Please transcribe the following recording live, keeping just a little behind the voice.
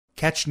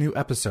Catch new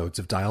episodes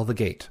of Dial the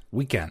Gate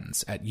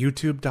weekends at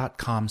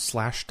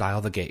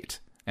youtube.com/dialthegate.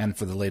 And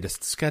for the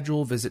latest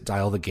schedule, visit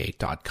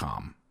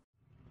dialthegate.com.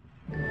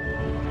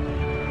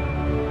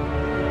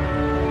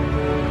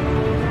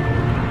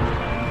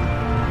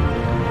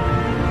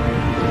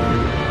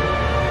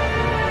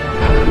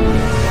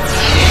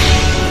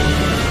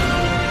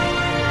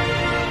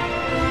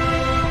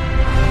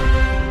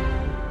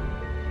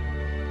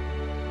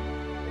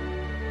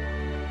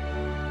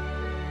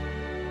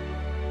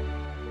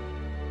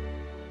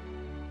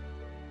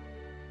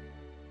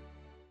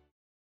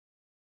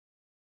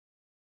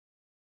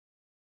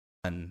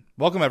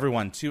 Welcome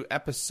everyone to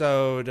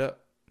episode.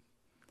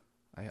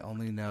 I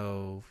only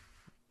know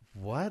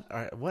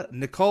what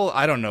Nicole.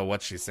 I don't know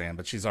what she's saying,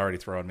 but she's already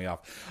throwing me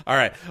off. All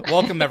right,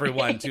 welcome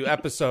everyone to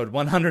episode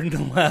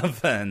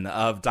 111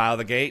 of Dial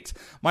the Gate.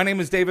 My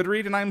name is David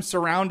Reed, and I'm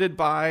surrounded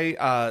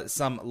by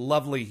some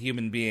lovely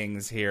human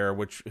beings here,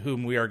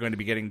 whom we are going to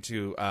be getting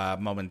to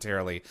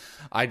momentarily.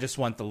 I just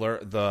want the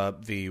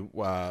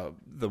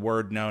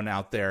word known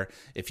out there.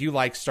 If you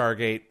like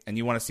Stargate and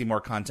you want to see more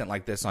content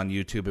like this on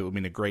YouTube, it would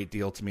mean a great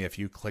deal to me if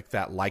you click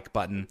that like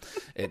button.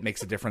 It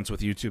makes a difference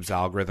with YouTube's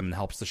algorithm and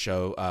helps the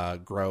show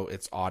grow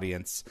its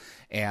audience.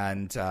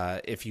 And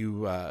if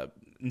you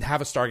have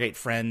a Stargate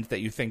friend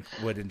that you think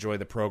would enjoy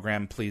the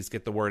program, please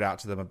get the word out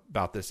to them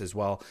about this as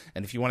well.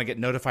 And if you want to get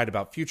notified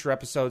about future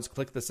episodes,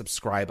 click the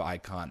subscribe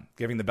icon.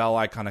 Giving the bell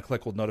icon a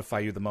click will notify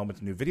you the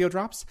moment a new video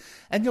drops,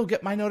 and you'll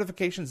get my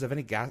notifications of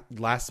any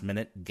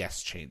last-minute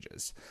guest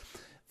changes.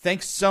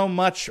 Thanks so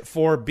much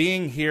for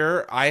being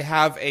here. I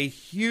have a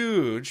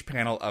huge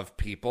panel of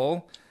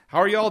people. How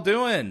are you all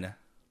doing?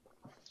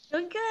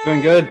 Doing good.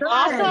 Doing good.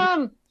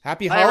 Awesome.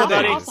 Happy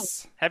holidays.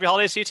 Awesome. Happy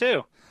holidays to you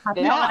too.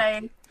 Happy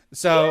holidays.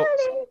 So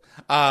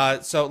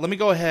let me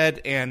go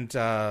ahead and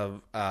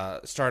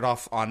start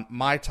off on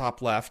my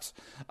top left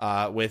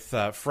with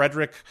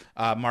Frederick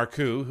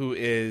Marcoux, who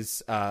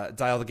is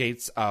Dial the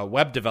Gate's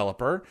web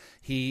developer.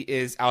 He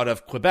is out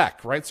of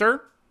Quebec, right,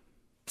 sir?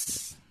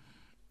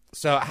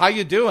 So how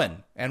you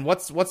doing? And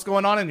what's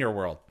going on in your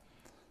world?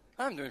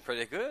 I'm doing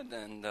pretty good,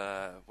 and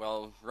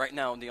well, right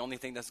now the only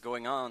thing that's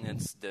going on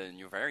is the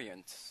new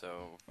variant.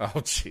 So, oh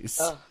jeez,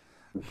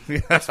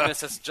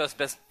 Christmas has just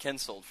been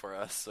canceled for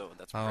us, so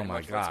that's pretty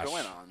much what's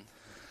going on.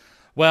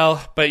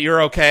 Well, but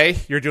you're okay.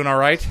 You're doing all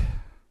right.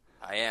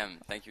 I am.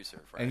 Thank you, sir,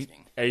 for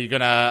asking. Are you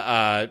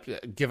gonna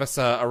give us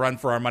a run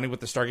for our money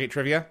with the Stargate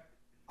Trivia?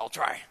 I'll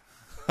try.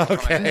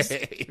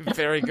 Okay,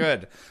 very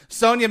good.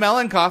 Sonia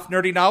Melenkoff,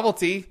 Nerdy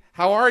Novelty.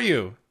 How are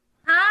you?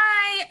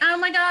 Hi. Oh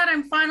my God,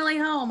 I'm finally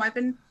home. I've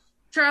been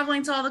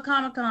traveling to all the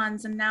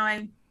Comic-Cons, and now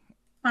I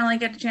finally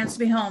get a chance to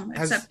be home.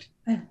 Except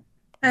I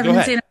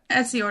haven't seen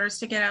Etsy orders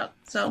to get out.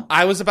 So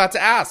I was about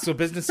to ask. So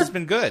business has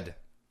been good.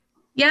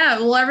 Yeah,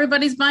 well,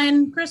 everybody's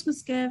buying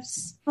Christmas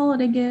gifts,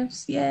 holiday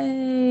gifts.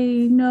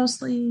 Yay! No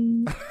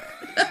sleep.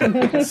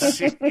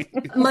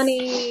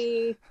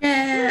 Money.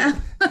 Yeah.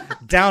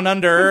 Down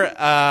Under.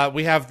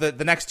 We have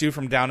the next two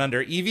from Down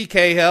Under. Evie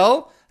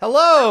Cahill.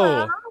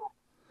 Hello.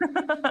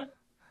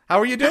 How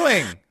are you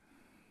doing?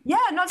 Yeah,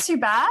 not too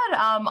bad.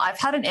 I've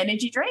had an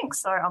energy drink,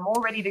 so I'm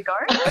all ready to go.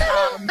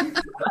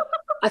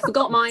 I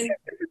forgot mine.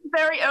 It's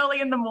very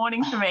early in the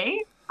morning for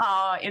me.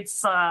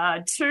 It's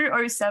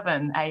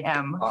 2:07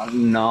 a.m. Oh,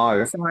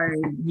 no. So,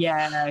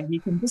 yeah, you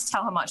can just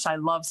tell how much I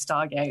love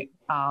Stargate.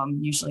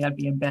 Usually I'd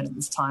be in bed at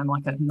this time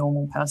like a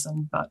normal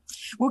person, but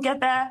we'll get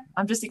there.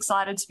 I'm just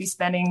excited to be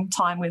spending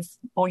time with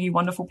all you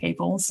wonderful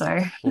people. So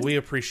well, we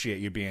appreciate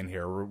you being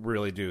here. We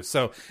really do.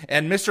 So,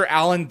 and Mr.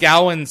 Alan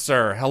Gowan,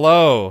 sir,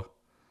 hello.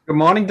 Good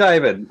morning,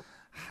 David.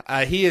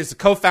 He is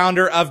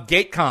co-founder of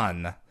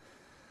GateCon,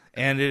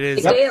 and it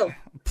is a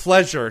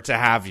pleasure to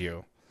have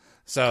you.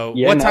 So,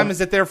 what time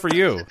is it there for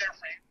you?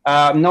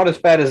 Not as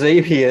bad as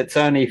Evie. It's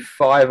only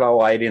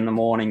 5:08 in the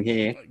morning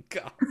here.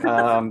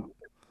 Oh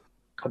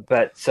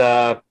but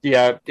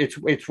yeah,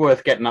 it's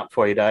worth getting up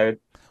for you, David.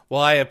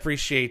 Well, I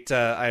appreciate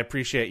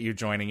you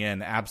joining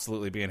in.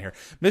 Absolutely being here,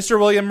 Mr.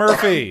 William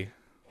Murphy.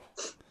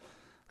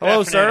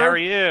 Hello, sir. How are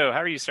you? How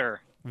are you, sir?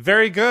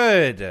 Very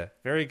good.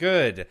 Very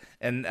good.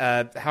 And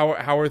how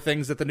are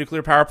things at the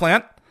nuclear power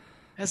plant?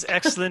 As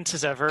excellent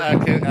as ever.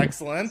 Okay,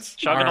 excellent.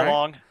 Chugging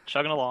along.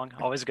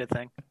 Always a good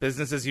thing.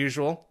 Business as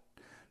usual.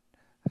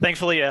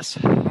 Thankfully,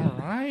 yes. All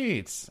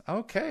right.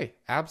 Okay.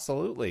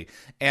 Absolutely.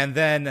 And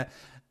then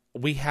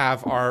we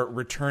have our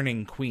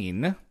returning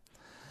queen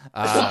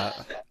of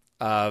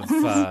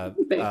the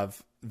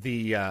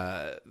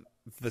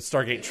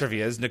Stargate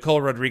Trivias,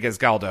 Nicole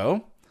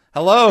Rodrigues-Galdo.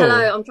 Hello.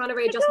 Hello. I'm trying to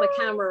readjust my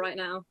camera right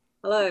now.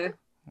 Hello.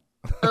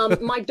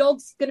 My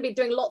dog's going to be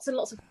doing lots and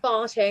lots of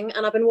farting,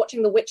 and I've been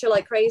watching The Witcher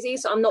like crazy,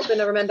 so I'm not going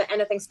to remember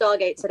anything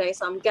Stargate today,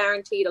 so I'm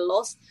guaranteed a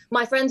loss.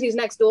 My friend who's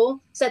next door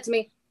said to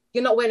me,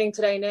 "You're not winning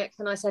today, Nick."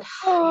 And I said,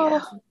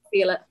 "Yeah, I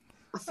feel it.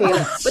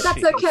 But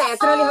that's okay. I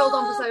can only hold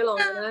on for so long,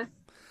 you know?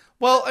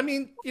 Well, I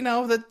mean,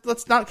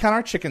 let's not count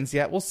our chickens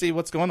yet. We'll see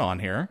what's going on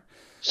here.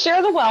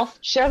 Share the wealth.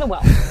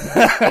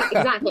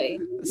 Exactly.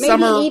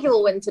 Maybe Evie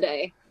will win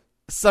today.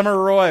 Summer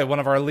Roy, one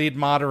of our lead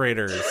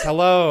moderators.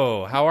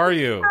 Hello. How are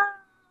you?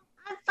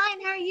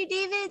 you,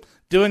 David?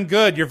 Doing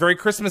good. You're very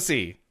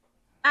Christmassy.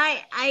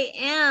 I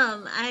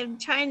am. I'm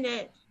trying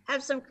to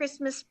have some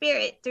Christmas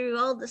spirit through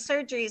all the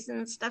surgeries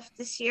and stuff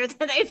this year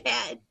that I've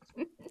had.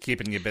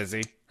 Keeping you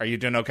busy. Are you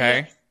doing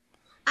okay? Yes,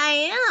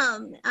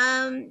 I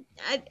am.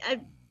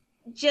 I've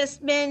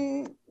just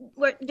been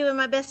doing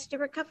my best to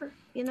recover,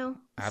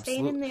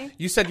 staying in there.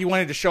 You said you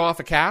wanted to show off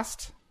a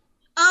cast?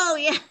 Oh,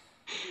 yeah.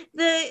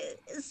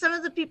 Some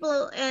of the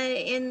people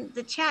in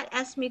the chat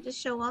asked me to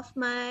show off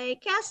my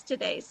cast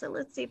today, so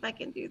let's see if I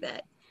can do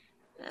that.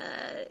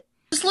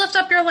 Just lift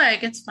up your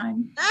leg. It's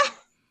fine.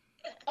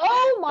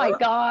 Oh my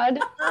God.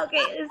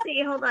 Okay, let's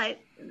see. Hold on.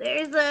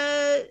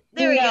 There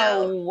we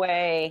go. No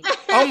way.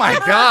 Oh my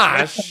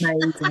gosh.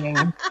 Amazing.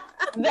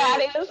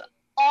 That is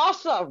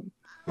awesome.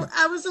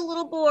 I was a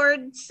little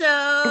bored, so.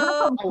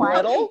 A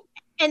little?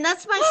 And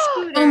that's my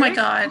scooter. Oh my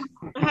God.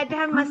 I had to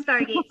have my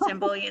Stargate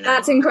symbol,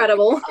 That's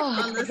incredible.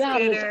 on the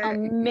That is scooter.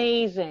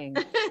 amazing.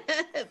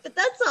 But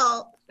that's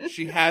all.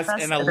 She has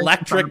That's an very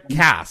electric fun.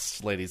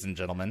 cast, ladies and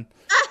gentlemen.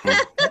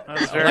 That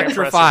was very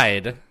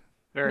Electrified. impressive.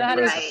 Very That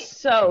is Right.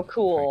 so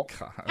cool.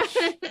 Gosh.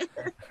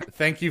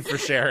 Thank you for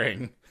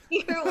sharing.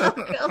 You're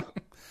welcome.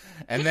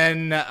 And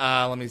then,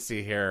 let me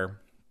see here.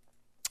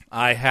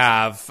 I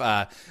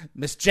have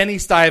Miss Jenny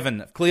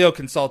Stiven of Clio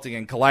Consulting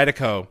and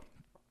Kaleidoco.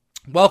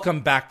 Welcome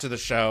back to the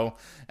show,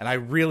 and I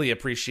really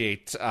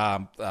appreciate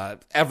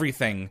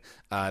everything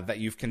that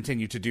you've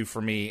continued to do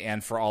for me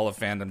and for all of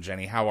fandom.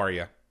 Jenny, how are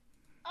you?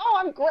 Oh,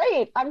 I'm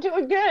great. I'm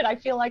doing good. I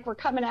feel like we're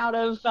coming out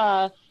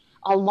of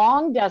a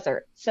long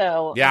desert.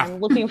 So Yeah. I'm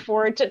looking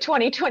forward to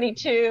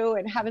 2022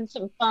 and having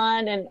some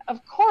fun. And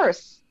of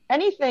course,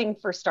 anything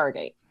for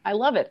Stargate. I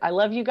love it. I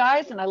love you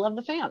guys, and I love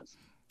the fans.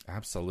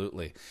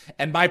 Absolutely.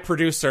 And my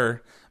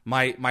producer,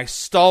 my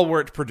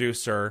stalwart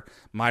producer,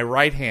 my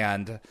right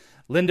hand,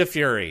 Linda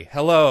Fury.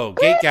 Hello,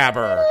 Gate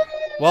Gabber.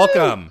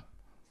 Welcome.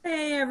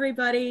 Hey,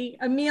 everybody.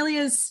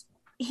 Amelia's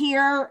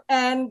here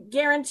and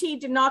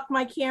guaranteed to knock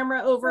my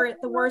camera over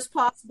at the worst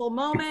possible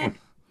moment.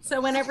 So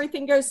when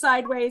everything goes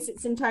sideways,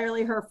 it's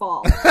entirely her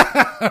fault.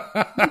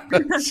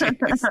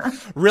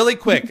 Jeez. Really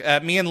quick,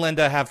 me and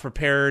Linda have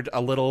prepared a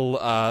little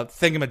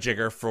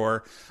thingamajigger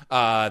for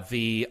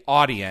the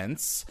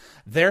audience.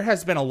 There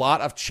has been a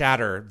lot of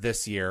chatter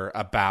this year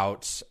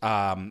about,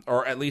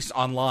 or at least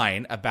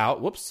online, about,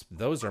 whoops,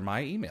 those are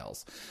my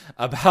emails,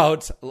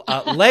 about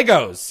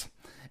Legos.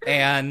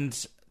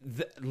 And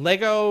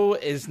Lego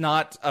is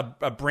not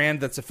a brand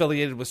that's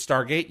affiliated with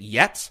Stargate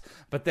yet,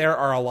 but there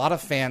are a lot of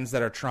fans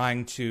that are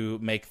trying to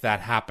make that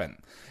happen.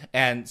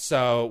 And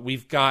so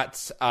we've got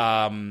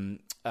several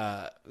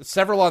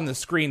on the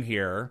screen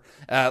here.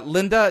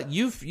 Linda,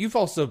 you've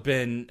also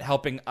been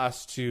helping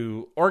us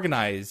to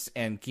organize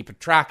and keep a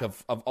track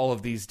of all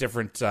of these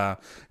different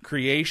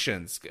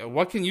creations.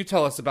 What can you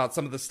tell us about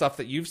some of the stuff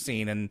that you've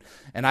seen? And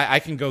I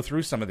can go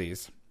through some of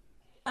these.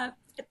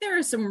 There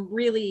are some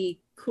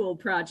really cool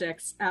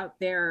projects out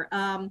there.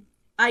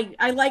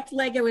 I liked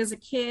Lego as a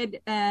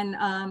kid, and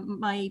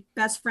my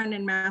best friend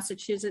in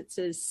Massachusetts,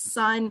 his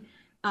son,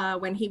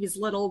 when he was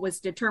little, was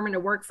determined to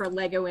work for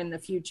Lego in the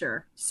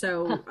future.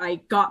 So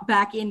I got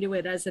back into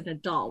it as an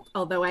adult,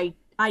 although I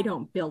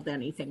don't build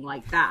anything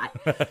like that.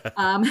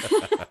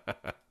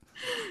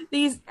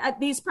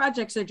 These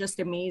projects are just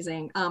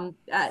amazing.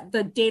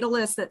 The data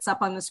list that's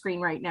up on the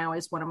screen right now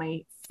is one of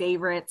my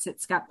favorites.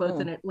 It's got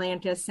both an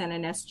Atlantis and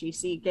an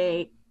SGC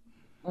gate.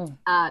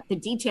 The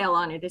detail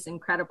on it is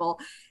incredible.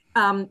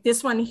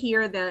 This one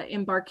here, the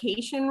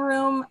embarkation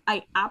room,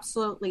 I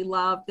absolutely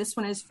love. This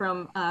one is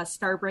from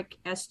Starbrick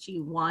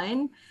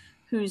SG1,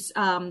 who's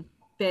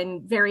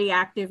been very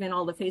active in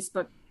all the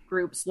Facebook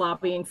groups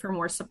lobbying for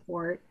more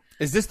support.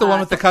 Is this the one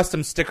with the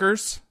custom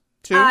stickers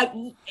too?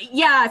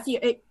 Yeah,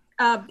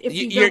 if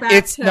you go back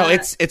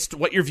it's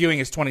what you're viewing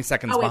is 20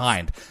 seconds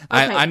behind.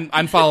 Okay.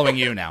 I'm following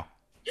you now.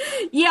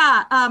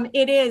 Yeah,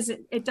 it is.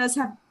 It does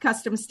have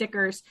custom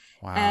stickers.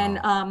 Wow.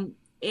 And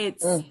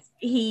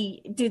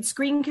he did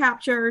screen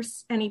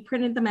captures and he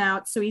printed them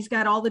out. So he's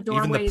got all the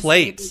doorways. Even the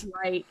plate.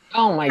 Right.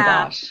 Oh my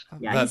gosh.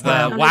 Yeah,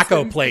 the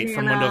Wacko plate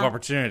from Window of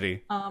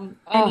Opportunity. And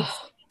he's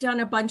done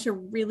a bunch of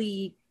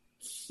really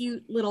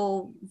cute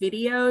little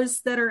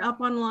videos that are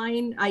up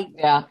online.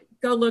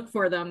 Go look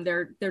for them.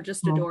 They're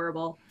just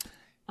adorable.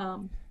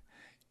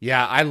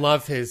 Yeah, I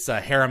love his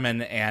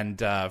Harriman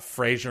and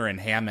Fraser and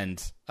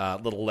Hammond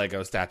little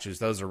Lego statues.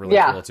 Those are really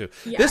cool too.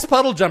 Yeah. This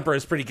puddle jumper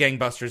is pretty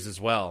gangbusters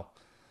as well.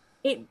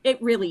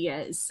 It really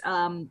is.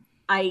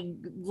 I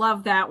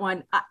love that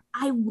one.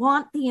 I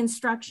want the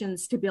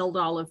instructions to build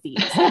all of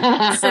these.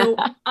 So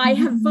I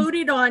have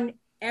voted on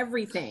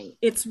everything.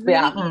 It's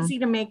really easy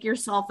to make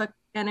yourself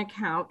an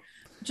account.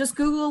 Just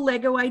Google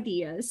Lego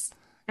Ideas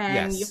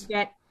and you'll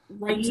get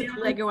right to the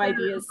Lego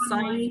Ideas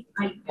site.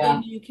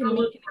 You can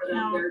make an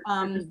account.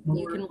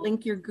 You can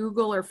link your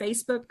Google or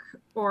Facebook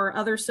or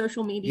other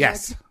social media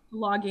to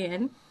log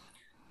in.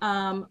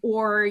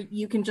 or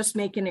you can just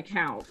make an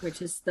account,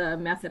 which is the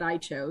method I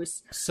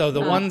chose. So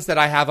the ones that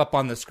I have up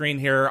on the screen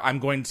here, I'm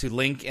going to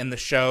link in the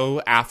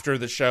show after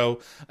the show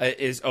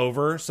is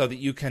over so that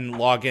you can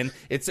log in.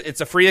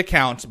 It's a free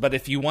account, but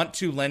if you want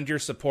to lend your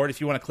support,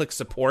 if you want to click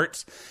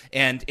support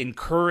and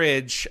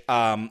encourage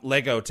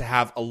Lego to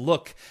have a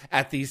look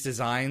at these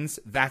designs,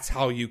 that's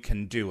how you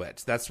can do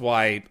it. That's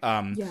why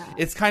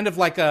it's kind of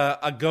like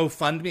a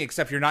GoFundMe,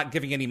 except you're not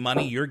giving any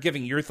money. You're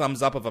giving your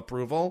thumbs up of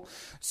approval.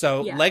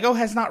 So Lego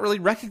has not really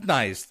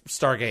recognized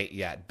Stargate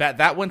yet.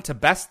 That went to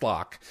Best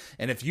Lock.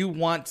 And if you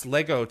want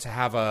Lego to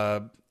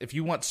have if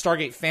you want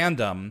Stargate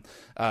fandom,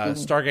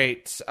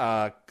 Stargate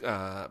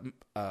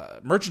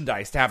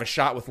merchandise to have a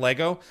shot with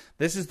Lego,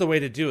 this is the way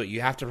to do it.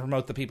 You have to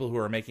promote the people who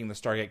are making the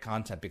Stargate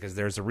content, because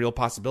there's a real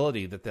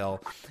possibility that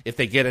if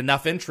they get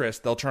enough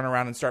interest, they'll turn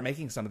around and start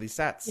making some of these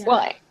sets. Yeah.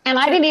 Well, and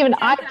I didn't even,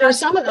 there's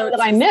some of them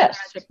that I missed.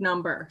 Magic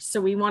number.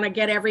 So we want to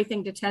get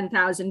everything to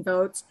 10,000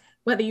 votes.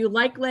 Whether you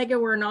like Lego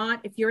or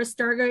not, if you're a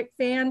Stargate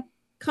fan,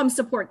 come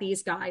support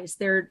these guys.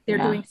 They're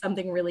doing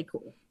something really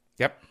cool.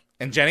 Yep.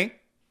 And Jenny?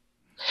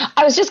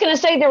 I was just going to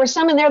say there were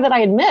some in there that I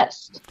had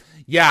missed.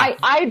 Yeah.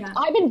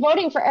 I've been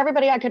voting for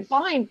everybody I could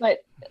find,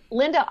 but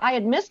Linda, I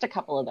had missed a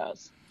couple of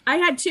those. I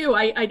had two.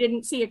 I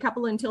didn't see a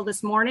couple until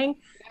this morning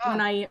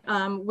when I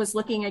was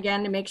looking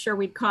again to make sure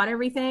we'd caught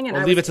everything. And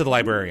we'll leave it to the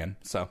librarian.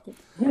 So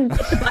hit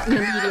the button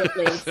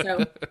immediately.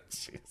 So.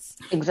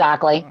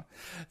 Exactly.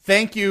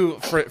 Thank you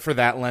for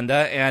that, Linda.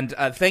 And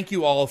thank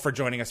you all for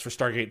joining us for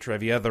Stargate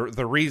Trivia,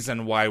 the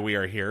reason why we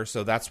are here.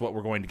 So that's what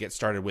we're going to get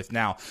started with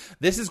now.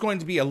 This is going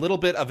to be a little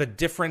bit of a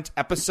different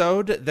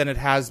episode than it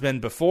has been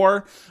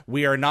before.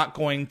 We are not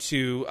going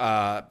to,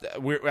 I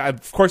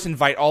of course,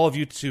 invite all of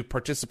you to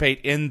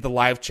participate in the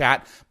live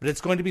chat, but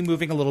it's going to be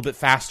moving a little bit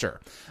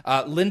faster.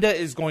 Linda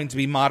is going to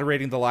be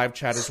moderating the live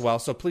chat as well.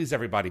 So please,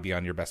 everybody, be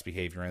on your best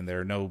behavior in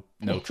there. No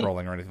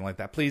trolling or anything like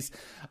that, please.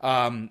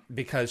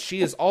 Because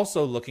she is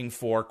also looking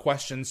for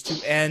questions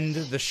to end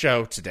the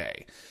show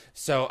today.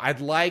 So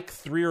I'd like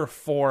 3 or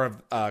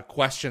 4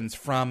 questions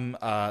from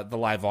the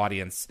live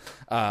audience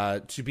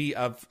to be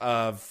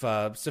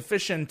of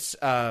sufficient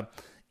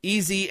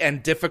easy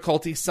and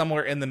difficulty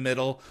somewhere in the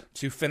middle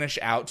to finish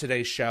out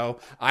today's show.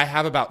 I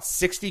have about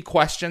 60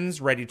 questions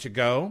ready to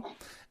go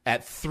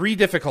at 3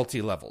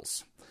 difficulty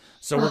levels.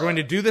 So we're going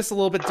to do this a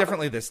little bit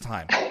differently this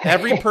time.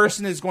 Every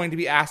person is going to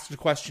be asked a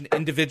question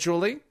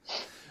individually.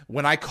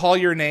 When I call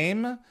your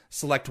name,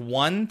 select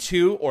 1,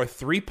 2, or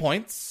 3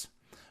 points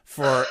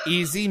for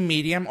easy,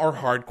 medium, or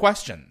hard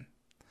question.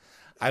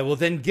 I will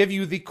then give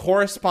you the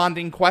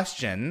corresponding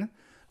question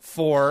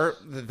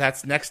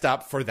that's next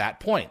up for that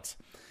point.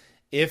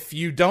 If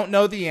you don't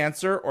know the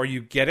answer or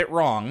you get it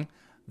wrong,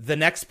 the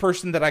next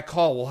person that I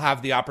call will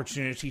have the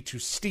opportunity to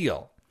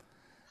steal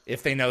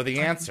if they know the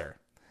answer.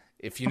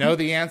 If you know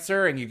the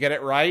answer and you get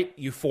it right,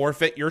 you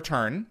forfeit your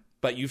turn,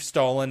 but you've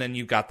stolen and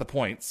you got the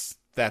points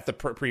that the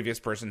previous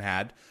person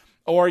had.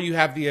 Or you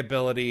have the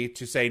ability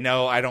to say,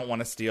 no, I don't want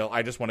to steal.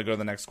 I just want to go to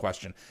the next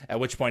question, at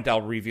which point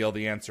I'll reveal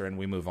the answer and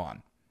we move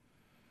on.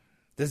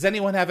 Does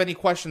anyone have any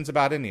questions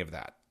about any of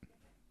that?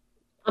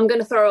 I'm going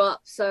to throw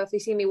up, so if you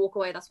see me walk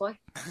away, that's why.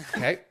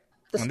 Okay.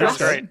 That's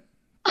great.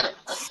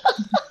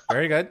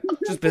 Very good.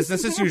 Just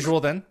business as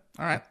usual then.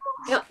 All right.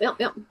 Yep. Be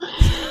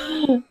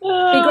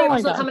great if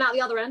it's not coming out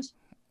the other end.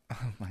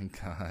 Oh my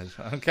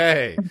gosh.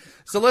 Okay.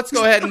 So let's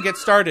go ahead and get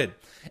started.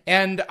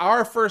 And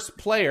our first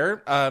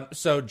player,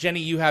 so Jenny,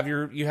 you have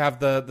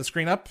the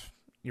screen up?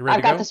 You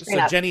ready to go?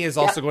 So Jenny is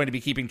also going to be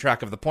keeping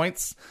track of the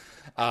points.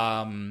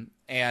 And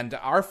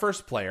our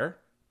first player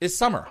is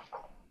Summer.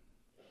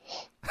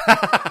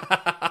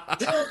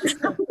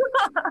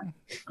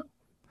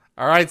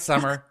 All right,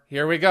 Summer,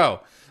 here we go.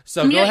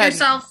 So go ahead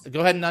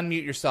and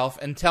unmute yourself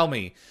and tell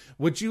me,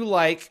 would you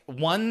like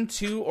 1,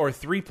 2, or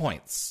 3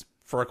 points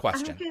for a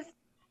question? I'm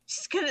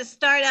just going to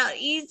start out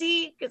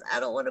easy because I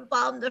don't want to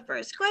bomb the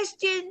first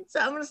question. So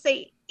I'm going to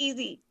say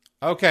easy.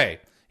 Okay,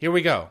 here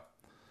we go.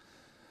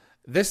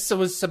 This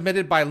was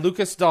submitted by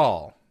Lucas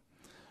Dahl.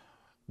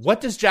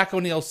 What does Jack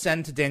O'Neill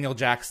send to Daniel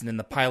Jackson in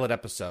the pilot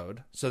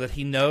episode so that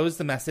he knows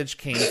the message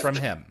came from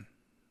him?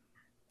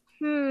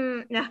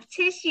 No,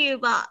 tissue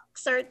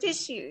box or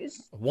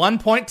tissues. 1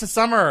 point to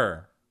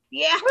Summer.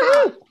 Yeah.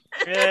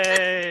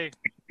 Yay.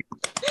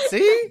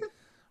 See?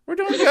 We're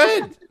doing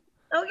good.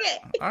 Okay.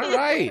 All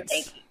right.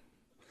 Thank you.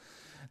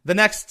 The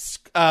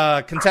next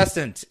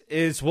contestant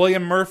is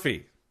William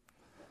Murphy.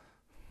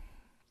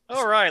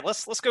 All right,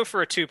 let's go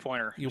for a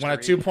 2-pointer. You want a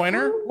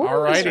 2-pointer?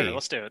 All righty.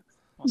 Let's do it.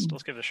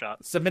 Let's give it a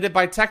shot. Submitted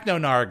by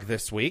Technonarg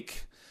this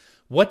week.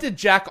 What did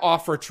Jack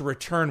offer to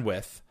return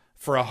with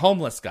for a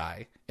homeless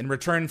guy in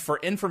return for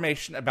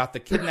information about the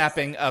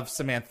kidnapping of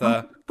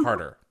Samantha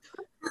Carter?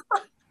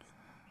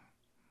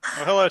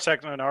 Well, hello,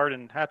 Technonard,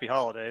 and happy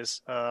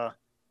holidays. I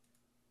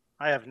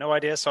have no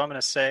idea, so I'm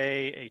going to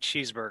say a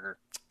cheeseburger.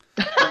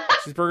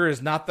 Cheeseburger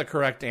is not the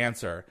correct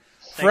answer.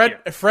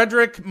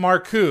 Frederick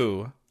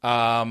Marcoux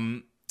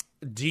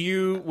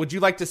Would you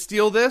like to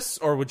steal this,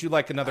 or would you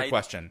like another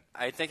question?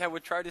 I think I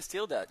would try to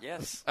steal that.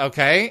 Yes.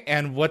 Okay.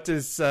 And what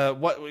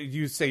would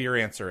you say your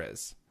answer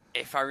is?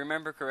 If I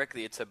remember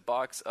correctly, it's a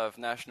box of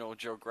National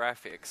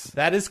Geographics.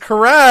 That is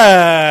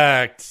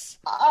correct.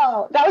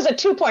 Oh, that was a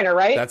 2-pointer,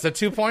 right? That's a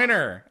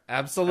 2-pointer.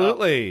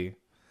 Absolutely. Oh.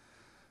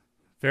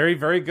 Very,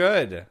 very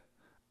good.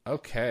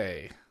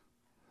 Okay.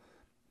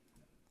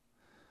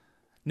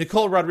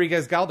 Nicole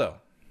Rodrigues-Galdo.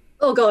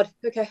 Oh God.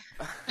 Okay.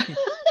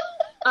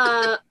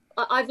 I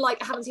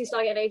haven't seen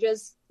Stargate in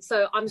ages,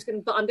 so I'm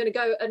gonna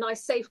go a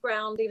nice safe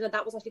ground, even though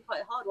that was actually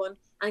quite a hard one,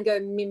 and go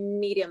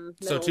medium.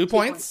 So 2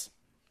 points.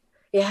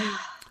 Yeah.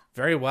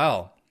 Very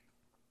well.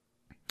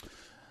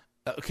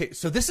 Okay,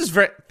 so this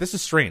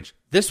is strange.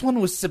 This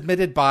one was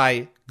submitted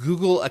by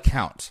Google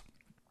account.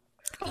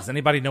 Does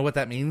anybody know what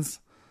that means?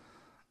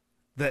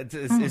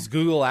 Is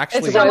Google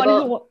actually?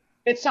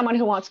 It's someone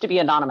who wants to be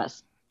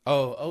anonymous.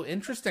 Oh,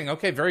 interesting.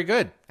 Okay, very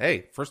good.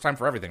 Hey, first time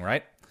for everything,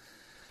 right?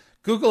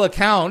 Google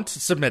account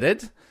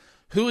submitted.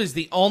 Who is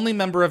the only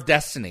member of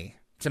Destiny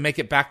to make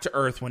it back to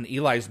Earth when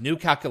Eli's new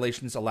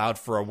calculations allowed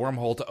for a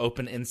wormhole to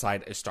open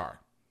inside a star?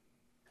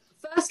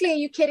 Firstly, are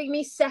you kidding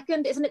me?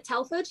 Second, isn't it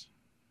Telford?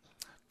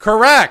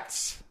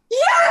 Correct.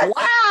 Yes!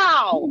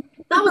 Wow.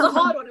 That was a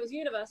hard one. It was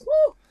Universe.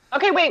 Woo!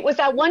 Okay, wait. Was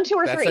that 1, 2,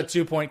 or 3? That's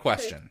a 2-point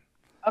question.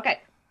 Okay.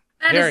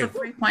 That is a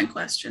 3-point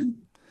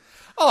question.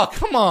 Oh,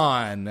 come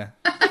on.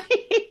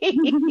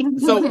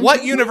 So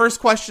what universe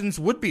questions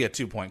would be a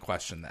 2-point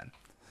question then?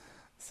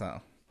 So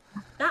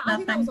I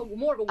think that was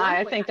more of a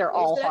I think they're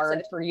all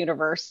hard for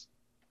universe.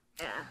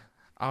 Yeah.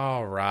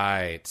 All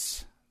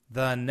right.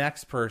 The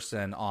next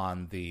person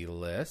on the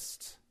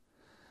list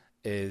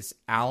is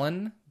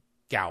Alan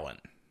Gowan.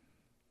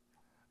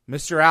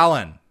 Mr.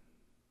 Allen.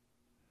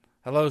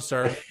 Hello,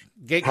 sir.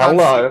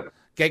 Hello.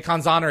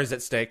 GateCon's honor is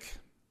at stake.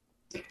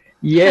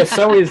 Yeah,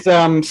 so is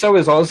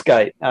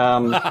Ozgate.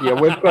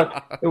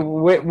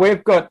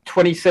 We've got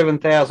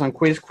 27,000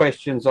 quiz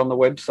questions on the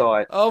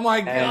website. Oh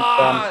my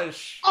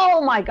gosh!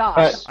 Oh my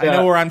gosh! I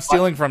know where I'm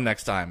stealing from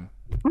next time.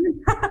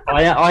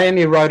 I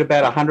only wrote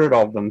about 100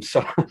 of them,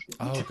 so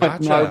I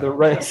don't know the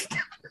rest.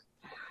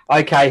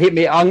 Okay, hit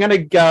me. I'm gonna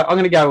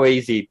go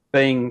easy,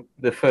 being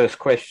the first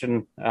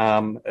question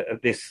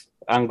at this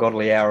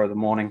ungodly hour of the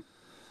morning.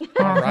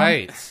 All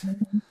right.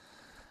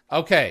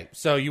 Okay,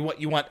 so you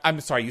want? I'm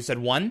sorry, you said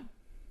 1?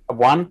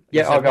 1?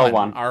 Yeah, I'll go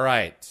 1. All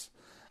right.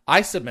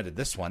 I submitted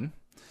this one.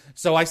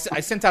 So I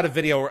sent out a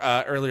video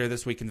earlier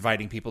this week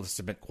inviting people to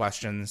submit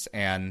questions,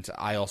 and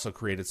I also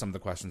created some of the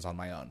questions on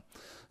my own.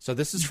 So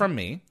this is from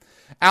me.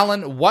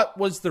 Alan, what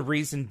was the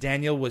reason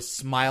Daniel was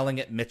smiling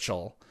at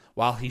Mitchell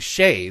while he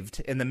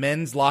shaved in the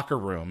men's locker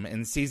room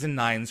in Season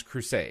 9's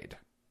Crusade?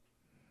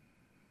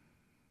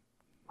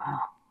 Wow.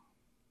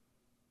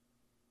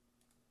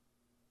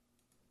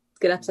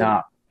 Good episode.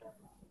 No.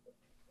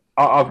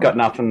 I've got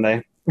nothing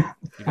there. You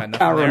got nothing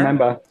Can't there?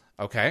 remember.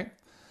 Okay.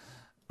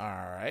 All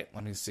right.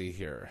 Let me see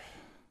here.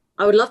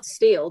 I would love to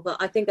steal, but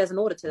I think there's an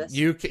order to this.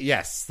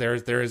 Yes, there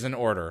is an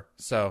order.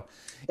 So,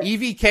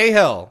 Evie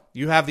Cahill,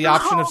 you have the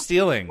option of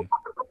stealing.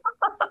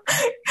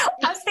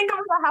 I think I'm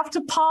going to have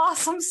to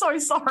pass. I'm so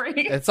sorry.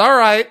 It's all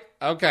right.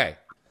 Okay.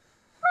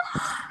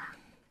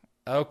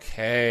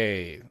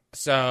 Okay.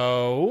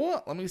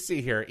 So, let me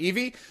see here.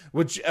 Evie,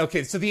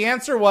 okay, so the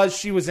answer was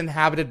she was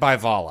inhabited by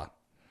Vala.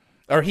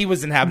 Or he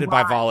was inhabited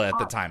by Vala at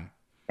the time.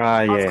 Yeah.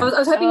 I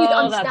was hoping you'd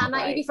understand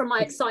that, Evie, from my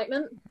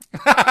excitement.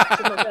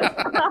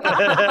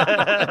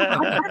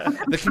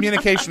 The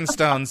communication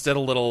stones did a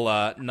little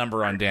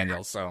number on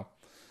Daniel, so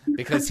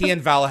because he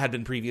and Vala had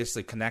been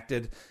previously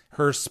connected,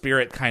 her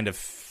spirit kind of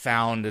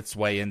found its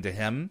way into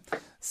him.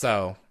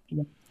 So,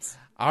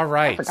 all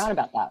right. I forgot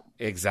about that.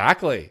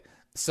 Exactly.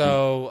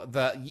 So,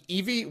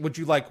 Evie, would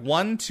you like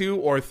 1, 2,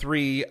 or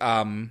 3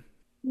 in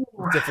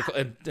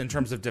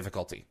terms of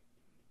difficulty?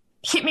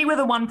 Hit me with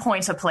a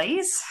 1-pointer,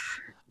 please.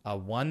 A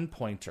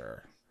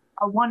 1-pointer.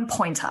 A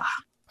 1-pointer.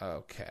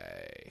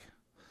 Okay.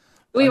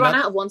 Will we run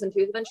out of 1s and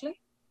 2s eventually?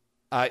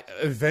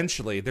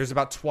 Eventually. There's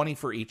about 20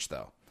 for each,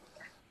 though.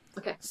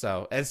 Okay.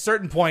 So, at a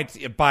certain point,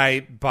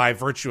 by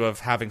virtue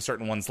of having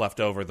certain ones left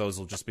over, those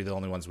will just be the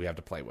only ones we have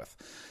to play with.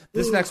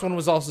 This next one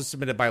was also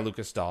submitted by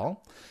Lucas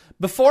Dahl.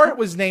 Before it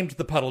was named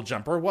the Puddle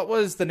Jumper, what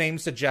was the name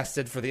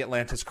suggested for the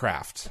Atlantis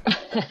craft?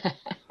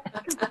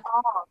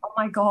 Oh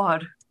my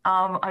god.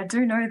 I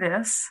do know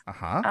this.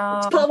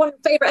 Uh-huh. It's one of my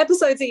favorite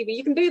episodes, Evie.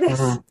 You can do this.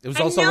 It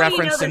was also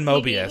referenced in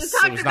Mobius.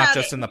 It was not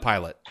just in the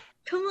pilot.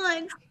 Come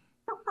on.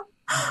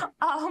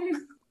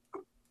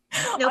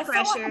 No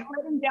pressure. Feel like I'm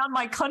letting down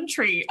my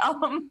country.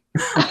 No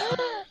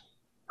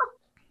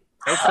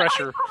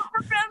pressure. I can't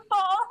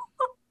remember.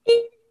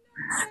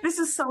 This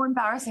is so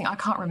embarrassing. I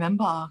can't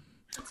remember.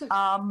 Okay.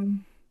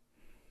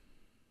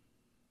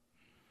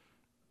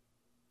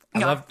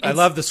 I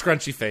love the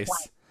scrunchy face.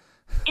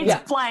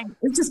 It's blank.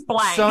 It's just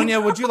blank.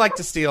 Sonia, would you like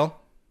to steal?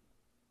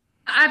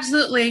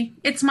 Absolutely.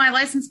 It's my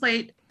license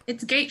plate.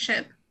 It's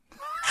Gateship.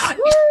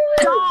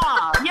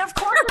 Yeah, of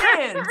course it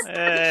is. Ship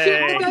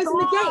that goes in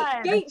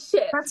the gate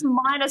ship. That's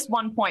minus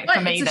 1 point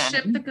for me It's a then.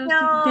 ship that goes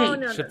through the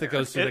gate. Ship that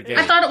goes through the gate.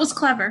 I thought it was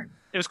clever.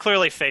 It was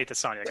clearly fate that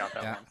Sonia got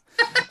that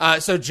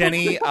one. So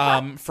Jenny,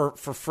 for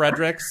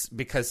Fredericks,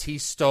 because he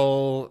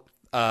stole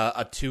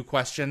a 2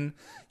 question,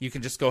 you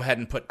can just go ahead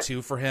and put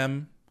 2 for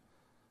him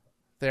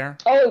there.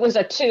 Oh, it was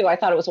a 2. I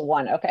thought it was a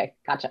 1. Okay,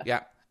 gotcha.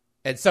 Yeah,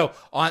 and so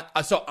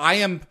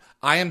I'm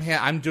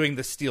doing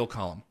the steal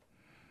column.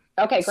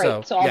 Okay,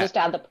 great. So I'll just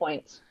add the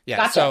points. Yeah.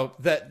 Gotcha. So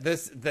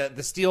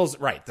the steals,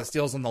 right? The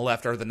steals on the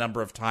left are the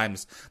number of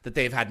times that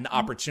they've had an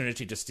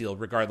opportunity to steal,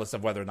 regardless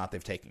of whether or not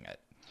they've taken it.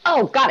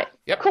 Oh, got it.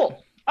 Yep.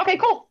 Cool. Okay,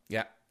 cool.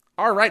 Yeah.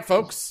 All right,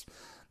 folks.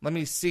 Let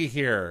me see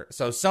here.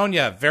 So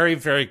Sonia, very,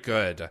 very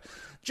good.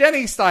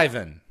 Jenny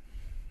Stiven.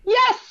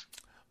 Yes.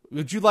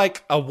 Would you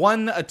like a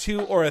 1, a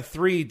 2, or a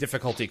 3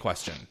 difficulty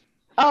question?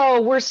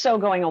 Oh, we're so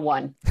going a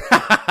 1.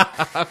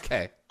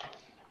 Okay.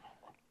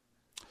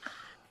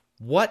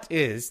 What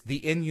is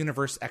the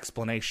in-universe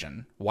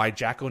explanation why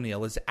Jack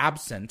O'Neill is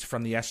absent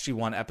from the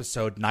SG-1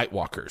 episode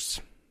Nightwalkers?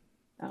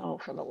 Oh,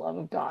 for the love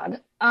of God.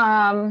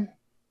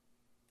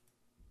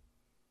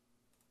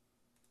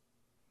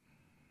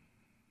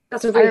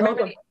 That's a really hard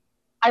one.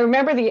 I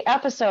remember the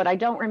episode. I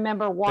don't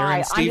remember why. They're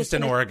in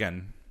Steveston,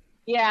 Oregon.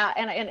 Yeah,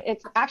 and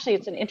it's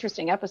an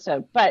interesting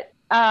episode. But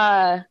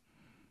I'm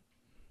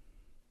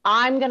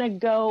going to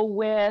go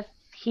with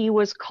he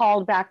was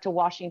called back to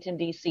Washington,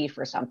 D.C.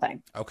 for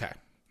something. Okay.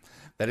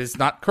 That is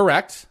not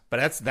correct,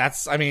 but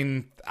that's. I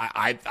mean,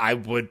 I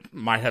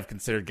might have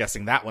considered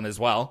guessing that one as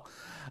well.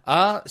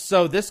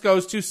 So this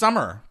goes to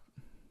Summer.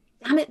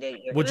 Damn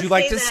it! Would you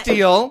like to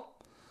steal,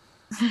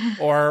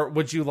 or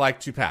would you like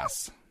to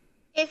pass?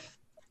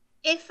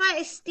 If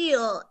I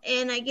steal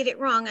and I get it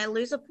wrong, I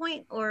lose a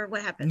point, or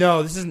what happens?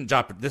 No, this isn't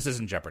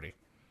Jeopardy.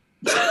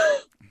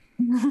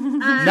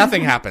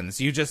 Nothing happens.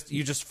 You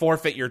just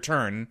forfeit your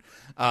turn.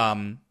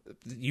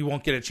 You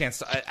won't get a chance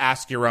to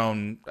ask your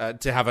own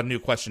to have a new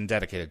question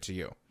dedicated to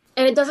you.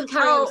 And it doesn't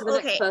carry on to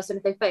the next person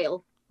if they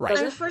fail. Right.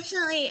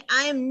 Unfortunately,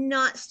 I am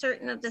not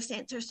certain of this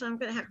answer, so I'm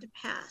going to have to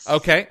pass.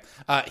 Okay.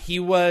 He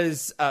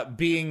was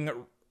being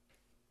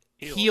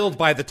healed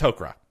by the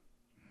Tok'ra.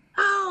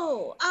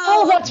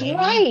 Oh, that's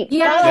right.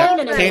 Yeah,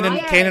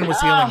 Kanan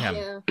was healing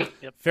him.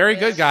 Yep. Very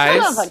good,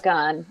 guys. Son of a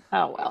gun.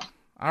 Oh, well.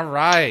 All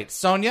right.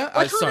 Sonia?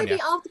 Why can't Sonia. I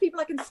be after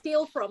people I can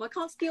steal from? I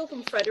can't steal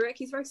from Frederick.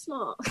 He's very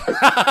smart.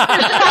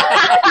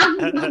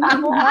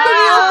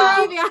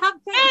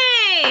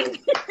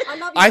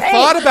 I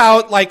thought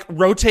about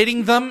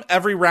rotating them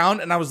every round,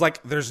 and I was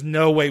like, "There's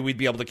no way we'd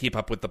be able to keep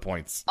up with the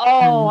points."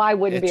 Oh, I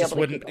wouldn't be able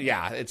to. Keep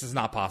yeah, it's just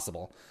not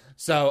possible.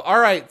 So, all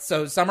right.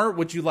 So, Summer,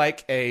 would you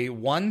like a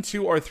 1,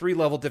 2, or 3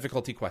 level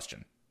difficulty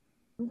question?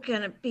 I'm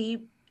gonna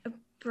be a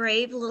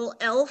brave little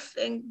elf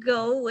and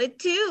go with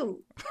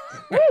 2.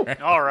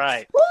 All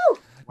right.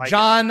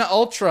 John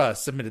Ultra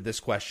submitted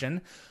this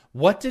question.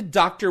 What did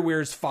Dr.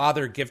 Weir's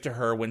father give to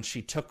her when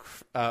she took,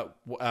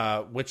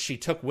 which she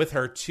took with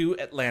her to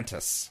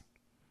Atlantis?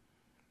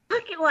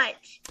 Pocket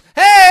watch.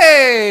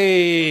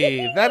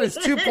 Hey, that is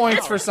 2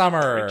 points for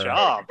Summer. Good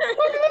job.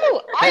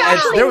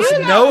 There was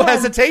no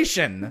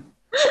hesitation.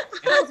 That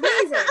was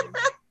amazing.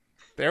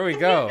 There we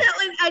go.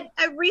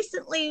 I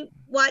recently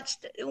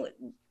watched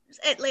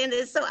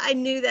Atlantis, so I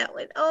knew that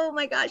one. Oh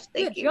my gosh,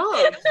 thank you.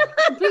 Good job.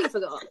 Completely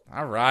forgot.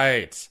 All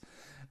right.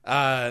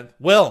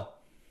 Will.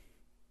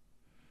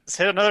 Let's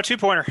hit another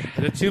 2-pointer.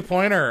 Hit a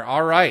 2-pointer.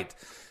 All right.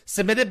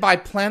 Submitted by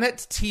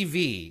Planet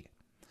TV.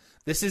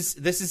 This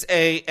is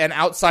an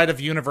outside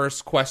of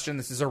universe question.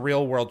 This is a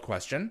real world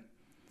question.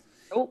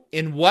 Oh.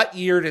 In what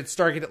year did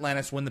Stargate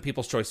Atlantis win the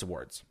People's Choice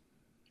Awards?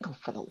 Oh,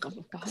 for the love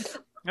of God.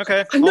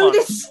 Okay. I know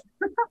this.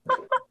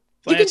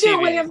 Planet do it, TV.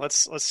 William.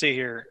 Let's see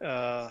here.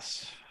 I'm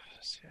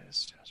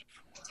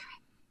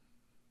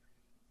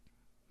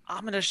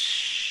gonna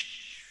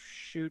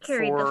shoot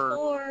Carry for the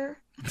 4.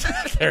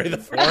 Carry the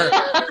 4.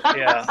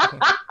 Yeah.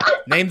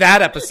 Name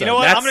that episode. You know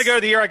what? I'm gonna go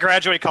to the year I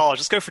graduated college.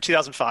 Let's go for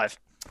 2005.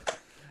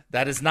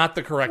 That is not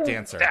the correct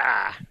answer.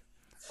 Ah.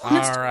 All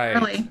right.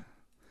 Really?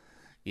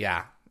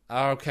 Yeah.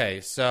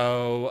 Okay.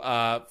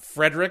 So,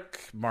 Frederick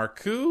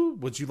Marcoux,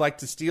 would you like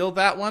to steal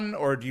that one,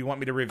 or do you want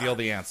me to reveal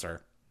the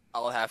answer?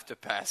 I'll have to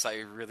pass. I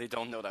really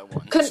don't know that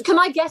one. Can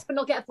I guess but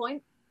not get a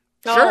point?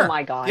 Sure. Oh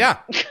my God. Yeah.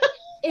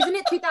 Isn't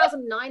it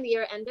 2009 the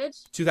year it ended?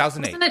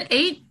 2008. Isn't it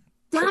 8?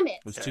 Damn it.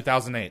 It was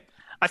 2008.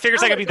 I figured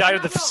it's not gonna be either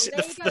There you go,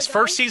 the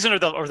first season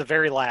or the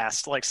very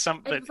last. Like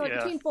some. It was like yeah.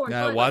 between 4 and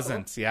 5. No, it I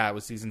wasn't. thought. Yeah, it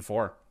was season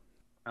 4.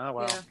 Oh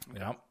wow.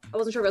 Yeah. Yep. I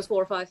wasn't sure if it was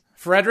 4 or 5.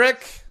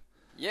 Frederick,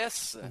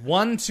 Yes.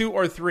 1, 2,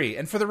 or 3.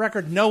 And for the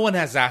record, no one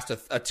has asked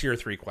a tier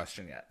 3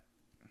 question yet.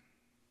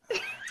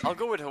 I'll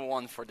go with a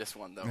 1 for this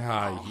one, though.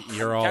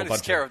 You're all a Kinda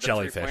bunch scared of of the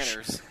jellyfish.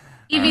 3-pointers.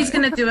 Evie's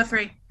going to do a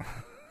 3.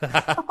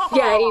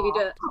 Yeah, Evie, do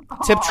it.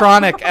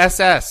 Tiptronic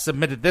SS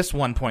submitted this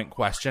 1-point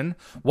question.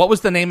 What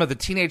was the name of the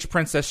teenage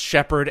princess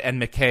Shepard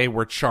and McKay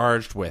were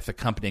charged with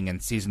accompanying in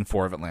season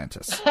 4 of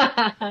Atlantis?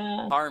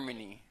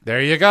 Harmony.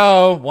 There you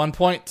go. 1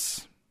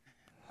 point.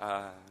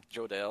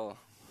 Jodelle.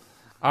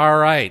 All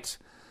right.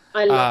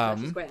 I love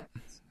her. She's great.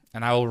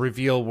 And I will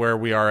reveal where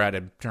we are at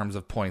in terms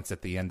of points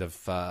at the end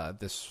of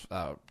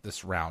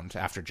this round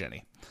after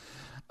Jenny.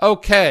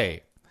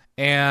 Okay.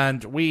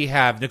 And we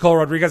have Nicole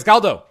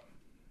Rodrigues-Galdo.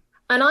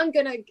 And I'm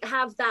going to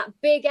have that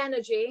big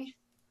energy.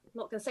 I'm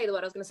not going to say the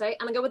word I was going to say.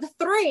 And I go with a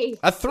 3.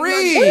 A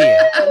 3!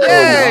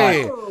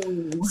 Yay!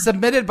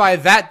 Submitted by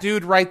that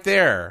dude right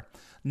there.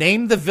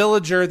 Name the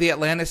villager the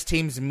Atlantis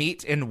teams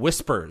meet in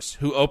Whispers,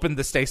 who opened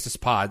the stasis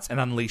pods and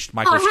unleashed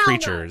Michael's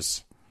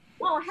creatures.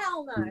 No. Oh,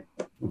 hell no.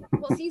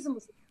 What season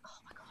was it? Oh,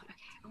 my God.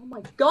 Okay. Oh,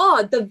 my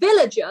God. The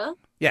villager?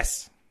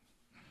 Yes.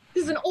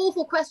 This is an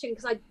awful question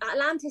because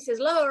Atlantis is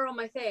lower on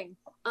my thing.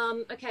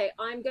 Okay,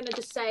 I'm going to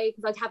just say,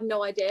 because I have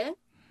no idea,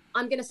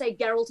 I'm going to say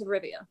Geralt of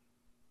Rivia.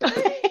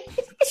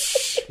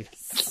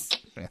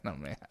 Man, oh,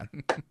 man.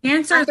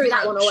 Answer I threw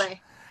that one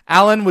away.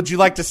 Alan, would you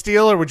like to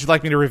steal or would you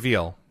like me to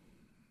reveal?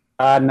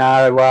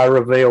 No,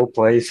 reveal,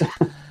 please.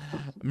 I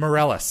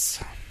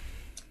Morellis.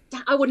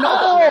 would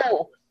not have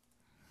done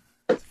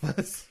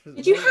that.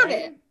 Did you have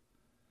it?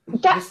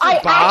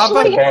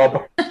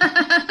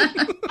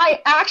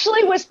 I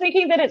actually was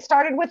thinking that it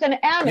started with an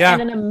M,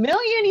 and in a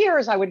million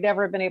years I would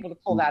never have been able to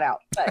pull that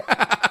out. But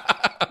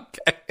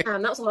okay.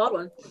 That was a hard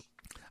one.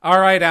 All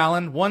right,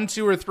 Alan. 1,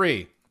 2, or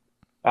 3?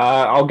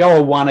 I'll go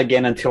a 1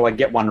 again until I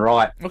get one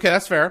right. Okay,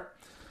 that's fair.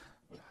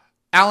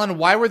 Alan,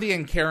 why were the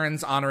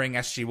Incarans honoring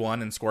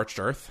SG-1 in Scorched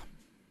Earth?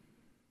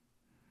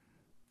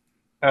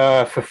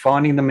 For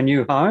finding them a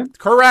new home?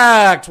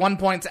 Correct! 1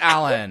 point to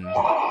Alan.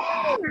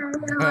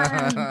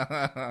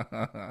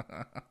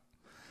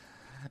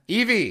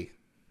 Evie,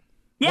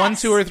 Yes. 1,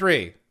 2, or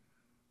 3?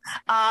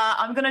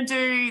 I'm going to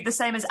do the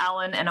same as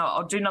Alan, and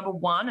I'll do number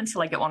 1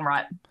 until I get one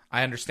right.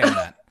 I understand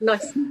that.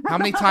 Nice. How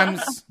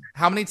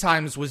many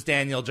times was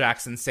Daniel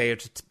Jackson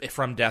saved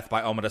from death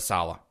by Omida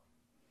Sala?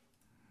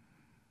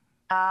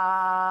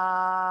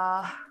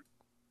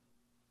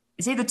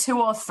 It's either 2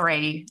 or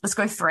 3. Let's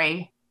go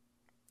 3.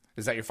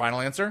 Is that your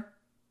final answer?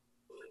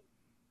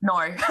 No.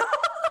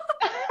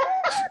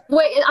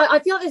 Wait, I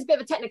feel like there's a bit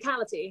of a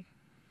technicality.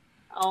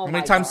 How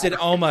many times did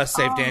Oma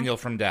save Daniel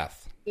from death?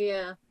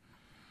 Yeah.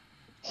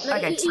 No,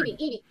 Okay,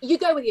 Evie, you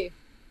go with you.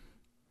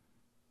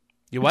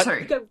 You what?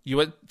 2. You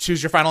would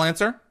choose your final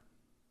answer?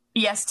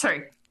 Yes,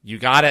 2. You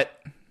got it.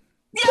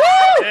 Yay!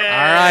 All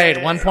right,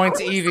 1 point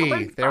to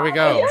Evie. There we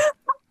go.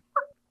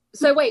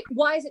 So wait,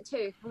 why is it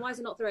 2 and why is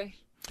it not 3?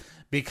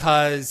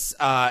 Because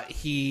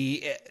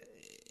he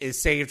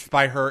is saved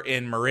by her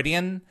in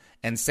Meridian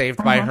and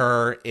saved by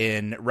her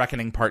in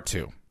Reckoning Part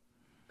 2.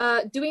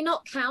 Do we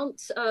not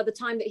count the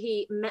time that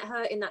he met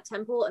her in that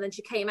temple and then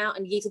she came out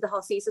and yeeted the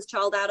Harcesis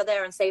child out of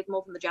there and saved them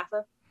all from the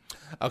Jaffa?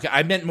 Okay,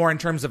 I meant more in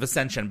terms of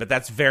Ascension, but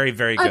that's very,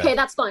 very good. Okay,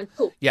 that's fine.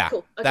 Cool. Yeah,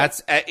 cool. Okay.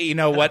 That's you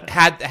know what?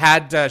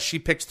 Had she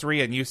picked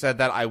 3 and you said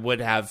that, I would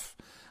have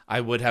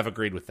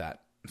agreed with that.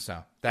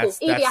 So that's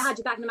cool. Evie, I had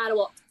you back no matter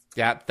what.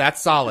 Yeah,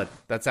 that's solid.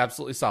 That's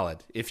absolutely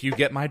solid. If you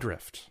get my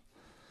drift.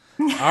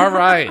 All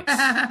right.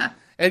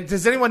 And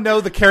does anyone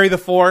know the Carry the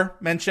 4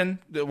 mention?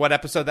 What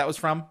episode that was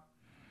from?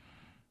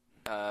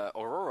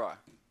 Aurora,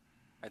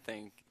 I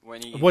think.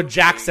 When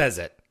Jack says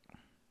it.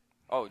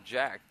 Oh,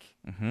 Jack.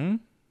 Mm-hmm.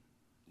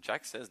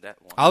 Jack says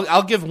that one.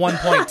 I'll give 1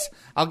 point.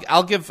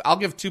 I'll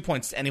give 2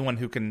 points to anyone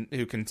who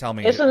can tell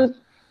me. Isn't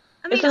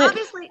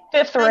obviously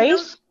Fifth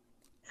Race?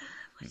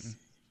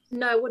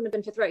 No, it wouldn't have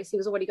been Fifth Race. He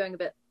was already going a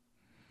bit.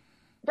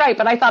 Right,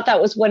 but I thought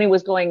that was when he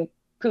was going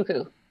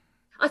cuckoo.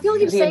 I feel like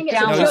he was saying it.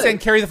 No, he's saying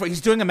Carry the 4.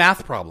 He's doing a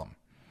math problem.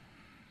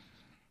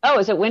 Oh,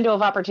 is it Window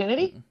of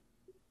Opportunity?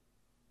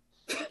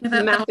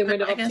 Math and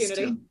Window of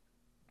Opportunity.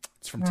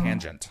 It's from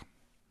Tangent.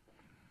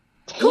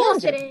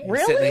 Tangent.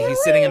 Really?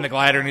 He's sitting in the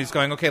glider and he's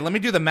going, okay, let me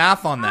do the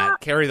math on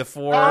that. Carry the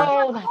 4.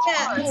 Oh,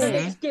 that's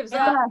Yes. Gives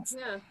up.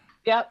 Yeah.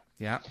 Yep.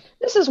 Yeah.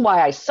 This is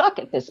why I suck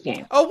at this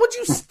game. Oh, would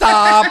you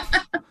stop?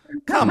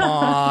 Come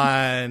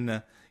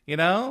on. You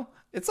know,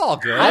 it's all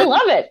good. I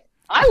love it.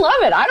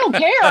 I don't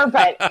care,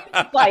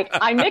 but like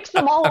I mix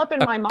them all up in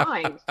my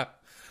mind. That's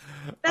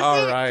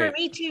all it right. for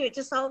me too. It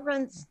just all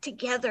runs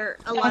together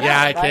a lot.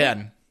 Yeah, I of it.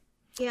 can.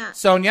 Yeah.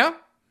 Sonia?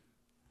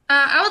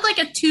 I would like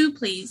a 2,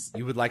 please.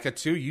 You would like a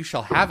 2? You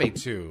shall have a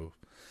 2.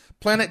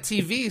 Planet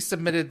TV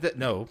submitted that.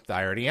 No,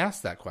 I already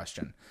asked that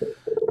question.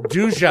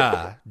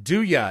 Duya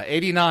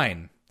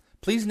 89.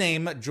 Please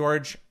name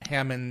George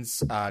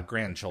Hammond's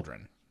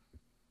grandchildren.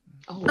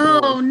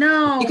 Oh,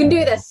 no. You can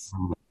do this.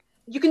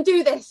 You can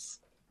do this.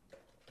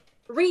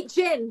 Reach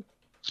in.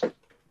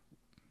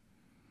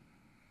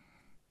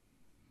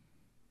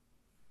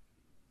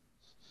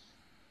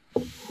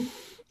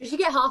 Did she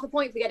get half a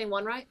point for getting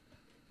 1 right?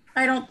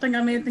 I don't think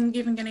I'm even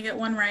going to get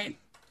 1 right.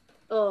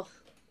 Oh.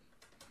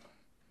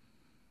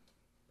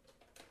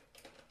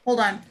 Hold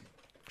on.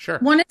 Sure.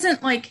 1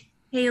 isn't like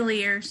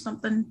Haley or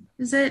something,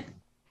 is it?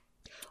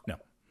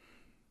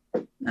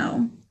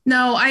 No.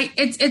 No,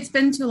 it's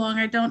been too long.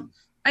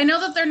 I know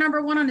that they're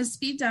number 1 on his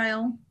speed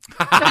dial.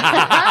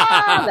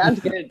 That's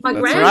good. My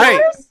That's granddaughters?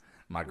 right.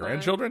 My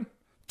grandchildren?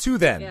 2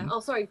 then. Yeah. Oh,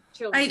 sorry.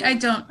 Children. I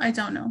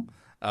don't know.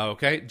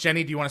 Okay.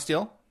 Jenny, do you want to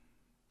steal?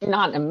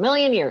 Not in a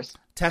million years.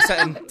 Tessa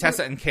and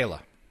Kayla.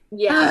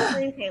 Yeah.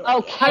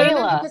 Oh, I remember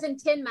Kayla. because in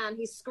Tin Man,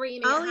 he's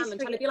screaming Oh, at he's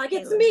Hammond, trying to be screaming like,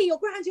 at "It's Kayla. me, your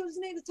granddaughter's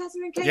name is Tessa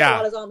and Kayla," Yeah.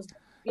 while his arms.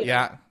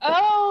 Yeah.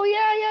 Oh,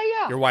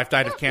 yeah. Your wife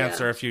died of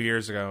cancer a few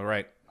years ago,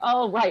 right?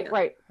 Oh,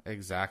 right.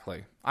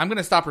 Exactly. I'm going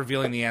to stop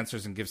revealing the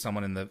answers and give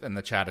someone in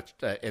the chat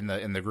in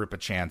the group a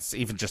chance,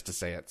 even just to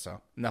say it. So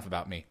enough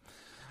about me.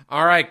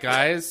 All right,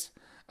 guys.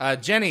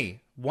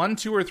 Jenny, 1,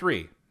 2, or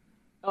 3?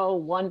 Oh,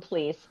 1,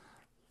 please.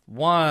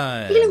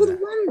 1. Dealing with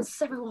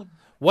ones, everyone.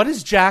 What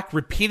is Jack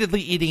repeatedly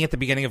eating at the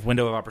beginning of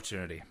Window of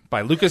Opportunity?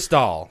 By Lucas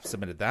Dahl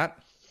submitted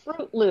that.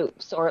 Fruit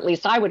Loops, or at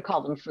least I would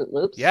call them Fruit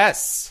Loops.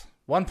 Yes.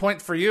 1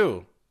 point for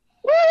you.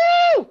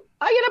 Woo!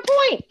 I get a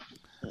point.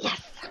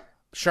 Yes.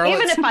 Charlotte,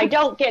 Even if I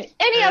don't get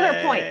any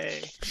other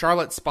points.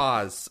 Charlotte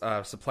Spas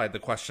supplied the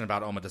question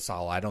about Oma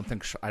DeSala. I don't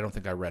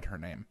think I read her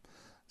name.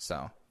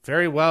 So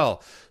very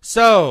well.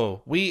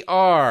 So we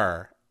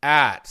are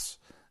at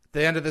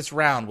the end of this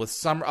round with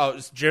Summer. Oh,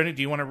 Joni,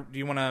 do you want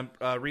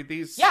to read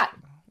these? Yeah,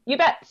 you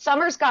bet.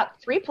 Summers got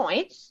 3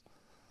 points.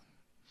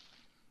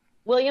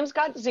 Williams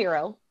got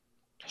 0.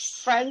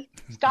 Fred's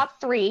got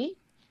 3.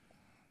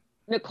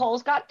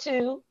 Nicole's got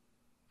 2.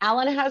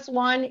 Alan has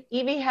 1.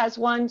 Evie has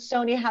 1.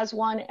 Sonia has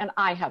 1, and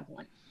I have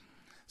 1.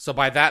 So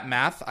by that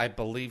math, I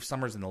believe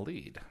Summer's in the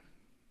lead.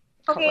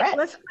 Okay, Correct.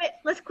 let's quit.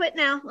 Let's quit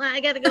now. I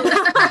gotta go.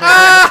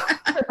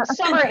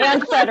 Summer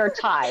and Fred are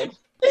tied.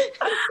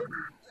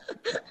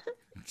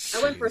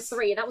 I went for a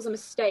 3. That was a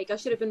mistake. I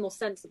should have been more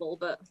sensible,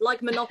 but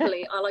like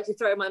Monopoly, I like to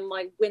throw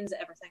my wins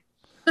at everything.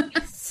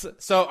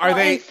 So are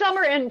they? And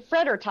Summer and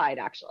Fred are tied,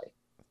 actually.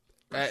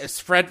 Is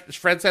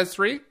Fred says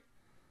 3?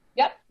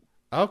 Yep.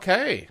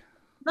 Okay.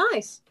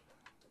 Nice.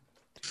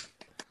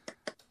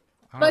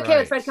 All I'm okay right.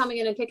 with Fred coming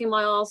in and kicking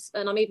my ass,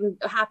 and I'm even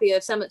happier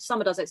if Summer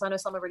does it, because I know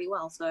Summer really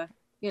well, so,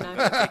 you know.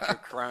 Take your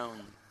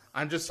crown.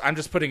 I'm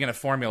just putting in a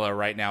formula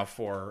right now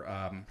for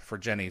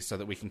Jenny so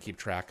that we can keep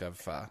track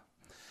of.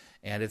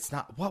 And it's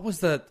not. What was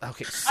the?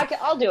 Okay.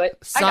 I'll do it.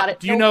 I got it.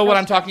 Do you know what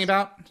I'm talking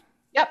about?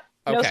 Yep.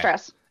 No Okay.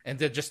 stress. And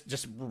to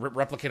just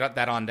replicate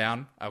that on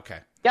down. Okay.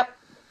 Yep.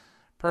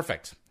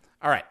 Perfect.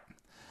 All right.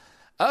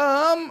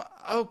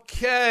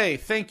 Okay.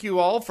 Thank you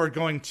all for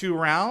going 2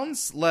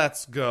 rounds.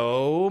 Let's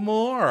go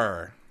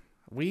more.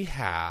 We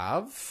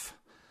have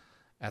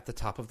at the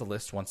top of the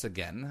list once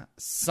again,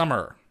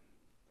 Summer.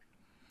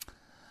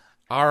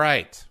 All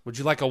right. Would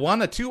you like a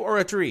 1, a 2, or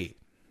a 3?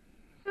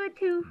 Do a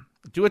 2.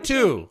 Do a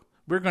 2.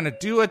 We're going to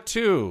do a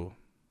 2.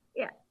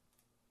 Yeah.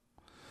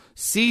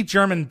 C.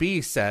 German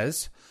B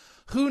says,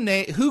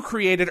 who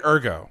created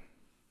Ergo?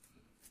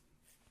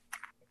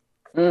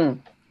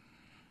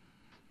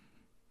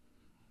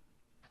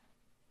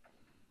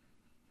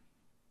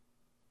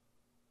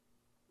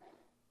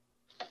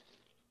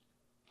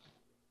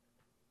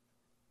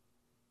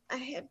 I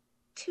had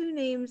 2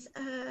 names.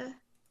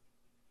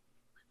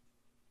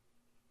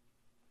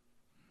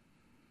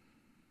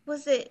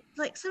 Was it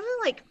like something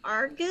like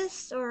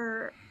Argus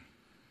or?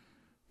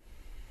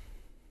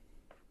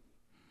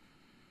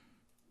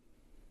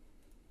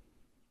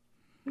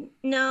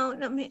 No,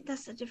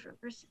 that's a different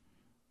person.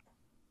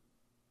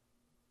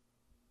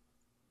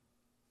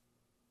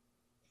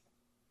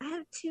 I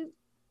have 2.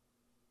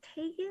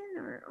 Pagan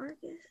or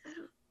Argus? I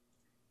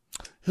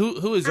don't.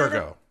 Who is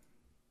Ergo?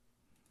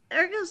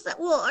 Ergo's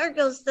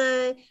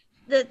the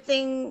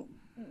thing.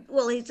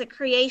 Well, he's a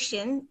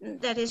creation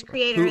that his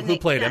creator Who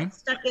played him?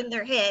 Stuck in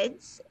their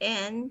heads,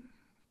 and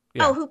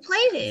Yeah. who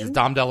played him? It's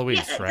Dom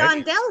DeLuise, Yeah, right?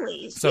 Don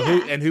DeLuise. So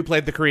yeah. who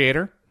played the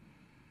creator?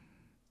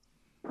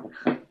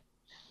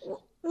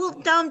 Well,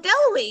 Dom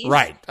DeLuise.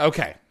 Right.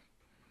 Okay.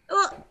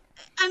 Well,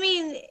 I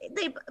mean,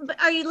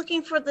 are you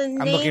looking for the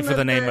name? I'm looking for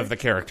the name of the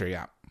character.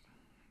 Yeah.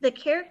 The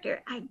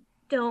character. I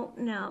don't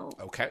know.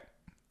 Okay,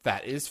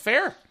 that is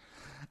fair.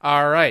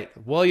 All right,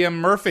 William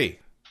Murphy.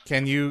 Do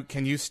you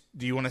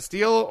want to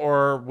steal,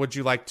 or would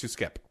you like to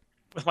skip?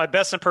 With my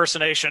best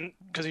impersonation,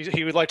 because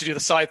he would like to do the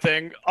side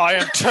thing, I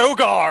am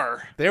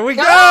Togar! There we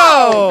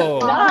go!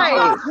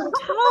 Nice.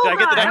 Did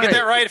I get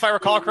that right? If I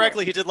recall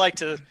correctly, he did like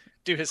to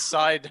do his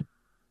side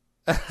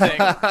thing.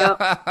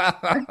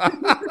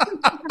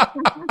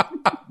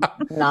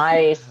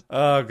 Nice.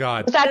 Oh,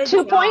 God. Is that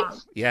 2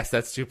 points? Yes,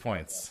 that's 2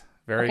 points.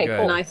 Very Okay, good.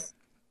 cool. Nice.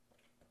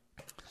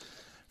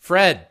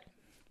 Fred,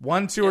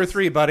 1, 2, or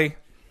 3, buddy?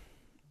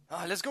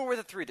 Let's go with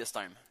a 3 this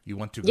time. You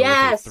want to go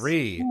Yes. with a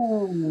 3.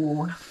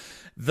 Ooh.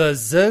 The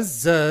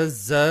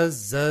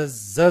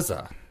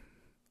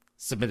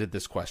submitted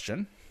this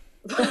question.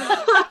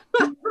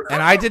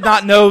 And I did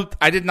not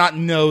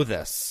know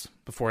this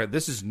before.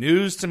 This is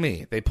news to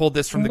me. They pulled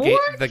this from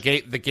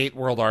the Gate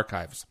World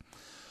Archives.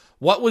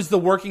 What was the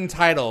working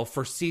title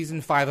for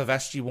season 5 of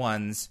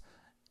SG-1's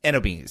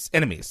Enemies?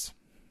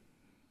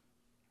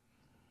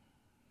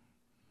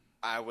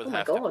 I would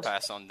have to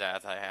pass on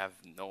that. I have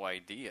no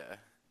idea.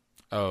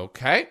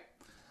 Okay.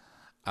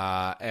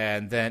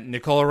 And then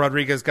Nicole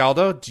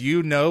Rodrigues-Galdo, do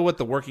you know what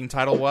the working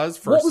title was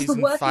for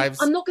season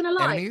 5's I'm not going to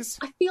lie. 'Enemies?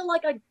 lie. Enemies? I feel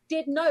like I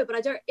did know, but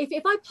I don't.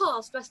 If I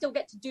pass, do I still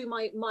get to do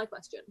my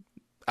question?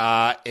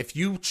 If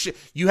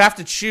you have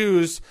to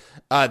choose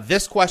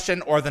this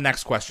question or the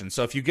next question.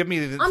 So if you give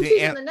me I'm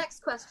choosing the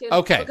next question.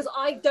 Okay. Because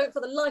I don't, for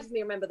the life of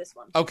me, remember this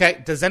one.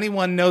 Okay. Does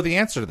anyone know the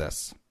answer to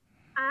this?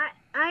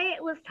 I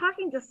was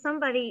talking to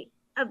somebody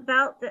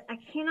about I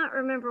cannot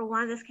remember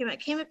why this came up. It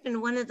came up in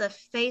one of the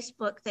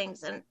Facebook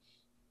things, and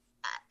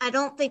I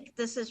don't think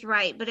this is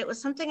right, but it was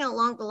something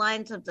along the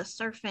lines of the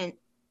serpent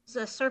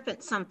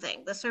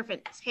something. The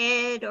serpent's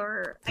head,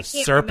 or the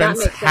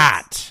serpent's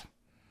hat.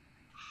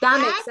 That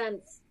makes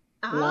sense.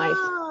 Nice.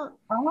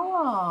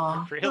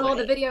 Oh. Really? Oh,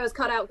 the video is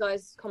cut out,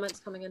 guys. Comments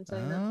coming in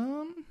saying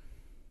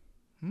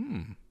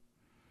that.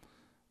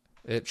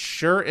 It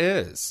sure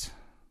is.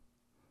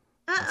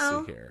 Uh-oh.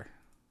 Let's see here.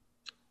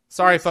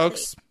 Sorry,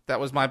 folks.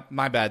 That was my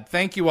bad.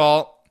 Thank you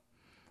all.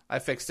 I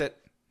fixed it.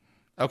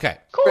 Okay.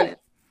 Cool. Brilliant.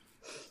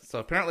 So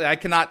apparently I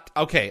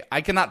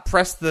cannot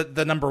press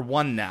the number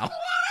 1 now.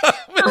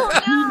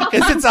 Oh,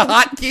 Because it's a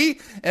hotkey.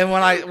 And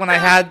when I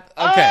had,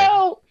 okay.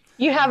 Oh,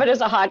 you have it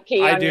as a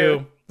hotkey. I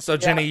do. So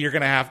Jenny, you're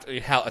going to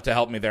have to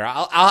help me there.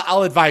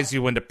 I'll advise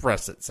you when to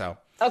press it. So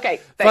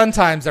Okay. fun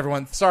times,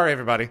 everyone. Sorry,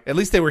 everybody. At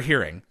least they were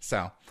hearing.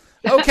 So,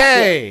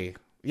 okay.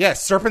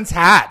 Yes. Serpent's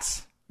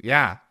hat.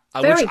 Yeah.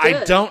 Which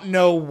I don't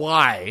know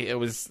why it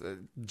was.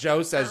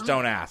 Joe says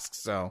don't ask.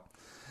 So,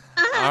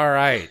 all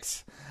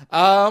right.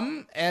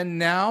 And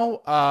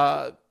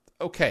now,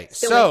 okay.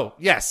 So,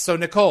 yes. So,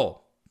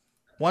 Nicole,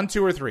 1,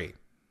 2, or 3?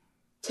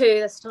 2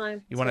 this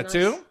time. You want a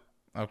 2?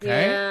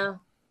 Okay. Yeah.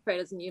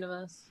 Predators in the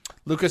universe.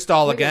 Lucas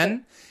Dahl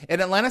again.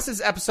 In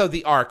Atlantis' episode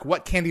The Ark,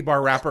 what candy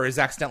bar wrapper is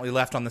accidentally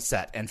left on the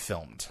set and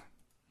filmed?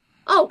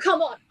 Oh,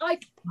 come on.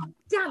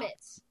 Damn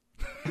it.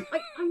 I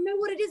know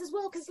what it is as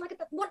well, because like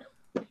what?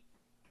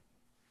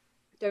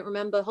 Don't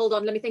remember. Hold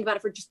on. Let me think about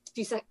it for just a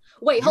few seconds.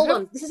 Wait, hold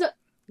on. This is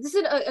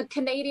a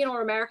Canadian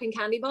or American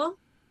candy bar?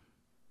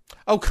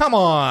 Oh, come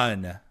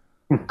on.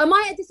 Am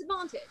I at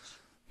disadvantage?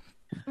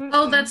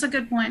 Oh, that's a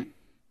good point.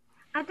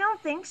 I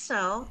don't think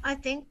so. I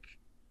think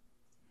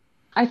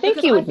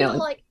you would I feel know.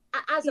 like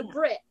as a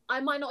Brit, I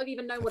might not have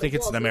even known what I think it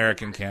it's was. an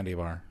American candy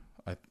bar.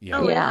 Yeah.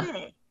 Oh, Yeah. is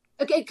it?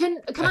 Okay,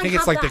 can I think have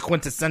it's like that? the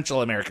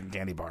quintessential American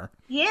candy bar.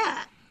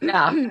 Yeah.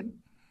 Yeah.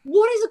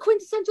 What is a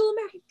quintessential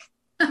American?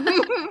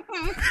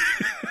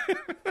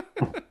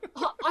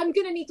 I'm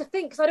gonna need to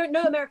think because I don't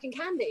know American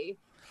candy.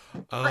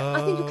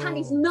 I think your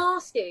candy's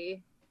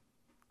nasty.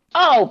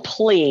 Oh,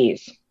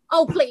 please.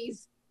 Oh,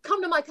 please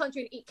come to my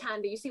country and eat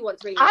candy. You see what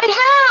it's really like.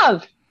 I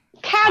have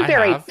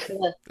Cadbury. I have.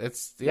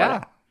 It's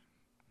yeah.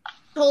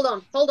 Hold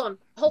on.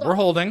 We're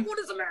holding. What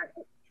is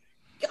American?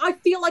 I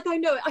feel like I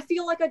know it. I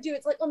feel like I do.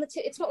 It's like on the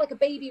tip. It's not like a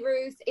Baby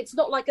Ruth. It's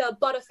not like a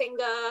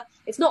Butterfinger.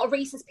 It's not a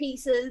Reese's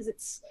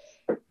Pieces.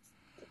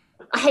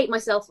 I hate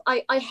myself.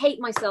 I hate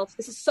myself.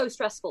 This is so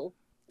stressful.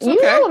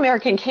 You know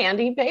American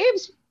candy,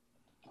 babes.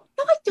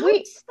 No, I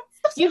don't.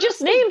 You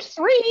just named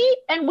 3,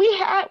 and we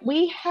had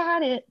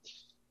it. It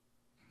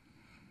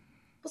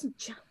wasn't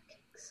Jaffa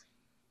Cakes.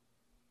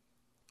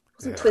 It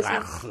wasn't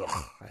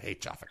Twizzlers. I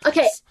hate Jaffa Cakes.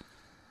 Okay.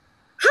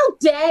 How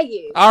dare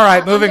you? All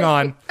right, moving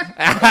on.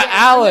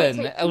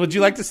 Alan, would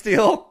you like to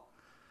steal?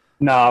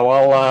 No,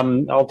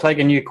 I'll take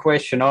a new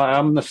question.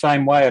 I'm the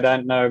same way. I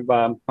don't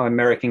know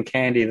American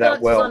candy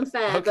that well. That's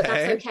unfair, but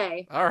that's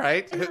okay. All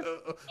right.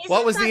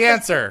 What was the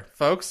answer,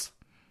 folks?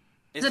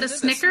 Is it a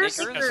Snickers?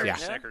 Yeah.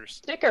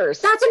 Snickers.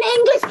 That's an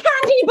English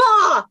candy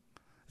bar!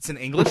 It's an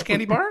English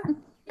candy bar?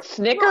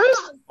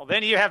 Snickers? Well,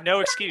 then you have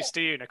no excuse,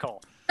 do you,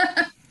 Nicole?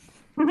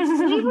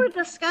 We were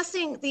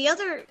discussing the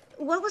other.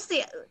 What was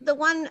the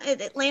one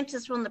at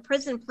Atlantis on the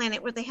prison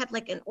planet where they had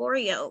like an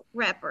Oreo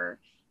wrapper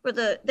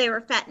where they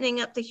were fattening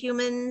up the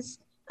humans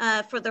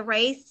for the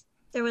wraith?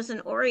 There was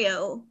an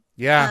Oreo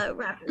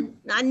wrapper.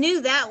 I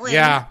knew that one.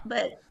 Yeah,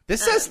 but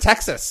this says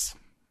Texas.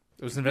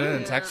 It was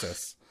invented in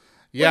Texas.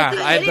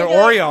 Yeah, the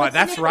Oreo.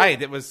 That's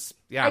right. It was.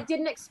 Yeah, I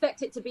didn't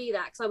expect it to be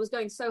that because I was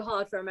going so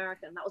hard for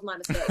American. That was my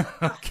mistake.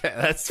 Okay,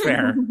 that's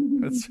fair.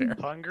 That's fair.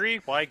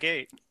 Hungry? Why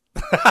gate?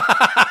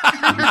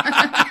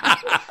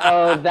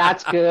 Oh,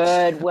 that's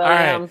good, William.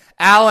 All right,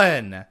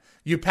 Alan,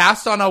 you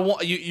passed on a 1.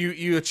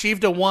 You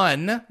achieved a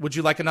 1. Would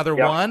you like another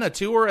 1, a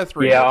 2, or a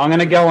 3? Yeah, I'm going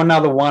to go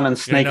another 1 and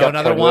sneak up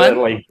another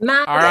covertly. 1.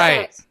 All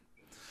right.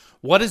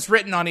 What is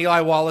written on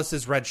Eli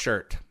Wallace's red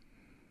shirt?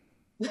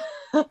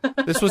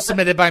 This was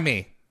submitted by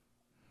me.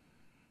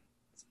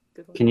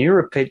 Can you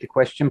repeat the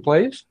question,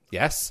 please?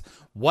 Yes.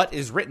 What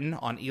is written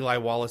on Eli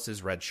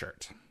Wallace's red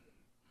shirt?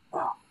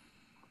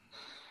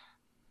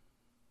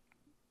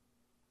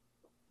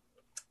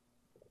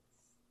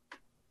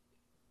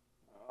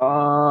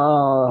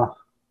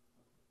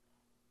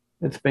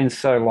 It's been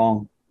so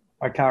long.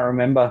 I can't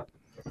remember.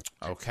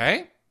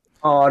 Okay.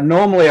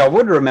 Normally I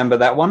would remember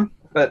that one,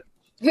 but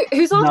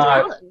who's on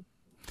Alan?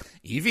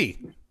 Evie.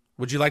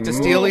 Would you like to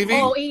steal, Evie?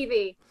 Oh,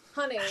 Evie.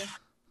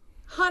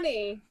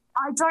 Honey.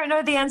 I don't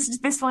know the answer to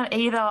this one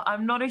either.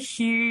 I'm not a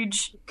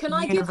huge. Can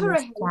I give her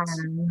a hint?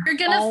 You're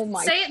gonna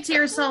say it to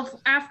yourself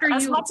after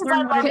as you much as I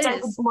learn love what it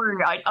David is.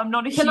 Blue, I'm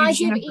not a huge. Can I give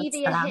Universe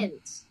Evie a fan.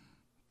 hint?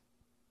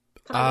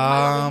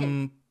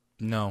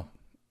 No.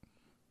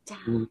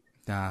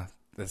 Nah,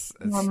 This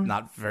is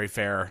not very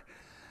fair.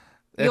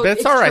 No, But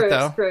it's all right,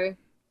 though. It's true.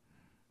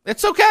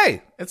 It's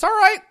okay. It's all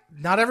right.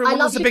 Not everyone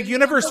was a big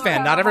Universe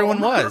fan. Not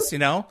everyone was,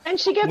 And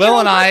she gets Will her own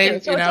and I,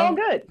 question, so it's all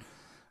good.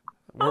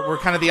 We're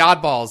kind of the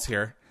oddballs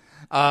here.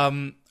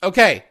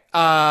 Okay.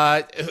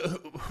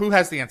 Who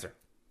has the answer?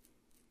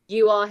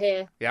 You are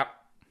here. Yep.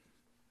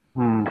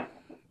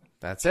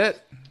 That's it.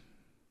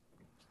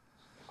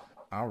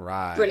 All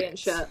right. Brilliant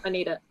shirt. I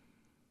need it.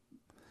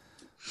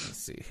 Let's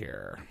see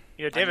here.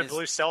 David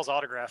Blue sells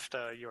autographed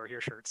You Are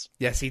Here shirts.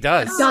 Yes, he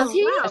does. Does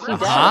he? Wow. Yes,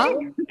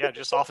 he does. Yeah,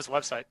 just off his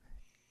website.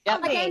 I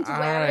get him to wear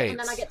Alright. it, and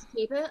then I get to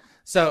keep it.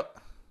 So,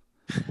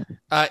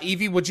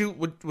 Evie, would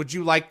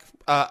you like?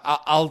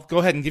 I'll go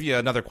ahead and give you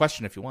another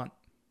question if you want.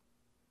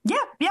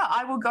 Yeah,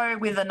 I will go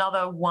with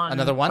another one.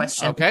 Another one?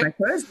 Question, Okay.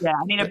 because, I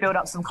need to build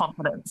up some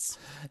confidence.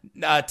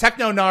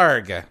 Techno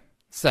Narg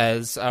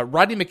says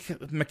Rodney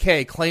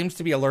McKay claims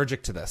to be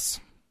allergic to this.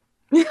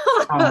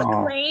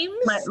 Claims?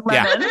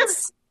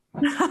 Lemons.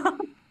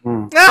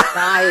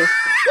 Nice.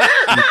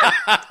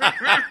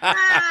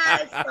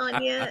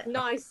 Sonia.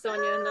 Nice,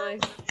 Sonia.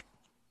 Nice.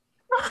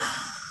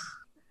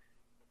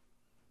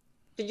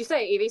 Did you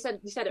say it, Evie? You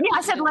said it. Yeah,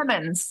 I said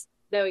lemons.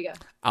 There we go.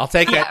 I'll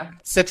take it.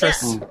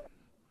 Citrus.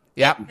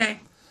 Yep. Okay.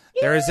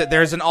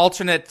 There's an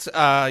alternate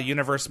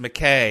universe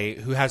McKay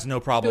who has no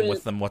problem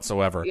with them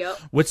whatsoever, Yep.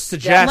 which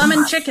suggests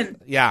Lemon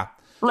chicken. Yeah,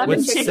 Lemon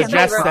which chicken,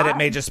 suggests that's that right. it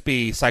may just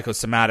be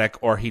psychosomatic,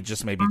 or he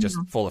just may be just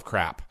full of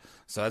crap.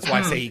 So that's why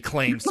I say he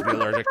claims to be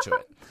allergic to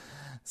it.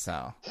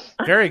 So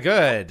very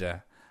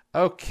good.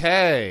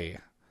 Okay,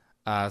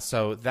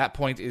 so that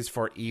point is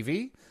for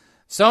Evie.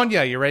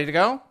 Sonia, you ready to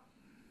go?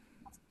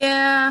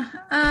 Yeah.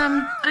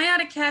 I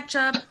gotta catch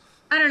up.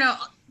 I don't know.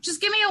 Just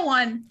give me a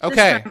 1. this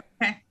Okay. time.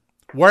 Okay.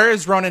 Where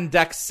is Ronan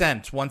Dex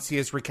sent once he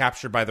is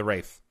recaptured by the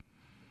Wraith?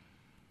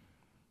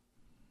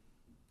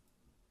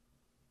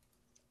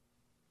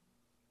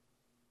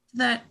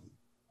 That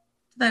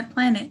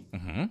planet.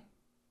 Mm-hmm.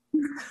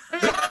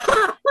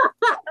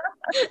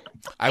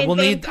 I will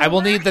need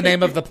the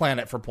name of the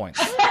planet for points.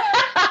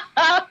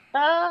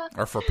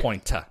 Or for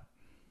pointa.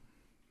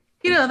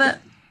 You know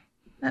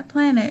that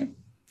planet.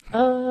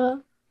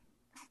 Oh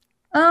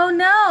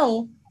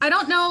no. I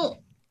don't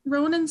know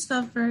Ronan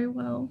stuff very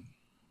well.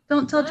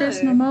 Don't tell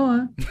Jason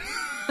Momoa.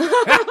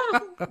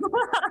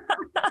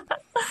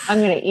 I'm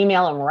going to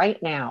email him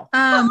right now.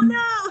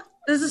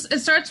 It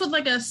starts with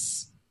like a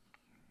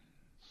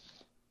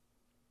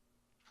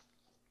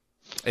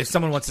If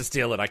someone wants to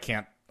steal it, I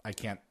can't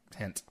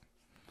hint.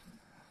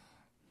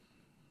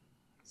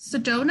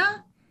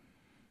 Sedona?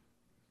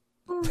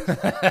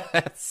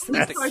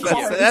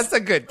 That's a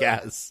good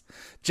guess.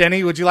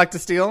 Jenny, would you like to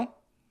steal?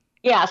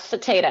 Yeah,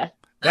 cicada.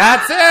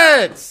 That's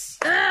it.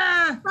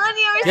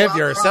 Sonia, Give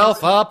yourself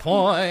a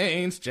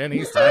point,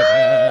 Jenny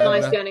 7.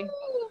 Nice, Jenny.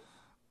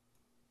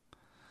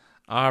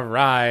 All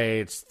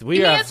right. Can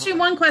you ask you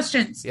 1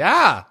 question?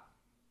 Yeah.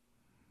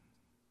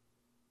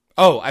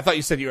 Oh, I thought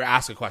you said you were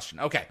asked a question.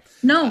 Okay.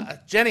 No.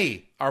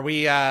 Jenny, are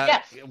we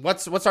Yes.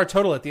 What's our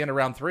total at the end of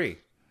round 3?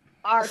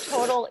 Our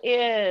total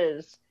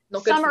is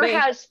Not good for Summer me.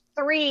 has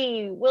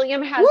 3,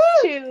 William has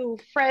 2,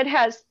 Fred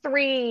has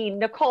 3,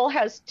 Nicole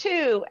has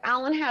 2,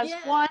 Alan has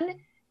 1,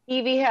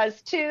 Evie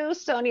has 2,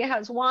 Sonia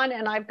has 1,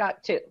 and I've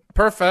got 2.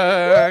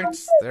 Perfect.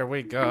 There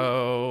we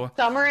go.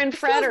 Summer and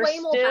Fred are way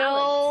more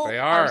still They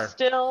are.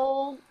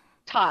 still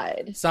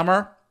tied.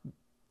 Summer,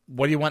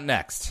 what do you want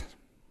next?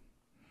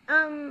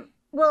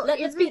 Well,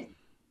 Let's be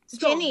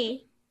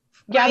Jenny.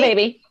 Yeah, right?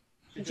 baby.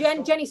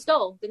 Jenny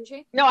stole, didn't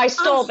she? No, I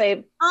stole,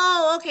 babe.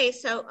 Oh, okay.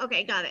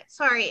 Okay, got it.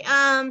 Sorry.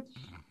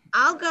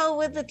 I'll go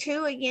with the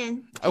 2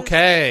 again.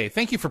 Okay.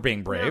 Thank you for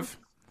being brave.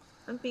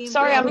 I'm being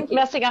Sorry, brave. I'm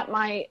messing up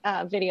my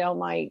video.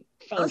 My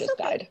phone just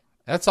died.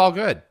 That's all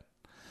good.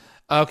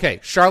 Okay.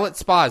 Charlotte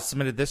Spas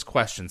submitted this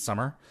question,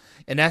 Summer.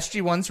 In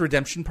SG-1's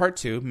Redemption Part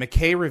 2,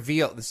 McKay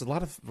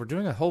we're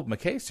doing a whole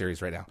McKay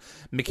series right now.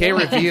 McKay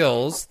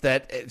reveals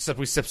that, except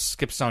we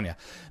skip Sonia.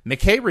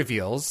 McKay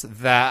reveals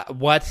that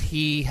what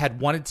he had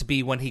wanted to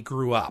be when he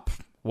grew up.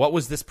 What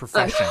was this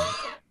profession?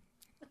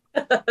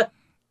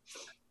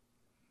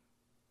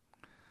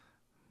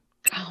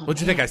 What'd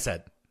you think I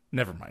said?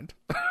 Never mind.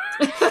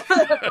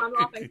 I'm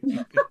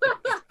laughing.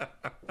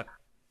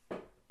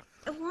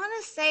 I want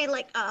to say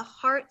like a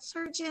heart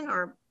surgeon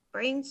or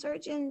brain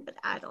surgeon, but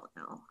I don't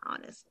know,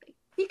 honestly.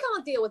 He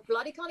can't deal with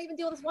blood. He can't even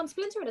deal with 1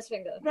 splinter in his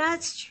finger.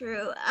 That's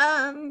true.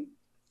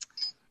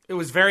 It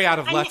was very out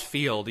of left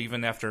field,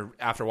 even after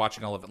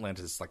watching all of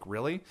Atlantis. Like,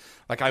 really?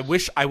 Like, I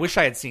wish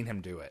I had seen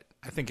him do it.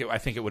 I think it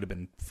would have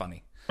been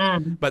funny.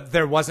 But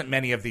there wasn't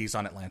many of these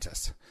on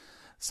Atlantis,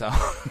 so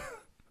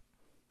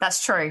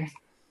That's true.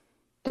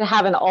 To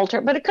have an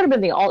alter, but it could have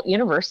been the alt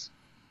universe.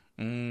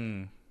 Which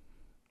you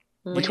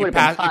would have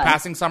been fun. You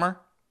passing, Summer?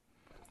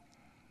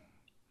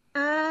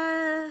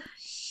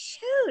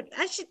 Shoot,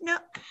 I should know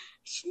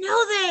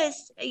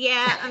this.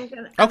 Yeah, I'm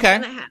gonna. Okay.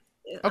 I'm gonna have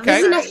to.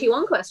 Okay. This is an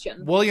SG-1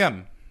 question.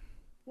 William,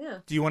 Yeah.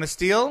 do you want to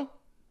steal,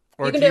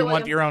 or You do can do you it, want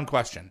William. your own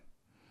question?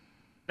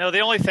 No,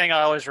 the only thing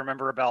I always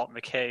remember about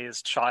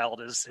McKay's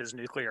child is his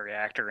nuclear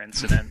reactor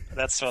incident.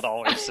 That's what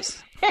always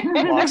just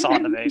locks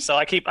on to me. So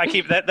I keep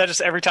that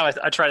just every time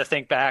I try to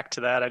think back to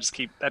that,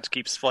 that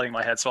keeps flooding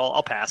my head. So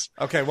I'll pass.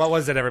 Okay, what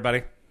was it,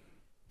 everybody?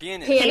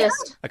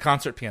 Pianist. A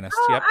concert pianist.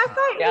 Oh, Yep. I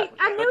thought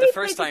I knew But he the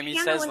first played time he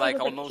piano says when like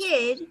was a almost.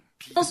 kid.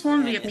 Almost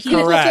wanted to be a You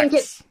pianist. Correct. think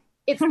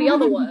it's the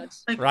other word.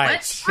 Like,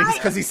 Right, what?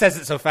 because he says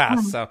it so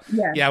fast. So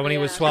yeah, when he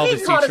was 12,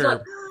 his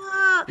teacher.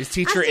 His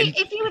teacher.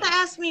 If you would have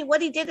asked me what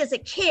he did as a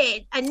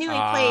kid, I knew he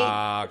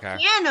played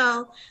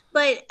piano,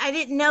 but I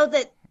didn't know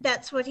that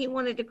that's what he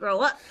wanted to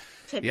grow up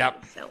to be.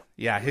 So.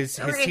 Yeah, his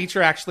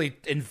teacher actually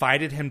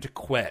invited him to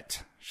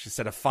quit. She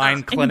said a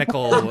fine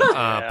clinical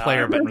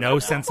player, but no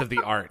sense of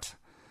the art.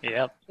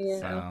 Yep. Yeah.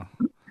 So,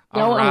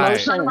 No right.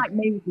 emotion. Like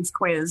me with this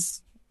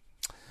quiz.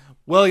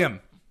 William.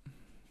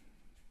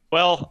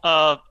 Well,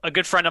 a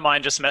good friend of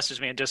mine just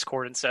messaged me in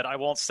Discord and said, "I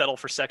won't settle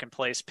for second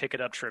place. Pick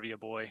it up, trivia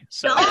boy."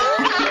 So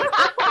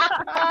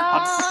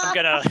I'm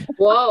gonna.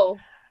 Whoa.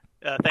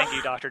 Thank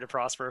you, Dr.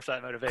 DeProsper, for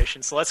that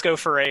motivation. So let's go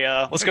for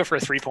a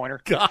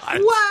 3-pointer. God.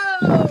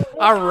 Whoa.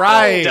 All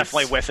right.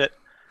 Definitely with it.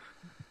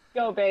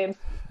 Go, babe.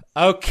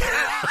 Okay.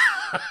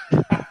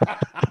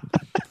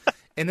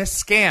 In a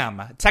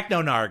scam,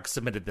 Technonarg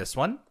submitted this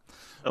one.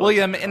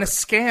 William, in a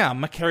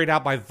scam carried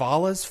out by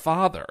Vala's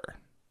father,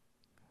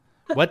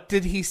 what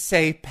did he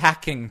say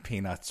packing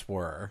peanuts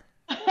were?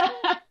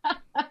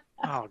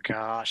 Oh,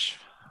 gosh.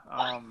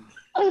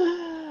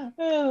 This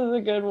is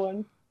a good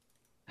one.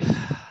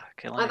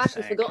 Okay, I've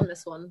actually forgotten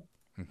this one.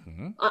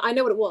 Mm-hmm. I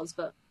know what it was,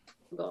 but I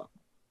forgot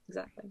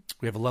exactly.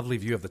 We have a lovely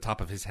view of the top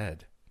of his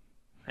head.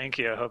 Thank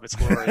you. I hope it's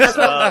glorious.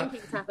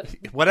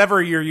 Whatever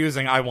you're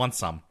using, I want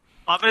some.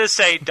 I'm going to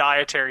say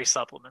dietary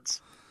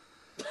supplements.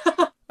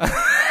 That's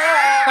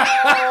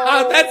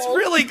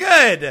really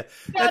good.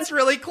 That's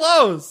really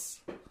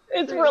close.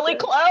 It's really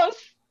close.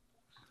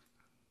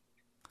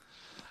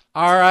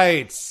 All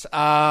right.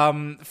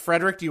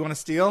 Frederick, do you want to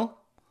steal?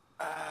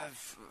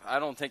 I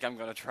don't think I'm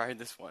going to try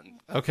this one.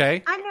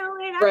 Okay. I know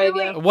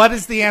it. What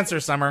is the answer,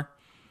 Summer?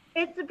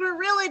 It's the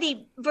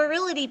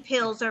virility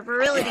pills or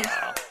virility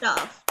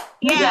stuff.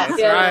 Yeah,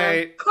 that's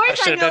right. Of course, I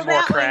should have been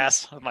more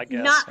crass with my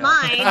guess. Not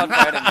mine.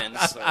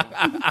 Vitamins.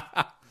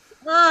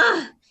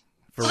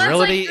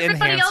 Virility like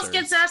everybody enhancers. else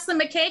gets asked the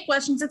McKay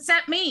questions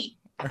except me.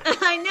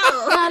 I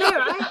know,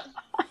 right?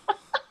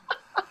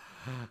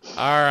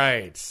 All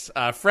right.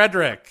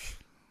 Frederick.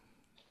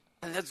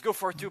 Let's go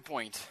for a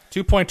 2-point.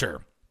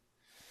 2-pointer.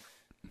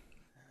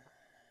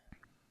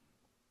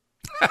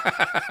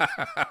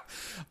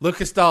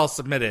 Lucas Dahl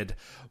submitted,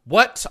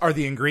 what are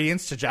the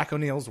ingredients to Jack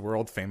O'Neill's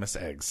world-famous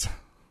eggs?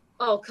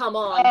 Oh, come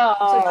on.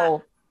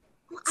 Oh.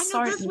 I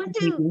know this one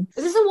too.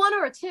 Is this a 1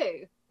 or a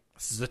 2?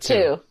 This is a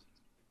 2.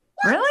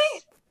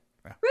 Really?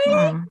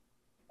 Really?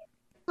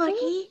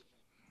 Lucky.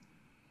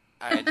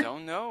 I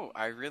don't know.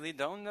 I really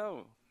don't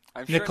know.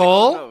 I'm sure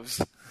Nicole?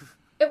 knows.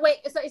 Wait,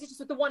 is it just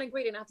with the one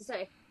ingredient I have to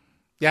say?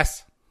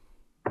 Yes.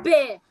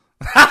 Beer.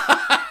 2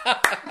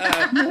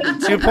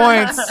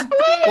 points.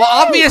 Well,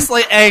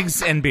 obviously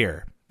eggs and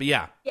beer. But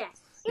yeah. Yes.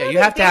 Yeah, you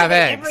have to have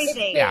eggs.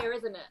 Everything. Yeah. Beer,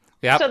 isn't it?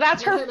 Yep. So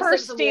that's her Simpson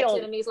first walks steal.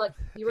 in and he's like,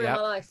 "You ruined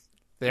my life."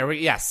 There we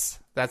yes.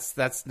 That's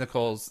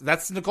Nicole's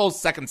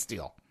second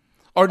steal.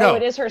 Or no. Oh,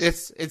 it is her.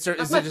 Was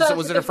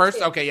it her first?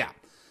 steal. Okay, yeah.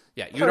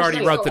 Yeah, you'd First already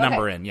steal, wrote the okay.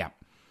 number in, yeah.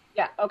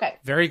 Yeah. Okay.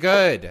 Very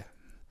good.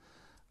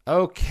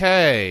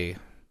 Okay.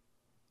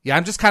 Yeah,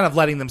 I'm just kind of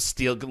letting them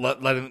steal,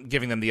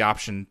 giving them the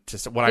option to.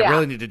 What I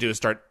really need to do is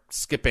start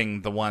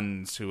skipping the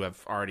ones who have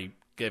already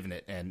given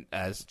it and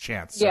as a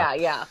chance. So.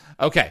 Yeah.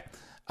 Okay.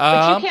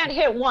 But you can't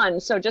hit one,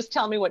 so just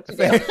tell me what to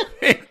do.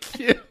 Thank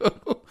you.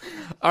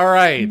 All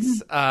right,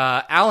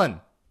 Alan.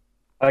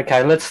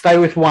 Okay, let's stay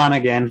with 1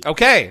 again.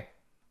 Okay.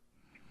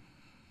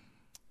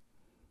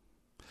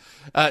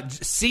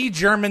 C.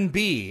 German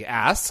B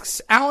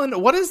asks,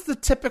 Alan, what is the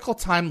typical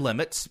time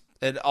limit,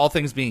 all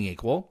things being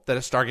equal, that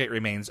a Stargate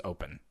remains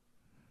open?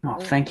 Oh,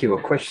 thank you.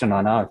 A question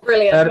I know.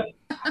 Brilliant.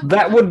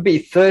 That would be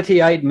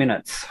 38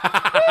 minutes.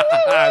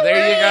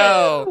 There you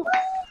go.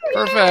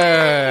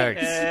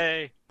 Perfect.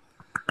 Hey.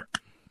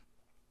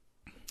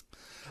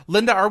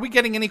 Linda, are we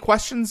getting any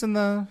questions in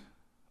the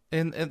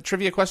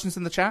trivia questions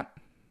in the chat?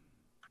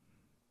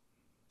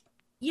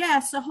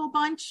 Yes, a whole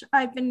bunch.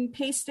 I've been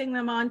pasting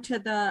them onto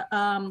the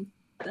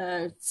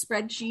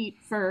spreadsheet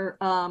for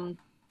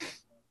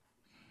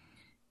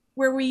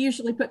where we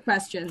usually put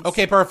questions.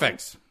 Okay,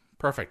 perfect.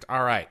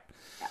 All right.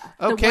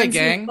 Okay, the ones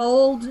gang. in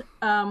bold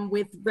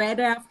with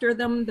red after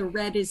them. The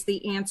red is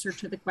the answer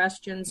to the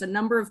questions. A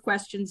number of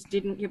questions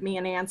didn't give me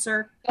an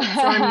answer,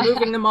 so I'm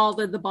moving them all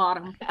to the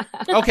bottom.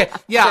 Okay,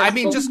 yeah. I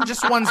mean,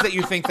 just ones that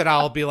you think that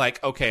I'll be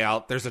like, okay,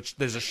 there's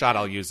a shot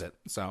I'll use it.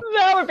 So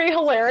That would be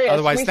hilarious.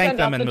 Otherwise, we thank send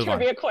them out and the move on.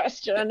 trivia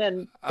question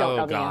and don't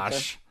know the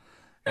answer.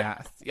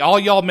 Gosh, yeah. All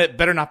y'all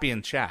better not be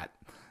in chat.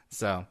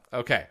 So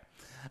okay,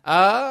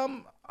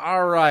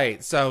 all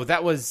right. So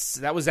that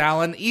was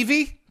Alan.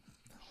 Evie.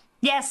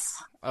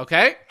 Yes.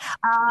 Okay.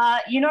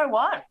 You know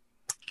what?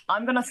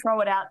 I'm going to throw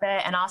it out there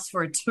and ask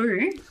for a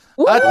 2.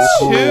 A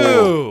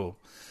 2.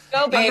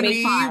 Go, baby.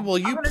 Evie, will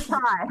you? I'm gonna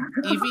try.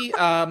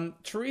 Evie,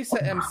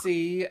 Teresa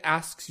MC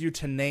asks you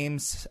to name.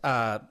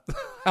 I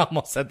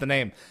almost said the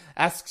name.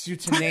 Asks you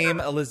to name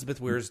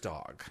Elizabeth Weir's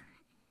dog.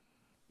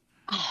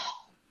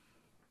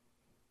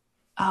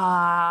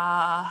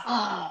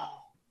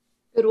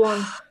 Good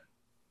one.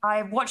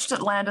 I watched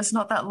Atlantis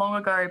not that long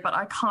ago, but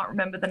I can't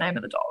remember the name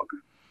of the dog.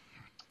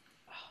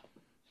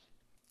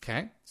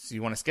 Okay, so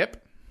you want to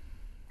skip?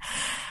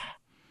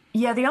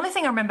 Yeah, the only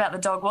thing I remember about the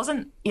dog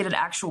wasn't it an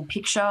actual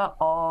picture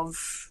of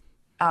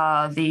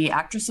the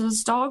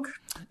actress's dog.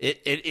 It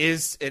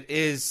is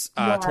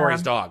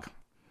Tori's dog.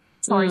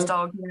 Tori's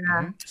dog. Yeah.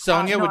 Mm-hmm.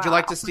 Sonia, would you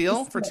like to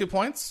steal for 2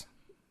 points?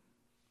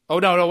 Oh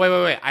no,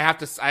 wait! I have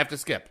to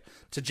skip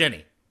to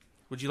Jenny.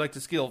 Would you like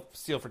to steal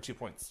for 2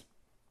 points?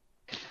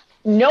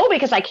 No,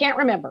 because I can't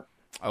remember.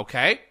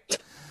 Okay.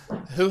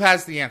 Who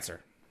has the answer?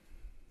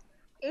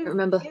 I don't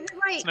remember.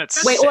 Right.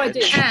 Wait, or I do.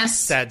 Yes.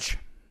 Sedge. Sedge.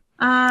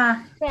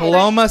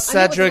 Paloma I know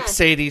Cedric it's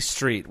Sadie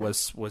Street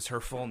was her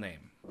full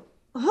name.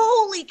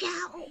 Holy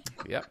cow!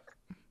 Yep.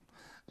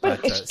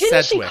 But didn't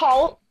Sedgwick. she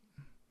call?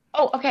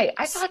 Oh, okay.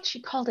 I thought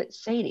she called it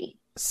Sadie.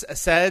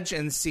 Sedge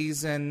in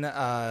season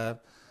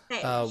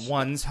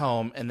 1's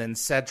home, and then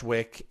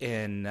Sedgwick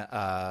in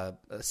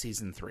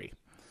season 3.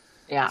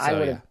 Yeah, I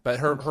would have. But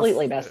her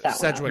completely messed that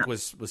Sedgwick one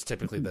up. was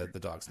typically the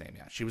dog's name.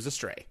 Yeah, she was a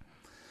stray.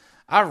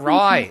 All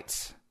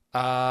right.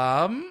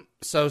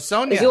 So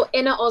Sonia, Is your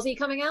inner Aussie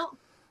coming out?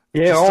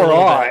 Yeah, Just a all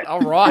little right. bit.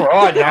 All right.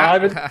 All right,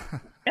 David.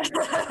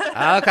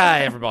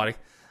 Okay, everybody.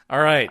 All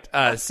right,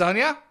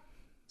 Sonia.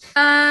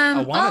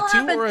 A one, I'll a two,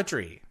 have or a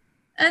three?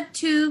 A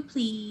 2,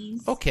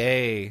 please.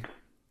 Okay.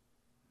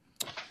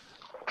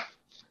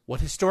 What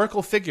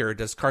historical figure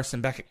does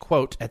Carson Beckett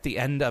quote at the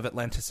end of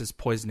Atlantis'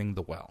 Poisoning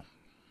the Well?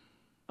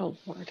 Oh,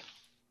 Lord.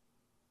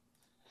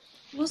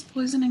 Who was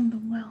poisoning the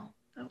well?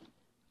 Oh.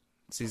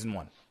 Season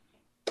 1.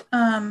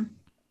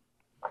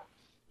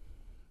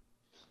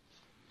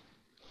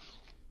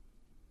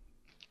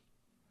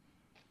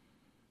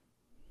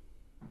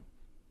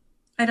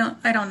 I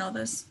don't know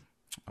this.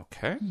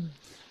 Okay.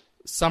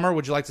 Summer,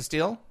 would you like to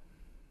steal?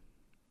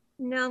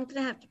 No, I'm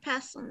gonna have to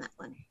pass on that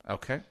one.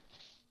 Okay.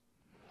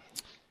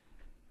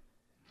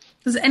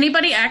 Does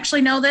anybody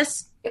actually know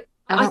this?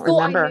 I don't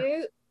remember. I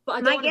knew, but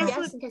I My don't want to guess guess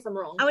would- in case I'm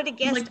wrong. I would have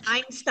guessed Like-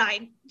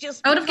 Einstein.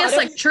 Just I would have guessed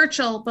because- like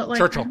Churchill, but like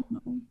Churchill. I don't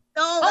know.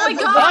 Oh, Oh my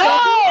that's a- God!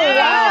 Oh,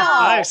 wow.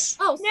 Nice.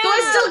 Oh, Do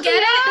I still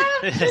get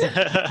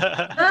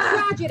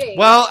it? tragedy.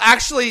 Well,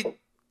 actually,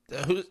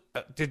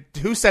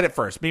 who said it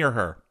first, me or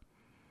her?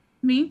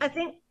 Me? I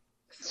think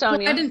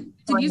Sonia. I didn't.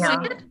 Did you say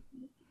Sonia. it?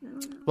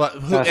 Well,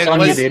 who, it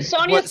Sonia was- did.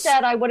 Sonia what-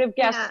 said I would have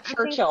guessed Yeah, I think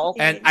Churchill. she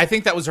did. and I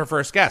think that was her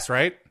first guess,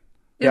 right?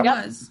 It Yep.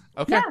 was.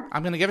 Okay, Yeah.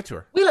 I'm going to give it to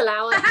her. We'll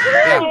allow it.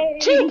 Yeah.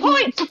 2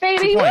 points,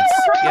 baby. 2 points.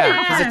 Woo!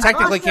 Yeah, because it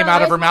technically Also, came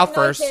out of her I mouth noted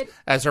first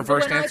as her that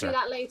first when I answer. do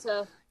that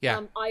later,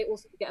 Yeah. I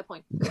also get a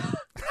point.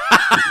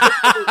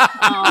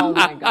 Oh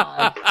my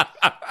God.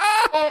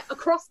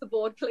 Across the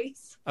board,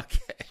 please.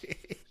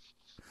 Okay.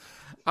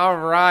 All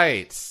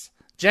right.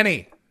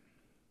 Jenny.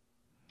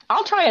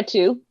 I'll try a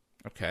 2.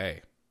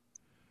 Okay.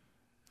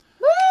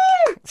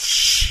 Woo!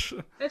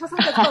 If I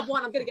say club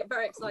 1, I'm going to get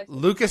very excited.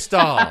 Lucas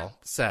Dahl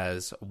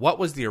says, what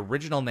was the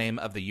original name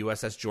of the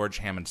USS George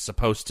Hammond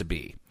supposed to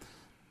be?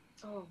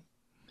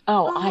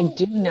 Oh, I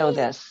do know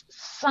this.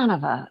 Son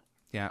of a.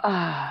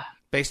 Yeah.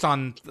 Based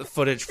on the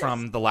footage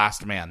from The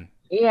Last Man.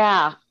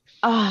 Yeah.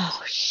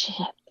 Oh, shit.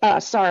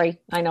 Sorry.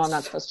 I know I'm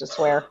not supposed to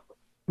swear.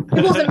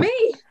 It wasn't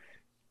me.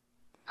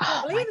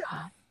 Oh, Believe my it.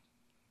 God.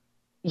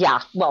 Yeah.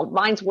 Well,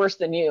 mine's worse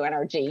than you,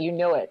 NRG. You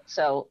knew it.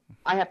 So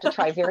I have to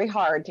try very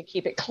hard to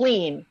keep it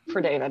clean for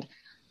David.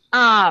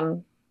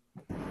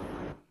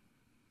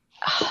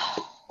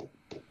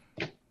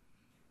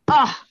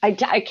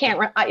 I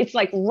can't. It's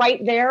like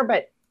right there,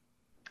 but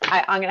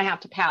I'm gonna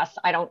have to pass.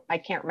 I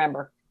can't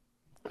remember.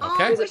 Okay. Oh,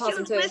 I wish it Passing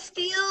was too. my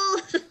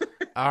steal.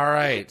 All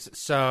right.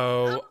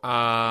 So,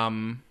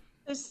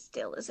 Whose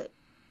steal is it?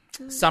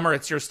 Summer,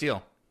 it's your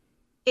steal.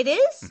 It is?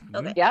 Mm-hmm.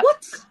 Okay. Yep.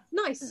 What?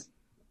 Nice.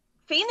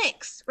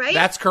 Phoenix, right?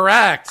 That's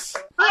correct.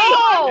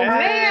 Oh Yay.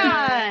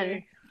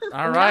 man,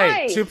 All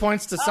right. Nice. 2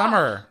 points to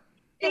Summer.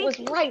 it was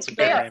right a good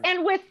there. name.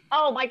 And with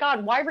my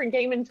God, Wyvern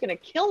Gamon's gonna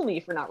kill me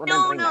for not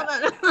no, remembering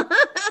that. no.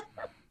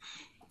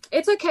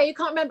 It's okay. You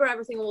can't remember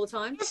everything all the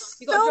time. It's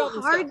You got to so draw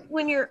them hard stuff.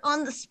 when you're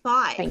on the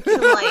spot. Thank to,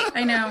 like,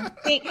 I know.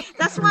 think.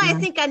 That's why I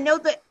think I know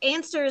the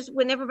answers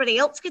when everybody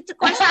else gets a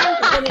question.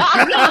 But when it's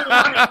me, I'm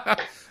like,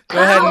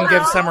 Go ahead and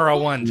give Summer a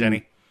 1,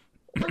 Jenny.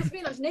 I'm just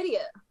being like an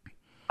idiot.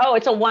 Oh,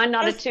 it's a 1,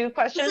 not a 2 it's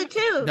question. a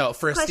 2. No,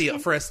 for a Question. steal.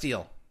 For a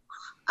steal.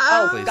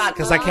 Oh, Please. God.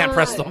 Because I can't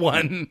press the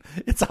 1.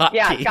 It's a hotkey.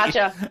 Yeah,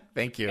 gotcha.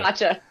 Thank you.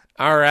 Gotcha.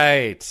 All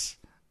right.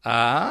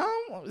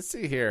 Let's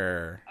see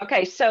here.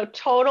 Okay, so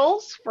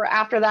totals for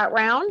after that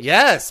round.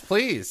 Yes,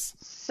 please.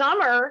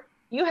 Summer,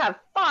 you have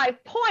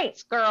 5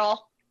 points,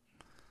 girl.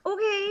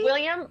 okay.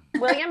 William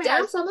Damn,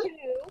 has Summer.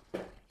 2.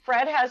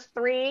 Fred has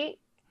 3.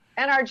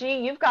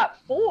 NRG, you've got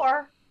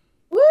 4.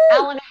 Woo!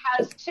 Alan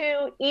has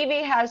 2.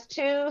 Evie has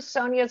 2.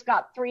 Sonia's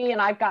got 3,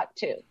 and I've got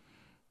 2.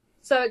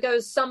 So it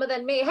goes Summer,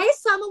 then me. Hey,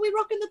 Summer, we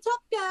rocking the top,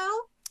 girl.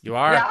 You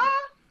are. Yeah.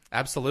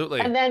 Absolutely.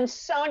 And then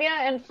Sonia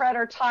and Fred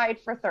are tied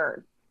for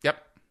third. Yep.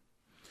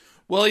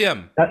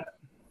 William.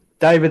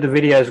 David, the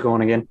video's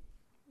gone again.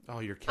 Oh,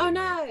 you're kidding. Oh,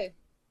 no.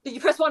 Did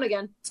you press 1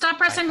 again? Stop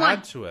pressing I 1.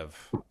 had to have.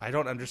 I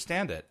don't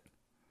understand it.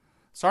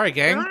 Sorry,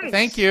 gang. Nice.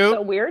 Thank you.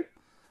 So weird.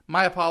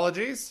 My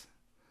apologies.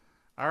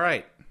 All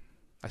right.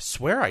 I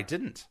swear I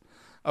didn't.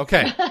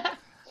 Okay.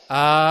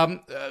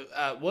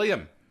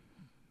 William.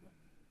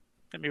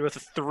 Hit me with a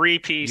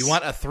 3-piece. You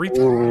want a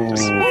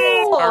 3-piece?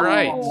 All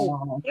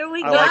right. Here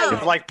we go.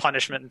 I like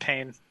punishment and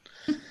pain.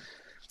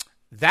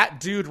 That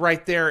dude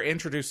right there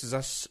introduces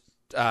us,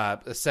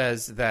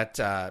 says that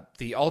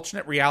the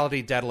alternate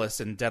reality Daedalus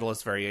and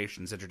Daedalus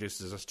Variations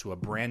introduces us to a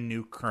brand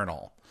new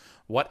colonel.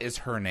 What is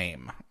her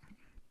name?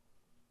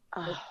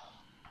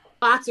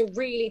 That's a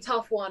really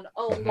tough one.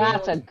 Oh,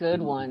 That's Lord. a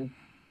good one.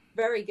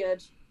 Very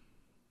good.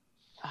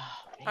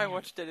 I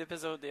watched that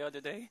episode the other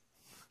day.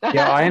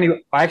 Yeah,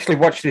 I actually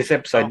watched this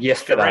episode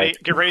yesterday.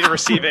 Get ready to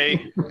receive a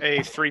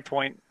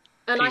 3-point.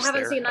 And I piece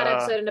haven't there. seen that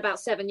episode in about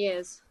 7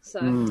 years.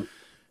 So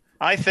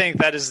I think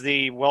that is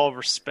the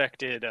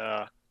well-respected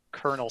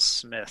Colonel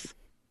Smith.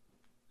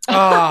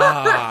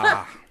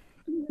 Ah.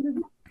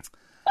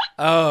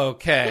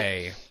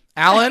 Okay.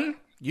 Alan,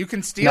 you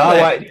can steal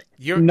it. I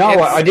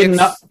didn't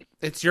know.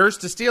 It's yours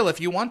to steal if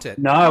you want it.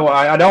 No,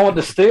 I don't want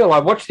to steal. I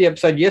watched the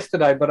episode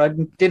yesterday, but I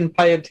didn't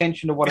pay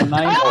attention to what her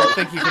name I was.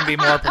 think you can be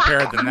more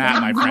prepared than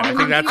that, my friend. I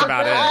think that's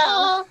about it.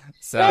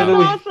 So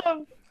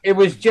Awesome. It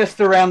was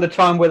just around the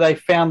time where they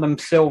found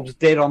themselves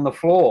dead on the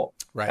floor.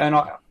 Right. And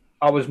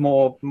I was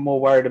more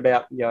worried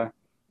about,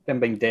 them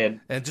being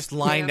dead. And just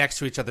lying next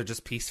to each other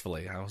just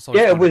peacefully. I was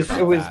Yeah, it always was,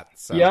 wondering about that,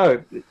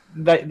 so.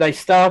 they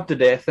starved to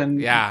death and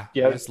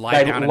just lie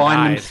they down and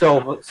lined died.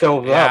 themselves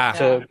up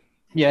to,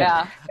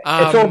 Yeah.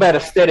 it's all about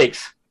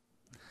aesthetics.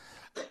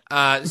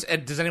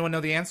 Does anyone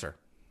know the answer?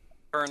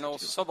 Colonel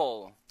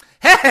Sobel.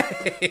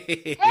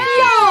 Hey!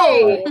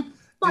 Hey!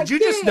 Did you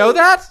just know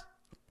that?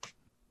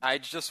 I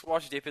just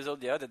watched the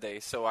episode the other day,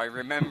 so I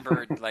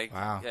remembered,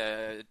 Wow.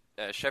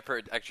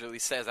 Shepard actually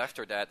says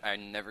after that, I've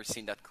never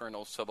seen that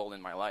Colonel Sobel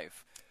in my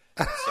life.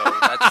 So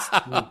that's,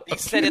 he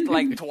said it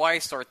like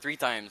twice or 3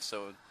 times,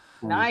 so.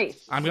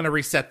 Nice. I'm going to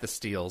reset the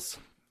steals.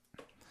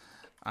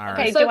 All right.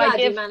 Okay, So do I glad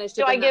you give managed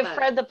to do I bring give that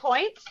Fred the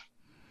point?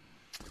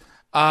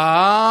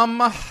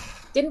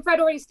 Didn't Fred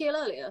already steal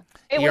earlier?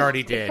 He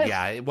already did,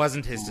 yeah. It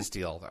wasn't his to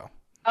steal, though.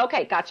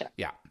 Okay, gotcha.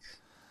 Yeah.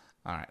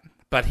 All right.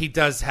 But he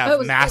does Oh, have it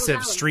was massive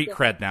Alan, street yeah.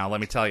 cred now,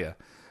 let me tell you.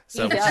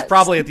 So, He which is does.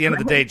 probably at the end of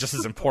the day just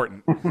as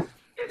important.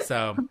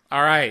 So,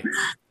 all right. It's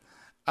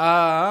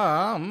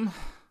Alan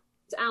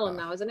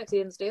now, isn't it? 'Cause he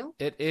didn't steal.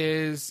 It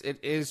is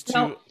to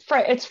No,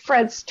 it's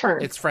Fred's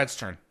turn. It's Fred's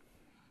turn.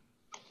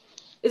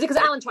 Is it because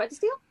Alan tried to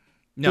steal?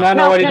 No,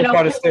 I didn't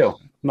try to steal.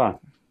 No.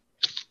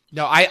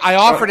 No, I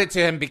offered it to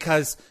him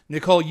because,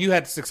 Nicole, you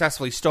had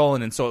successfully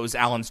stolen, and so it was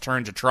Alan's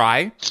turn to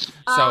try. So,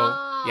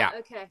 yeah.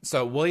 Okay.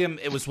 So,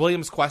 it was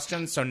William's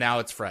question, so now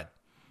it's Fred.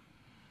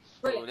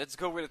 So let's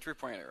go with a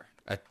 3-pointer.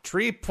 A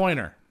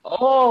 3-pointer.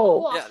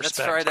 Oh. Yeah, let's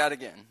try that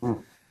again.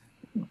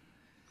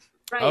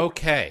 Right.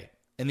 Okay.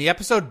 In the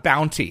episode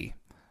Bounty,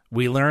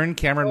 we learn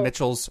Cameron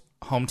Mitchell's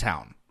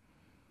hometown.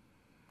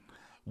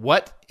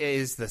 What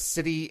is the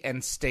city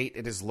and state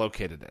it is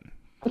located in?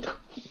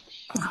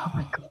 Oh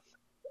my God.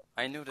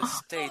 I know the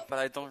state, but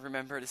I don't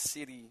remember the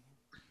city.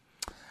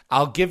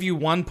 I'll give you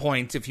 1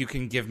 point if you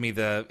can give me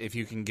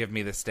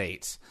the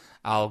state.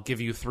 I'll give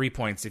you 3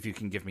 points if you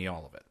can give me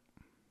all of it.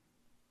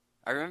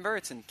 I remember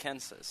it's in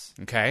Kansas,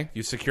 Okay,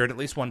 you secured at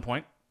least 1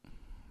 point.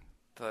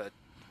 but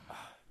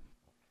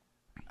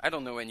I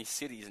don't know any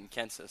cities in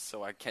Kansas,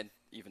 so I can't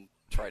even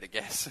try to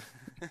guess.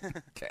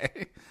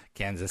 Okay,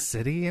 Kansas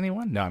City,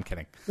 anyone? No, I'm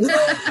kidding.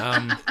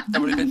 That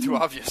would have been too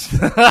obvious.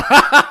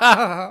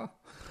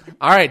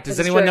 All right, does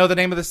That's anyone true. know the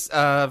name of this?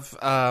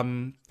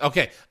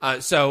 Okay,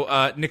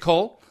 so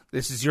Nicole,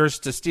 this is yours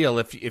to steal.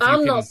 If you I'm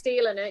can. not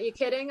stealing it. You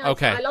kidding?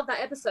 Okay. I love that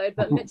episode,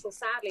 but Mitchell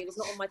sadly was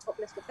not on my top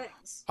list of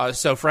things.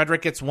 So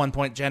Frederick gets 1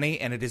 point, Jenny,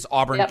 and it is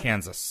Auburn, Yep.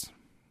 Kansas.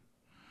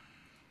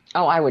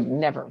 Oh, I would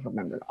never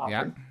remember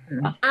Auburn.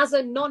 Yeah. As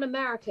a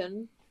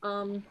non-American,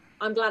 I'm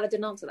glad I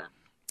didn't answer that.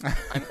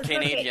 I'm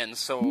Canadian,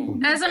 so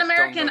As an I don't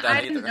American, know that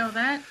I didn't either. know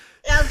that.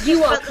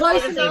 You are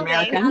close enough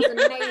American. as a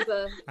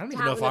neighbor. I don't to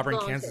even know have if an Auburn,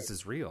 advantage. Kansas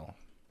is real.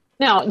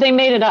 No, they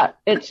made it up.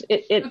 It's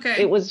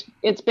Okay.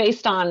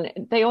 based on.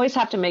 They always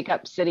have to make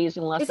up cities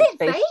unless Is it's it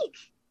based. fake?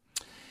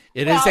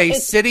 It Well, is a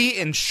it's- city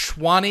in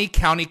Shawnee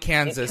County,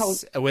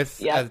 Kansas,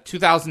 with yeah.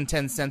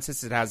 2010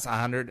 census. It has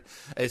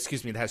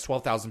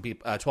 12,000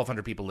 people,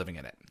 1,200 people living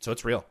in it. So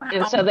it's real.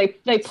 And so they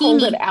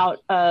pulled it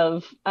out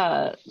of.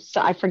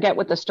 So I forget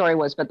what the story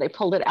was, but they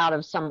pulled it out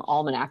of some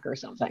almanac or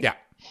something. Yeah.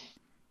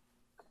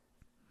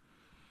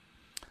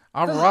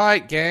 All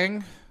right,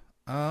 gang.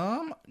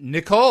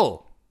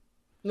 Nicole.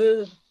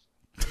 Ugh.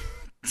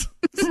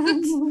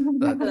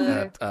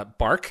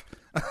 Bark.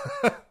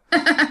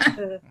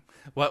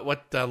 What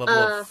level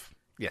of?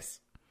 Yes.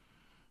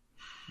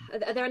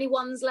 Are there any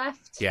ones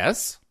left?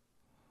 Yes.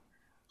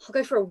 I'll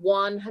go for a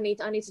 1. I need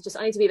to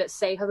be a bit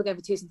safe. I'll go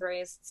for 2s and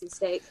 3s. It's a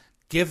mistake.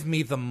 Give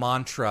me the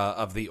mantra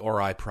of the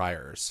Ori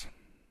Priors.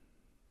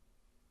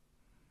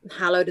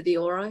 Hallowed to the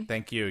Ori.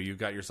 Thank you. You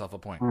got yourself a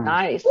point.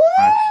 Nice.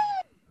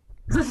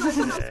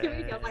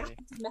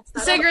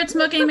 Cigarette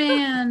smoking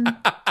man.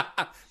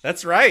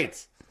 That's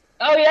right.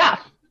 Oh yeah.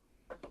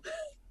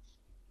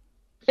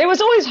 It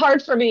was always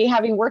hard for me,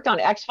 having worked on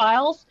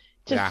X-Files,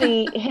 to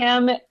see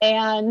him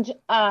and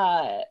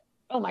oh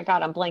my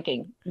God, I'm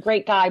blanking.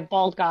 Great guy,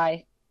 bald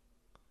guy.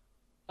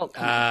 Oh,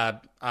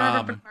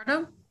 Robert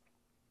Picardo?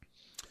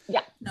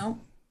 Yeah. No.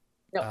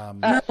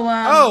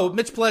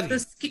 Mitch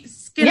Pileggi.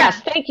 Skinner.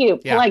 Yes, thank you,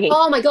 Pileggi.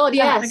 Oh my God,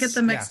 yes. I get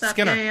them mixed up.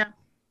 Skinner.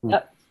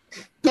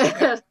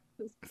 Yeah.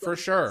 For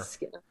sure.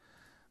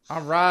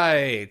 All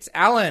right.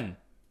 Alan.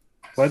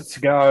 Let's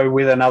go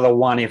with another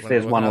 1 if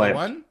there's one left.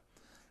 One?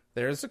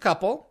 There's a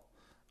couple.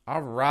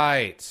 All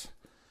right.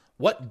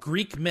 What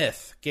Greek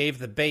myth gave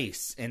the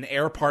base in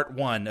Air Part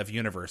 1 of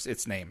Universe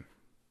its name?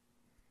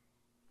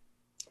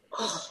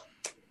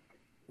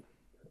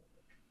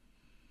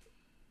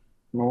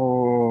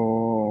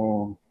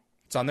 Oh.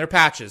 It's on their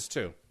patches,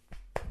 too.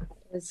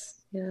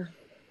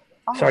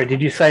 Sorry,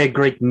 did you say a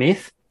Greek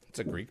myth? It's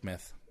a Greek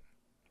myth.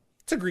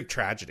 It's a Greek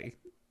tragedy.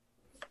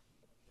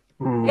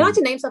 You like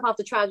to name stuff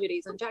after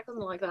tragedies, and Jack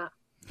doesn't like that.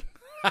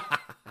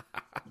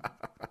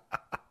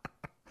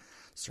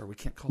 Sir, we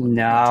can't call it.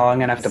 No, I'm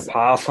going to have to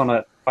pass on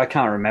it. I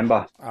can't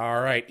remember.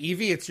 All right.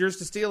 Evie, it's yours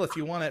to steal if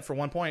you want it for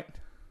 1 point.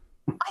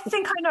 I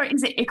think I know.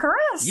 Is it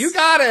Icarus? You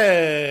got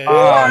it. Oh,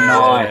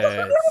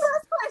 nice.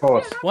 Of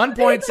course. 1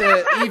 point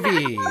to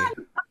Evie.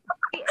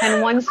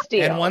 And 1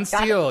 steal. And 1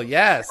 steal,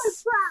 yes.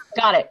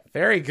 Got it.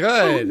 Very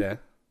good.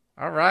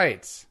 All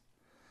right.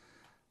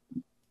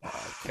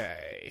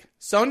 Okay.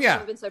 Sonia.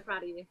 I've been so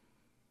proud of you.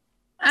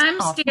 I'm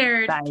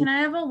scared. Can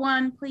I have a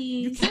 1,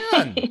 please? You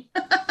can.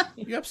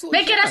 You absolutely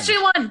Make it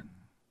SG1.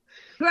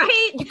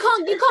 Right? You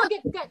can't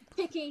get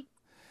picky.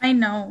 I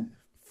know.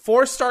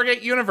 For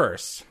Stargate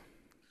Universe.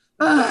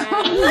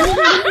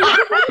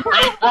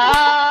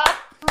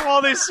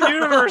 All these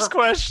universe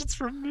questions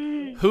from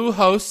me. Who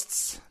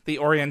hosts the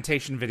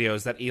orientation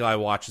videos that Eli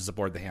watches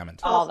aboard the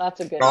Hammond? Oh, that's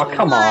a good Oh, one.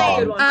 come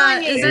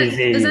on.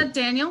 Is that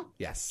Daniel?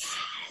 Yes.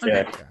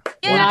 Okay.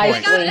 Yeah. I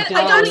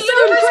got the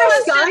universe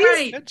question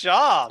right. Good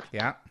job.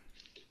 Yeah.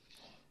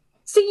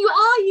 So you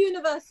are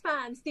Universe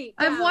fans, Steve.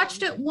 I've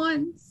watched it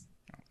once.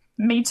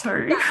 Me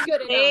too. That's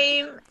good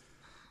enough.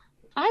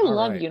 I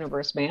love right.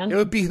 Universe, man. It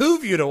would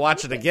behoove you to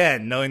watch it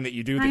again, knowing that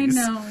you do these.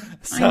 I know.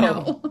 So, I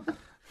know.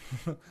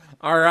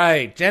 All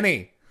right,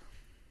 Jenny.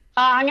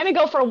 I'm going to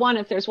go for a 1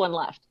 if there's 1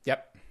 left.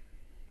 Yep.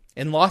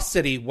 In Lost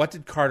City, what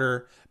did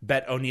Carter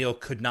bet O'Neill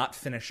could not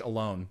finish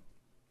alone?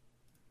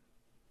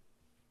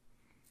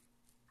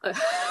 I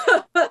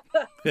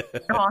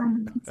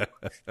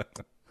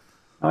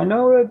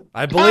know it.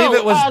 I believe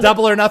it was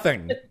Double or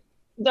Nothing.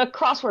 The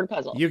crossword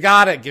puzzle. You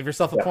got it. Give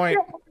yourself a point.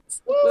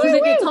 Was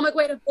it the atomic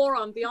weight of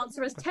boron? The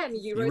answer is 10.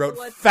 You wrote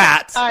the word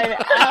fat.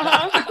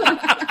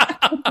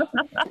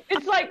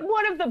 It's like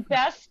one of the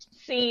best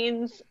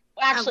scenes,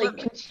 actually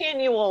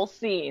continual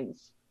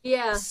scenes.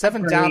 Yeah.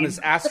 7 down is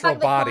astral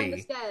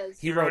body.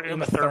 He wrote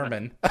Uma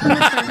Thurman.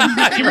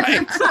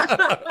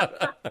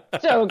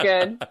 So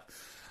good.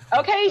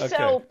 Okay,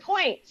 so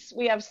points.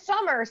 We have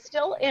Summer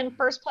still in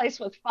first place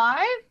with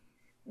 5.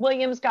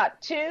 William's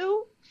got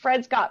 2.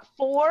 Fred's got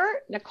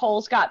 4.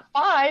 Nicole's got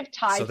 5.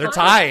 Tied. So they're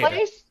tied.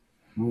 Place.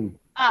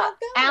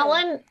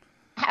 Alan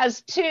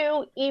has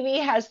 2. Evie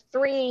has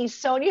 3.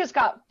 Sonia's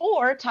got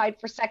 4. Tied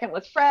for second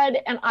with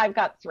Fred. And I've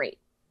got 3.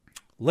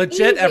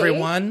 Legit,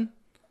 everyone.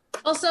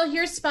 Also,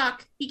 here's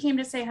Spock. He came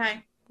to say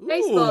hi.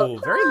 Ooh,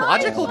 very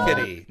logical,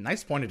 kitty.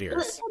 Nice pointed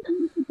ears.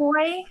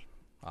 Boy.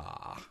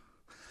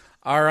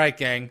 All right,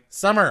 gang.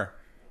 Summer.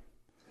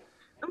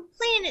 I'm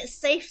playing it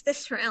safe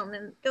this round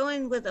and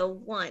going with a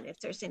 1 if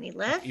there's any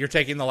left. You're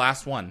taking the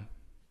last one.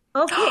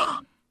 Okay.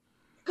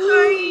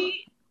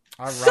 Sorry.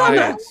 All right.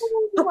 Summer.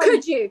 How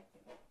could you?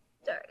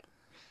 Sorry.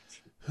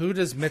 Who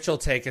does Mitchell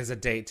take as a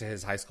date to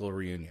his high school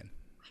reunion?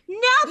 No,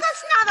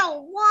 that's not a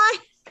 1.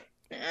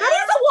 That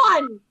is a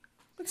 1.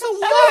 It's a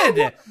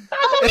 1.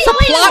 It's a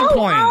plot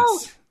point.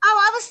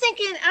 I was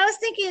thinking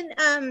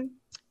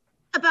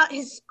about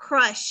his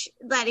crush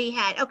that he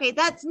had. Okay,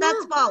 that's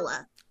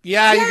Vala.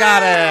 Yeah, you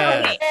got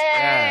it. Okay.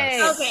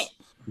 Yes. Okay.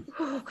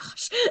 Oh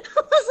gosh,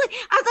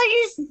 I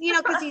thought you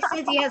know, because he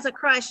says he has a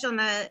crush on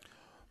the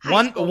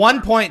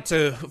one point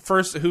to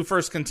who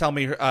first can tell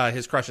me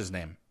his crush's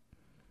name.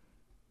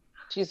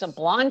 She's a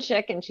blonde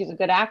chick and she's a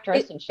good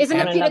actress and she's Isn't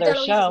on it Peter another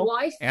DeLuise's show.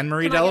 wife?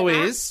 Anne-Marie Can I get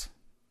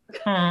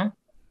DeLuise.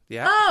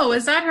 Yeah. Oh,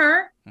 is that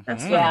her?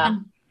 That's Yeah.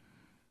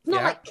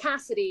 Not Yeah. like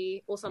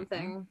Cassidy or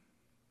something.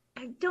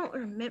 I don't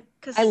remember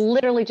because I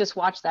literally just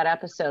watched that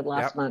episode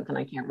last month and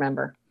I can't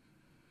remember.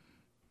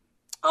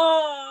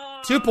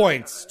 Oh, 2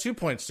 points. 2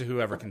 points to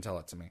whoever can tell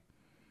it to me.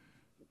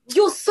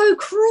 you're so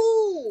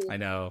cruel. I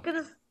know.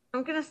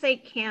 I'm gonna say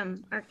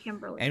Kim or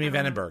Kimberly. Amy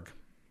Vandenberg.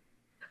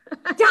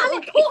 Damn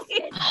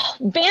it,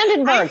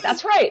 Vandenberg.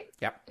 That's right.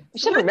 Yep. You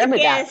should remember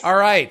that. All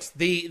right.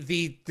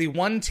 The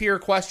 1-tier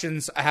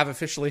questions have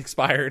officially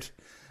expired.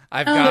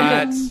 I've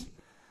got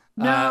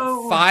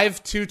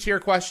 5 2-tier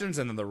questions,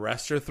 and then the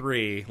rest are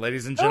 3.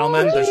 Ladies and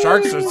gentlemen, the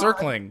sharks are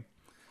circling.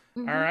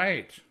 All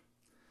right.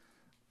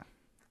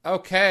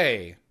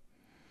 Okay.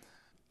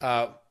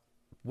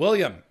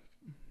 William.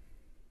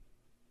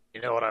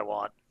 You know what I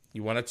want.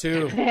 You want a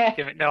 2?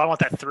 No, I want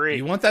that 3.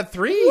 You want that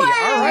 3? All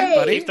right,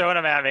 buddy. Keep throwing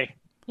them at me.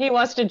 He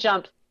wants to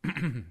jump.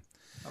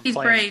 He's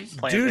brave.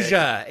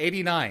 Duja,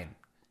 89.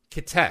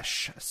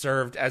 Kitesh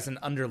served as an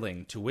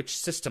underling to which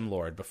system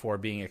lord before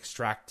being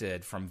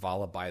extracted from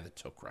Vallabhai the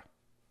Tok'ra?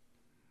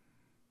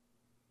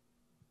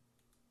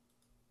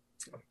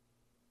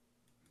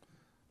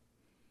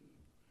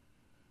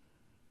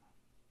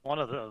 One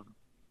of the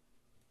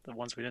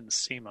ones we didn't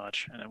see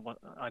much, and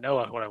I know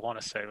what I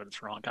want to say, but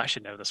it's wrong. I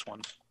should know this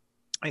one.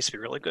 I used to be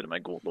really good at my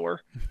Gould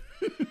lore.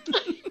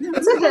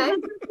 It's okay.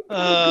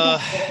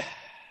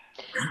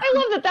 I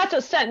love that that's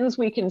a sentence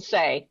we can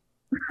say.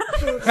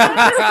 I'm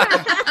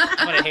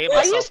gonna hate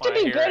myself. I used to when be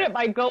hear good it. at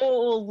my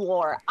Gould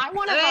lore. I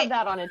want to have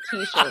that on a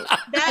T-shirt.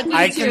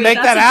 I can make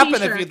that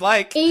happen if you'd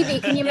like. Evie,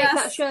 can you make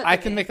that shirt? I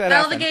can make that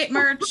happen. Delegate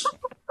merch.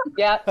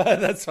 Yeah.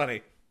 That's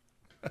funny.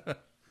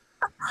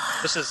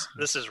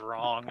 This is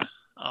wrong.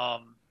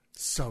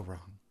 So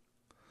wrong.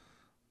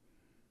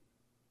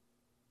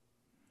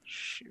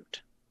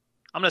 Shoot.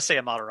 I'm gonna say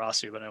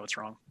Amaterasu, but I know it's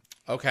wrong.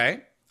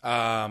 Okay.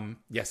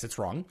 Yes, it's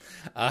wrong.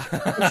 I'm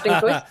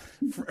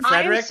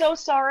Frederick? so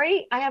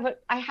sorry. I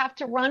have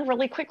to run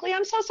really quickly.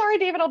 I'm so sorry,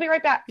 David. I'll be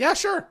right back. Yeah,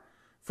 sure.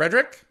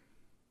 Frederick?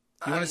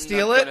 You want to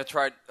steal it?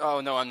 Oh,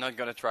 no, I'm not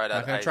going to try that.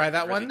 Not going to try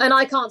that one? And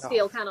I can't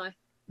steal, can I?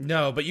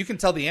 No, but you can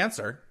tell the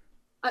answer.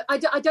 I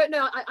don't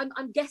know.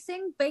 I'm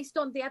guessing based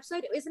on the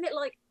episode. Isn't it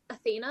like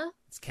Athena?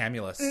 It's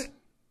Camulus. Damn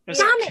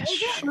it,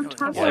 is it?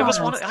 Well, it was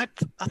one. I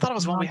thought it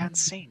was one we hadn't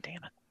seen.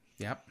 Damn it.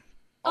 Yep.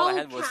 All I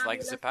had was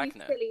like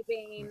Zipacna. Silly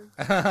bean.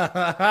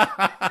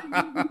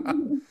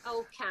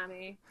 Oh,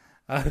 Cammy.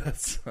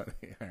 That's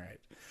funny. All right.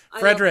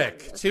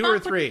 Frederick, 2 or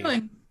 3?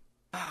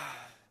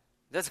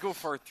 Let's go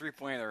for a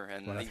 3-pointer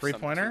and Want a leave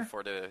 3-pointer? some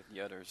for the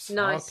others.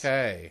 Nice.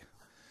 Okay.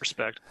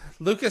 Respect.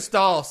 Lucas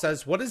Dahl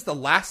says, what is the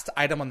last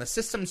item on the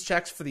systems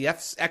checks for the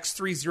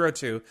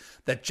X302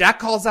 that Jack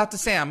calls out to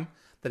Sam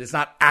that is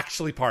not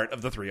actually part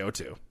of the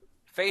 302?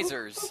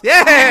 Phasers.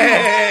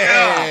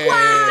 Yay!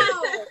 Wow!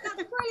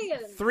 That's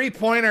brilliant.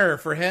 3-pointer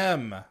for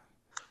him.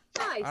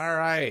 Nice. All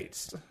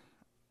right.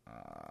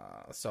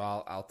 So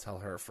I'll tell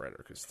her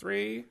Frederick is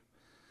 3.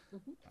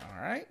 All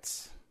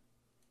right.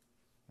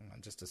 Hang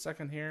on just a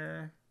second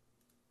here.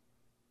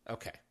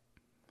 Okay.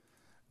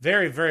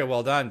 Very, very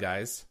well done,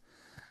 guys.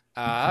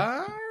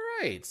 All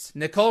right.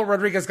 Nicole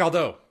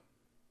Rodrigues-Galdo.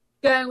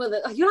 Going with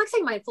it. You like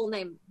saying my full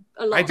name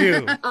a lot. I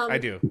do. I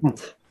do.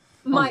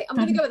 I'm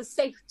going to go with a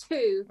safe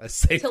 2. A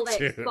safe till 2.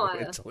 they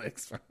expire. Until they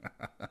expire.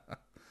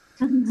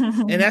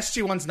 In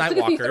SG1's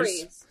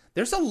Nightwalkers,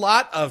 there's a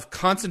lot of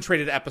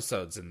concentrated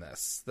episodes in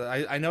this.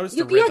 I noticed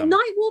the rhythm.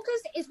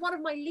 Nightwalkers is one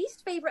of my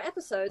least favorite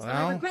episodes, and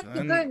I regret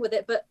going with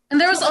it. But and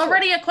there was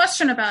already a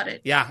question about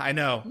it. Yeah, I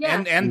know.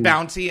 Yeah. And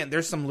Bounty, and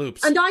there's some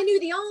loops. And I knew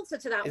the answer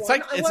to that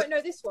one. I won't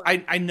know this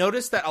one. I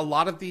noticed that a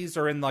lot of these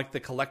are in like the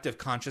collective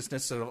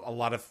consciousness of a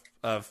lot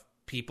of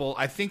people.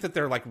 I think that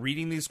they're like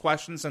reading these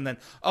questions and then,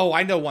 oh,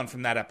 I know one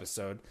from that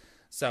episode.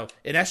 So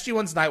in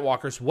SG1's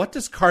Nightwalkers, what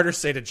does Carter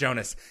say to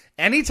Jonas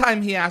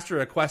anytime he asked her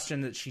a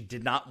question that she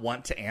did not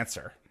want to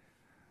answer?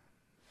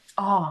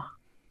 Oh.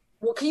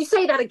 Well, can you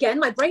say that again?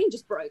 My brain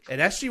just broke. In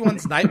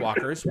SG1's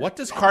Nightwalkers, what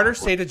does Carter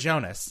say to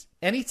Jonas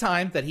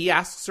anytime that he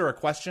asks her a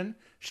question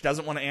she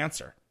doesn't want to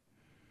answer?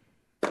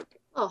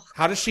 Oh,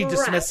 how does she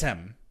dismiss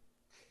him?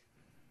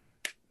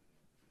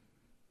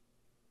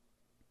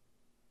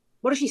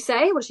 What does she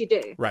say? What does she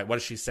do? Right, what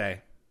does she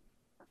say?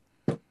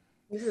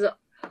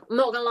 I'm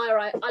not gonna lie,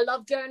 right? I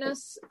love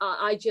Jonas.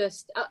 I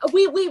just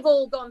we've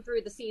all gone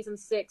through the season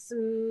 6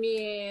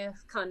 meh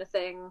kind of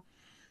thing.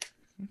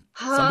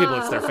 Some people,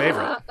 it's their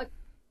favorite.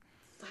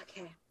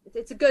 Okay,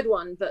 it's a good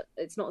one, but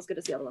it's not as good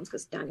as the other ones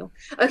because Daniel.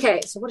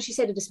 Okay, so what does she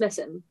say to dismiss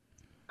him?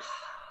 Oh,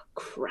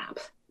 crap.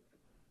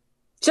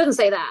 She doesn't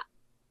say that.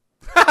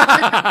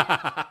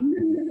 I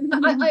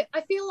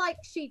feel like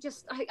she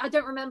just I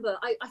don't remember.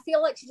 I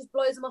feel like she just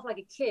blows him off like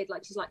a kid.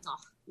 Like she's like, oh,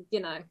 you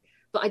know.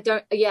 But I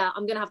don't. Yeah,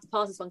 I'm gonna have to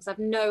pass this one because I have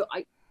no.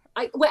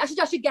 Wait.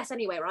 I should guess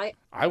anyway, right?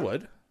 I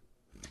would.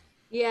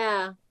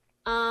 Yeah.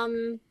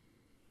 He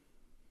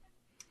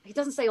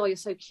doesn't say, "Oh, you're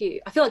so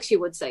cute." I feel like she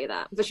would say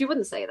that, but she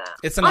wouldn't say that.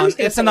 It's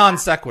a non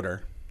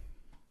sequitur.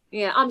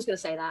 Yeah, I'm just gonna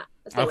say that.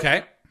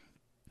 Okay.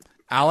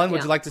 Alan,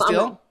 would you like to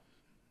steal?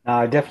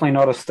 No, definitely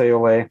not a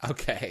steal there.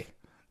 Okay.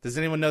 Does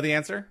anyone know the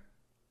answer?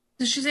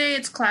 Does she say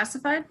it's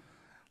classified?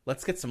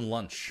 Let's get some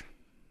lunch.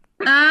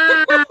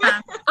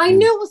 I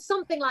knew it was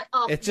something like.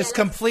 Oh, it's just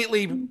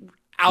completely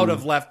out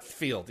of left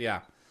field.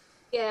 Yeah.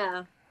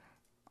 Yeah.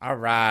 All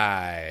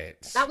right.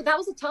 That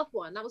was a tough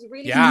one. That was a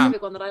really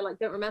specific one that I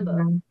don't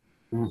remember.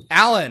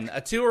 Alan, a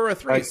 2 or a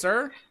 3,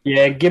 sir?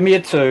 Yeah, give me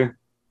a 2.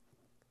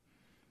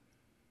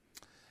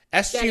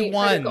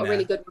 SG-1. Got a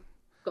really good one.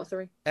 Got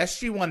 3.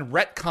 SG-1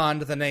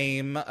 retconned the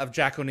name of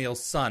Jack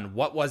O'Neill's son.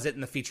 What was it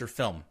in the feature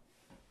film?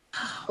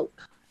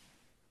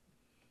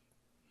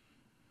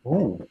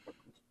 Oh,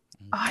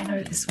 I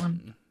know this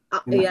one.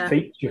 Yeah.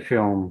 Feature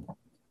film.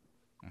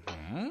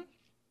 Mm-hmm.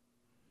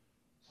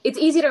 It's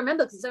easy to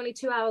remember because it's only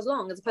 2 hours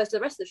long as opposed to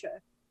the rest of the show.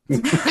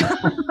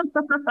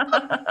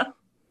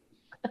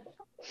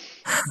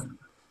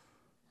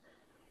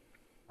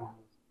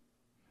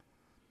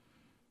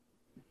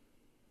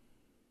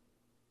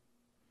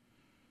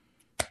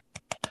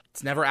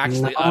 It's never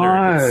actually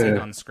uttered. It's seen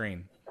on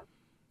screen.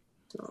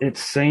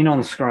 It's seen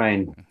on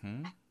screen.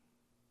 Mm-hmm.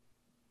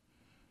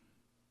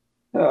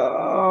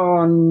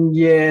 Oh,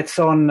 yeah, it's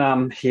on. I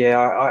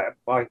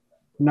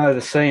know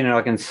the scene and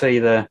I can see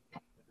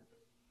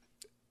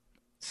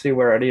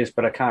where it is,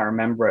 but I can't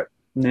remember it.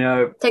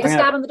 No. Take a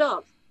stab in the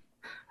dark.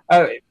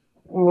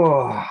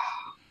 Oh,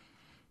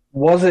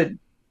 was it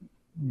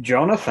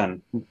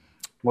Jonathan?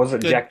 Was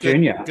it Jack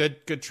Jr.?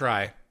 Good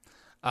try.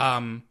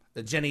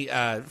 Jenny,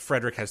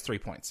 Frederick has 3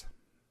 points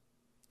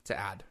to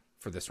add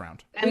for this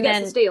round. And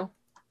then steal.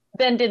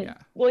 Then did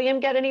William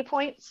get any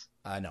points?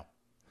 No.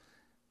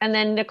 And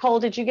then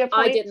Nicole, did you get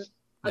points? I didn't.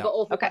 I got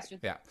all 4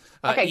 questions. Yeah.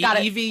 Okay, got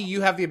it. Evie,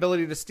 you have the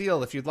ability to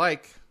steal if you'd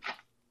like.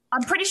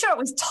 I'm pretty sure it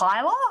was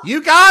Tyler.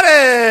 You got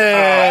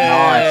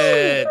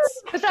it!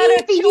 Was that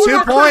a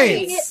 2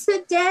 points.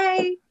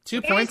 Today.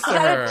 2 points to Is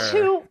that her. a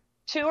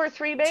two or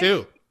three base?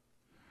 2.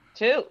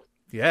 2.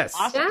 Yes.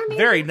 Awesome.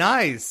 Very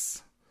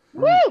nice.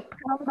 Woo!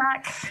 Come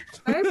back.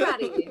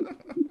 Everybody.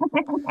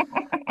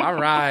 All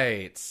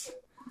right.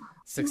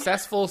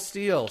 Successful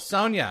steal.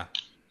 Sonia.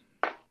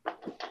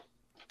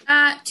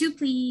 2,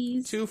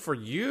 please. 2 for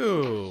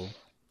you.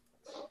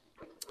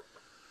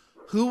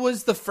 Who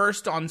was the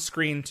first on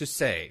screen to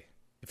say,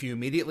 if you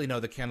immediately know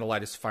the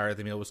candlelight is fire,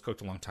 the meal was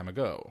cooked a long time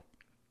ago?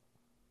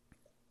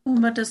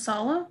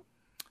 Umatasala?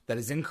 That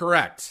is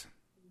incorrect.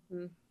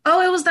 Mm-hmm.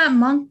 Oh, it was that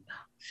monk.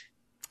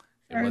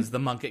 It was the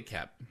monk it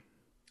kept.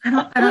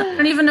 I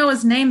don't even know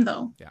his name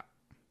though. Yeah.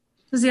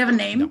 Does he have a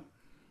name? No.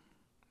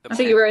 I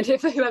think you were into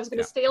whoever's going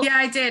to steal. Yeah,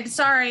 I did.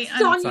 Sorry.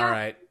 It's all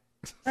right.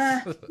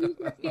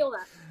 Steal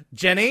that.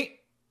 Jenny?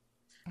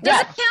 Does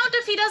it count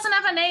if he doesn't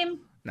have a name?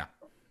 No.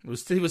 He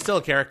was still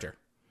a character.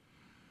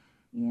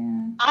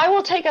 Yeah. I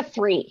will take a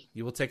 3.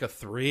 You will take a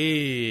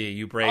 3.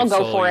 You brave I'll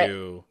go soul, for it.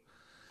 you.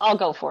 I'll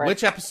go for it.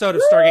 Which episode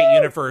of Stargate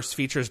Universe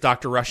features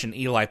Dr. Rush and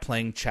Eli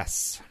playing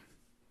chess?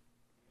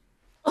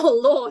 Oh,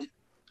 Lord.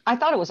 I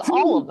thought it was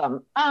all of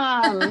them.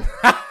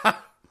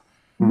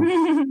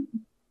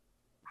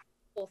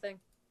 Poor thing.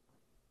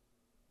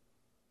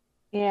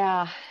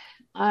 Yeah.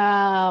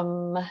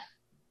 I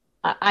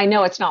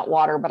know it's not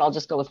water, but I'll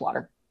just go with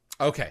water.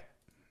 Okay.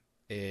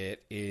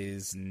 It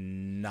is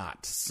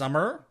not.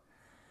 Summer,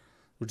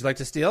 would you like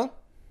to steal?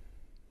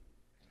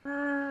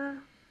 Uh,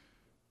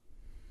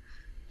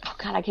 Oh,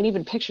 God, I can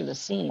even picture the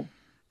scene.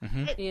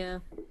 Mm-hmm. Yeah.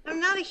 I'm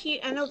not a huge.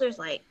 I know there's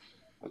like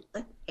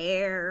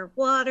air,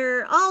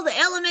 water, all the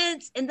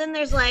elements, and then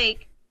there's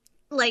like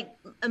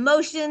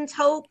emotions,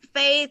 hope,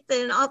 faith,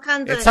 and all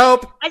kinds of. It's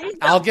hope.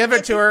 I'll give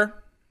it to her.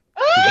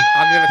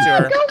 I'll give it to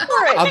her. Go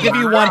for it. I'll give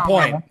you 1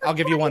 point. I'll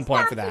give you 1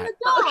 point for that.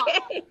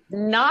 Okay.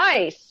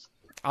 Nice.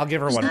 I'll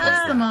give her 1 point.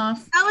 For them that.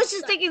 off. I was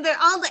just thinking they're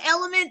all the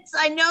elements.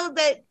 I know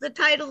that the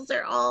titles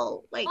are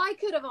all like. I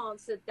could have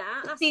answered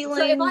that. So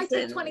Feelings if I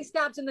take and- 20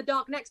 stabs in the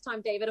dark next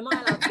time, David, am I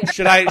allowed to get it?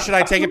 Should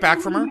I take it back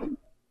from her?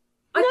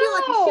 I feel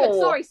like you should.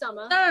 Sorry,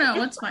 Summer.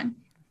 No, it's fine.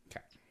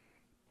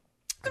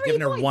 I'm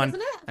giving her points, 1.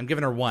 isn't it? I'm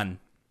giving her 1.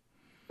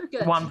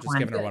 Good. One I'm just point.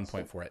 giving her 1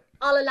 point for it.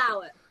 I'll allow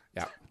it.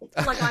 Yeah.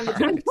 It's like I'm the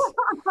judge.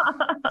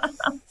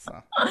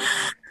 So.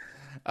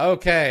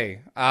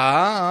 Okay.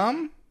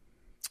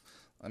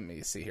 Let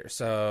me see here.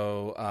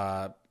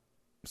 So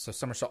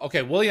Summer.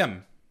 Okay,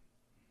 William.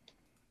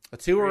 A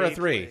 2 or a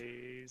 3?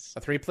 Please. A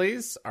 3,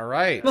 please. All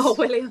right. Oh,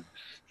 William.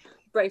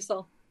 Brave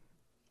soul.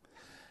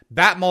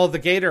 Batmull the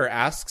Gator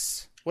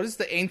asks, what is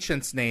the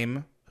ancient's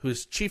name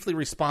who's chiefly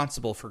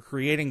responsible for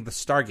creating the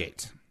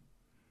Stargate?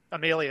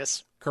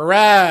 Amelius.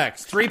 Correct.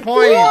 3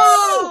 points.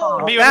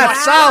 Whoa!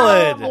 That's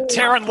solid.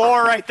 Terran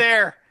lore right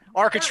there.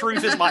 Arc of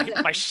Truth is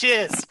my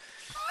shiz.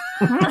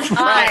 Nice.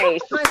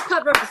 Nice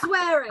cover of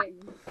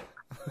swearing.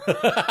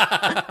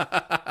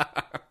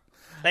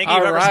 Thank you,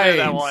 All whoever right. submitted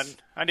that one.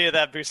 I needed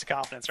that boost of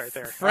confidence right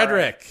there.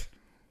 Frederick.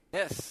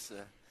 Yes.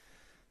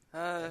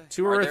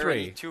 2 or a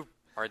 3?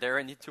 Are there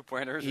any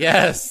 2-pointers?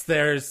 Yes,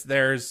 there's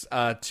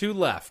 2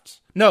 left.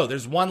 No,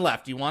 there's 1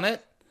 left. You want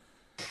it?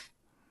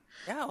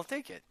 Yeah, I'll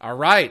take it. All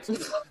right.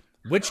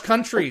 Which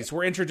countries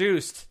were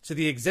introduced to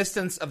the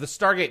existence of the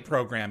Stargate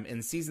program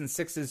in Season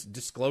 6's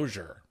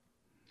Disclosure?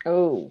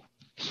 Oh.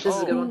 This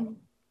is a good one.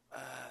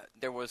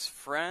 There was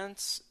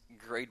France,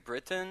 Great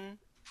Britain,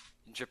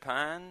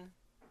 Japan,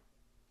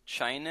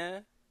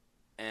 China,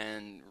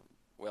 and,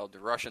 well, the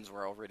Russians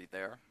were already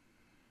there.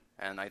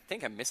 And I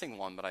think I'm missing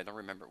one, but I don't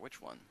remember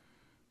which one.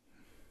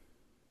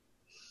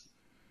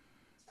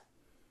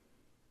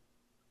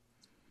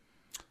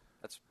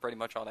 That's pretty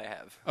much all I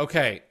have.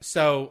 Okay,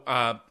 so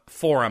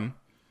forum.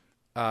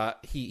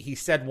 He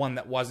said one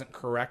that wasn't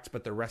correct,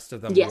 but the rest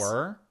of them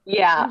were.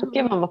 Yeah,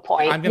 give him a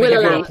point. I'm going to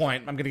give you a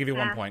point. I'm going to give you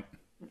 1 point.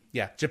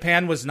 Yeah,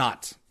 Japan was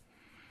not.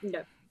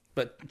 No.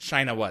 But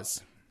China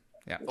was.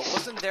 Yeah. But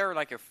wasn't there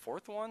like a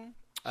fourth one?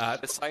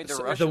 Besides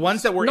the Russians? The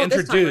ones that were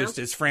introduced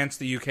is France,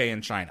 the UK,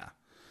 and China.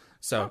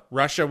 So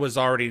Russia was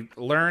already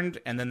learned,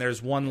 and then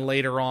there's one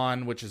later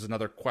on, which is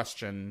another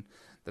question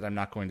that I'm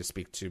not going to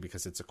speak to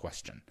because it's a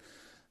question.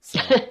 So,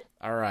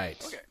 all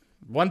right. Okay.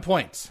 1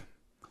 point.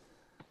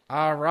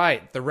 All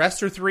right. The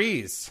rest are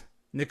threes.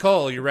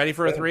 Nicole, you ready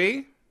for a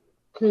three?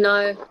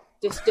 No,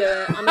 just do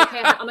it.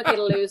 I'm okay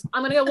to lose.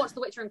 I'm going to go watch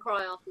The Witcher and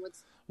cry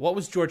afterwards. What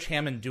was George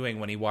Hammond doing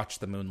when he watched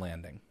the moon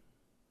landing?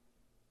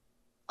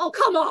 Oh,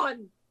 come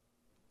on.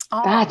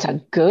 That's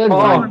a good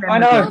one. I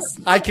know.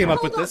 I came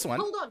up with this one.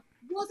 Hold on.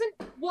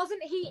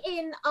 Wasn't he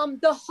in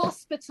the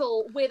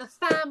hospital with a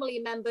family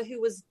member who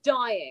was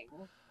dying?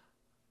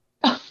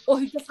 Or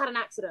who just had an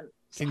accident?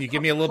 Can you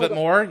give me a little bit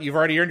more? You've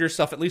already earned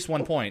yourself at least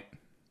 1 point.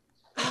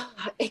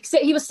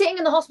 Except he was sitting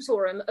in the hospital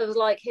room. It was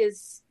like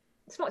it's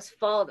not his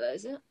father,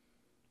 is it?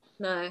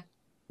 No, I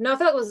feel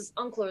like it was his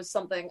uncle or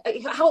something.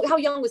 How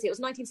young was he? It was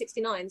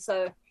 1969,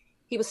 so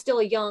he was still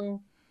a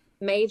young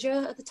major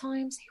at the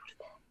time. So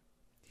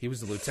he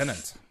was a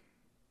lieutenant.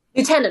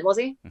 Lieutenant, was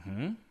he?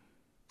 Mm-hmm.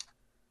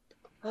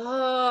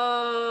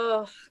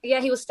 Oh, yeah.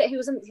 He was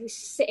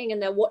sitting in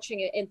there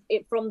watching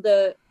it from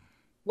the.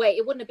 Wait,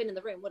 it wouldn't have been in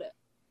the room, would it?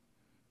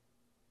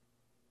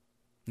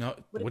 No.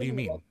 What do you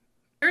mean?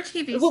 There are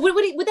TVs.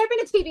 Would there have been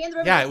a TV in the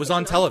room? Yeah, it was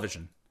on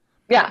television.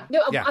 Yeah.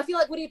 No, yeah. I feel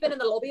like would he have been in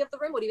the lobby of the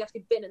room? Would he have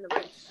actually been in the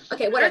room?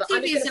 Okay, whatever. There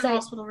are TVs in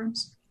hospital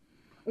rooms.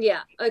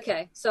 Yeah.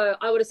 Okay. So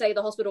I would say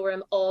the hospital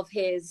room of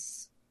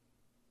his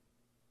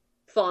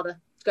father.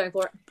 Going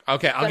for it.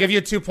 Okay, I'll give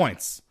you 2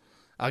 points.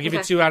 I'll give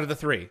you 2 out of the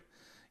 3.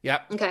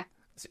 Yep. Okay.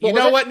 You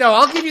know what? No,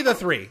 I'll give you the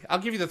 3.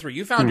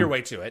 You found your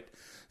way to it.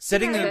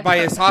 Sitting by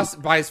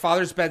his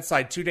father's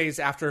bedside 2 days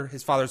after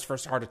his father's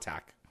first heart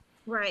attack.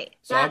 Right.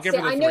 So I'll give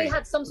her the 3. I know he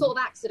had some sort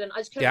of accident. I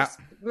just couldn't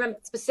remember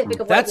specific of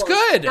what That's it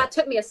was. good. That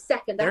took me a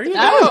second. There you go.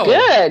 That was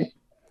good.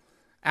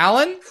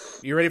 Alan,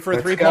 you ready for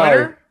a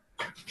 3-pointer?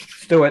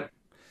 Let's do it.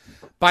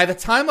 By the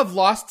time of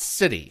Lost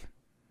City,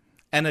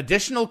 an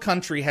additional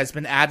country has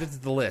been added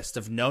to the list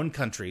of known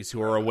countries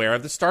who are aware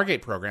of the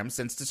Stargate program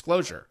since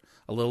disclosure,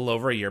 a little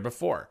over a year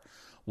before.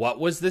 What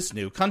was this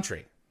new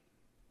country?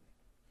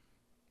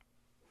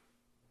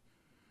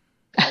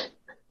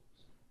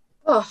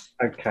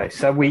 Okay,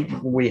 so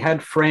we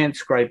had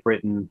France, Great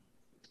Britain,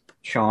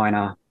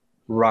 China,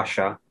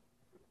 Russia.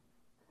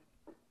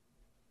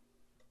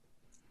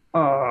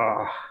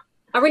 I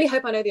really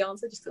hope I know the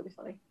answer, just to be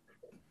funny.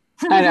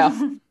 I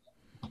know.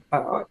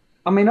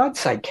 I mean, I'd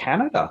say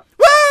Canada.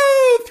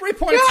 Woo! 3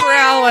 points for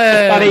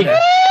Alan.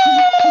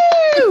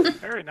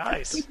 Very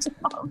nice.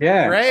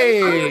 Yeah.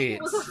 Great.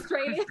 It was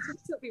Australia. That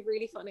would be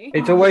really funny.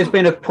 It's always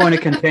been a point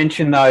of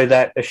contention, though,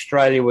 that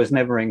Australia was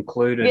never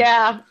included.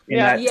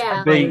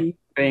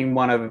 Being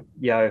one of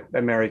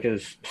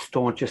America's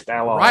staunchest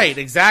allies. Right,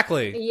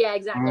 exactly. Yeah,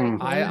 exactly.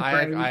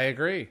 I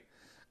agree.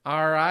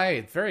 All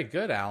right, very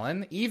good,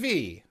 Alan.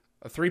 Evie,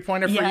 a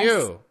 3-pointer for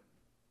you.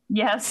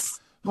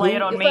 Yes, lay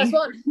it on me. First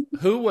one.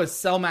 Who was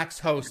Selmac's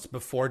host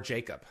before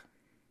Jacob?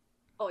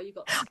 Oh, you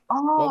got that.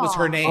 What was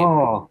her name?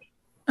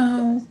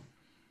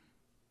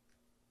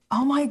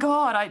 Oh my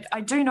God,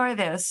 I do know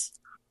this.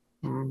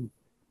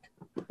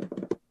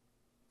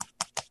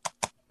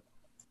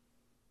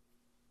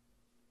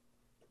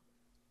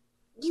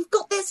 You've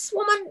got this,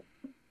 woman.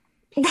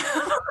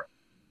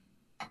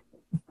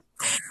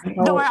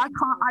 No, I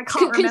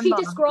can't remember. Could he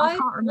describe I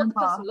can't what the remember.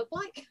 person looked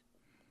like?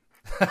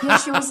 Yeah,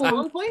 she was At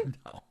one point?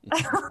 No.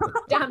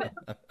 Damn it.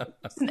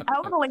 an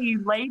elderly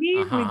lady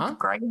with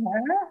grey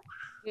hair.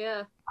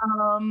 Yeah.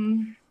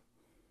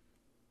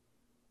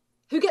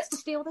 Who gets to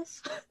steal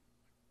this?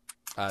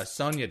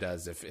 Sonia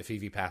does if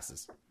Evie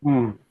passes.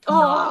 No,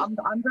 I'm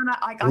gonna.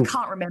 I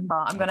can't remember.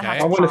 I'm gonna have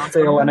to. I want to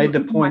steal. I need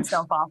the points.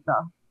 Myself after.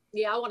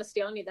 Yeah, I want to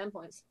steal. I need them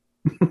points.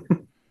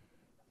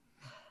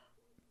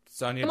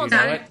 Sonia, do you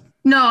know it?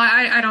 No,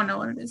 I don't know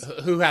what it is.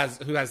 Who has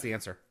the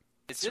answer?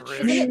 It's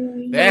Hey!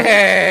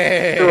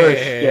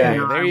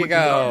 Yeah. There you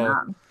go.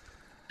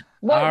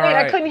 Well, All wait,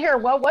 right. I couldn't hear.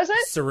 What was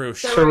it?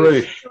 Sarush.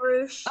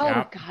 Oh,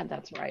 Yeah. God,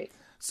 that's right.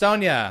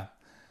 Sonia,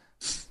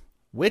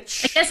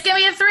 which... Just give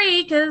me a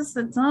 3 because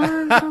it's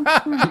on.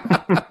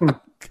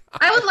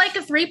 I would like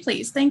a 3,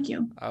 please. Thank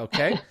you.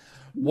 Okay.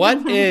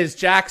 What is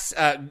Jack's...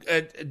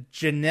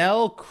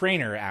 Janelle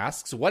Craner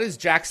asks, what is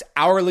Jack's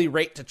hourly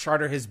rate to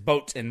charter his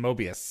boat in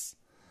Mobius?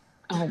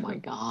 Oh, my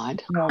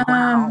God.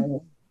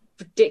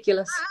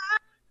 Ridiculous.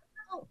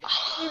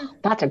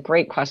 That's a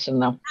great question,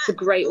 though. It's a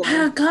great one.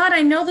 Oh, God,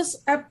 I know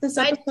this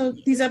episode.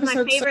 These episodes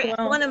my favorite, so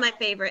well. one of my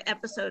favorite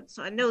episodes,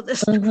 so I know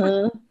this. I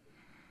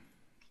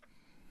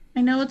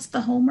know it's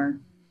the Homer.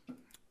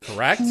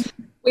 Correct?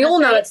 We all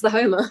know it's the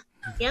Homer.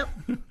 Yep.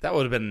 That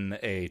would have been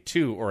a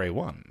 2 or a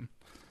 1.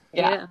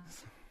 Yeah.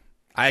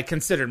 I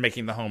considered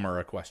making the Homer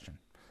a question.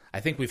 I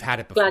think we've had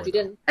it before. Glad you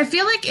didn't. I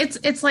feel like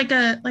it's like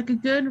a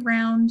good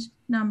round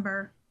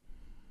number.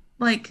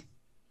 Like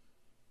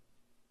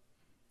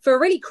For a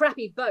really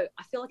crappy boat,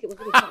 I feel like it was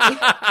really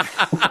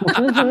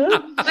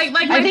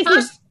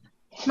funny.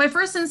 My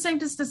first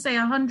instinct is to say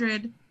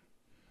 100, and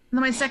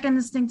then my second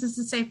instinct is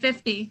to say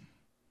 50.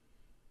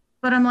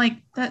 But I'm like,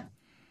 that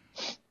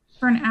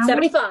for an hour?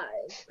 75.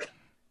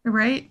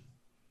 Right?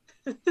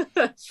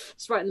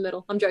 It's right in the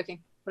middle. I'm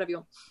joking. Whatever you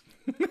want.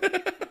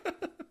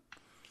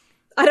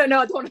 I don't know.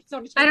 I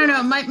don't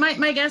know.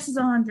 My guess is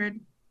 100.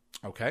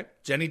 Okay.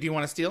 Jenny, do you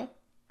want to steal?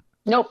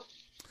 Nope.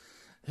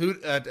 Who?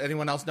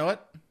 Anyone else know it?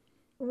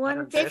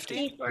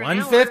 150 for an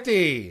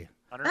 150.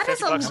 That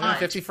is a lot.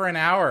 150 for an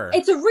hour.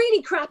 It's a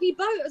really crappy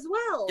boat as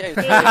well. Yeah,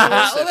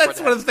 well, that's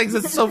one of the things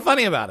that's so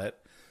funny about it.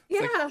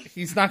 Yeah. Like,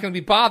 he's not going to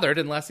be bothered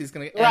unless he's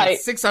going to right.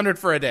 600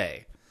 for a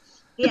day.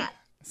 Yeah.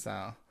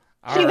 So,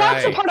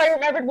 that's the part I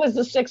remembered was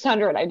the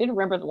 600. I didn't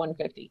remember the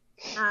 150.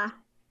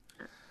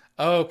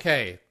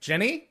 Okay.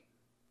 Jenny?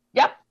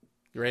 Yep.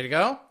 You ready to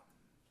go?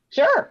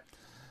 Sure.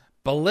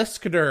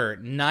 Balliskader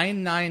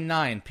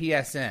 999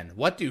 PSN.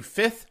 What do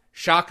Fifth,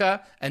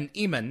 Shaka, and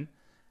Eamon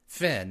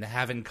Finn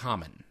have in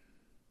common?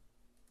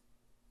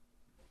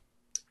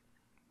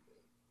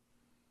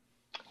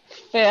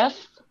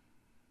 Fifth,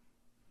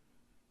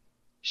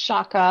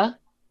 Shaka,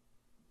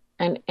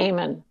 and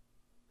Eamon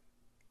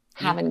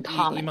have in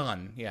common.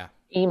 Iman, yeah.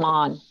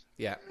 Iman.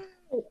 Yeah.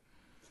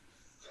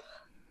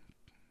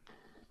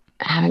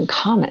 Have in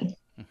common.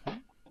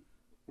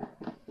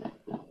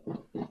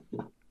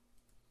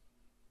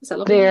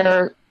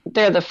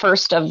 They're the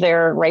first of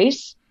their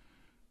race.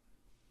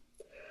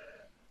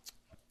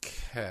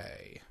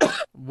 Okay.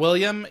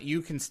 William,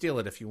 you can steal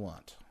it if you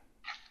want.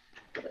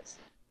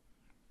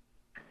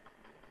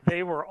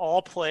 They were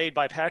all played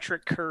by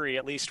Patrick Curry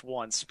at least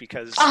once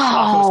because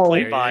Shaka was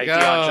played by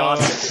Deion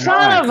Johnson.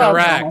 Son of a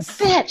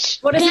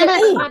bitch! What is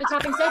it? Amanda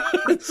Tapping said?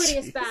 The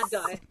prettiest bad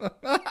guy.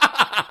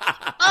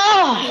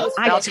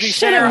 Now, to be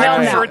fair, I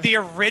preferred the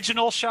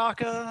original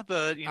Shaka,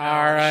 but you know.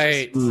 All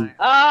right.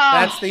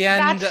 That's the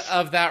end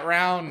of that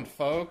round,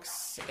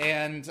 folks.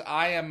 And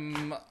I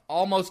am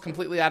almost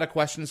completely out of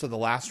questions, so the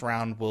last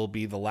round will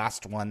be the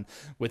last one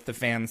with the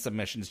fan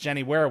submissions.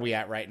 Jenny, where are we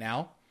at right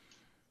now?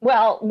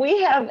 Well,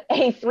 we have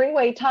a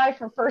 3-way tie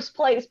for first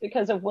place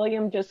because of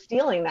William just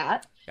stealing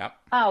that. Yep.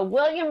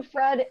 William,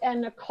 Fred,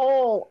 and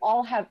Nicole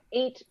all have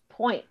 8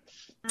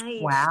 points.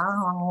 Nice.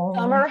 Wow.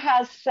 Summer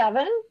has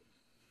 7.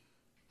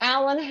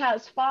 Alan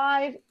has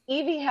 5.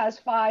 Evie has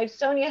 5.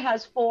 Sonia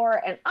has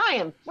 4. And I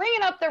am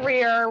bringing up the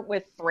rear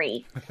with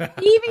 3.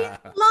 Evie,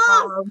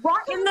 love!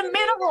 Right in the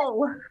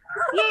middle.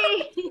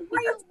 Yay!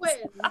 Real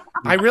win.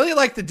 I really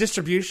like the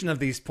distribution of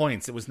these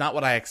points. It was not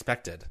what I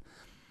expected.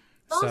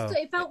 Also,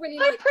 it felt really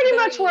I'm pretty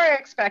much where I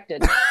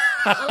expected.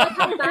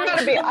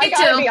 I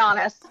gotta be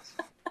honest.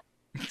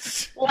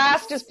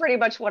 Last is pretty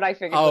much what I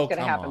figured was going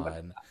to happen.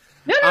 But...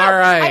 No, all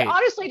right. I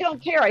honestly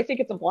don't care. I think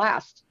it's a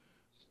blast.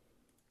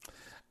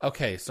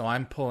 Okay, so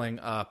I'm pulling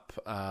up.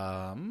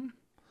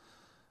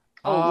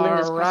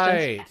 Linda's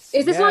right.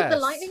 Is this like the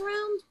lightning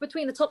round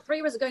between the top 3,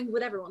 or is it going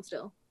with everyone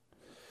still?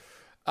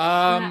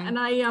 And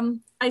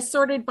I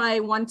sorted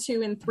by 1,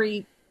 2, and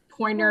 3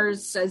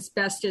 pointers as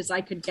best as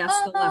I could guess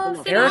the level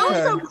of. You're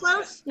also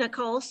close,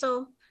 Nicole.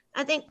 So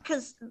I think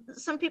because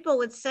some people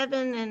with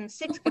 7 and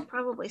 6 could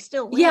probably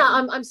still win. Yeah,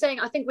 I'm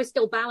saying I think we're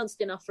still balanced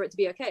enough for it to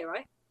be okay,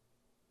 right?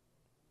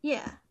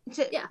 Yeah.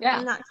 Yeah.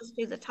 And not just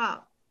be the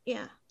top.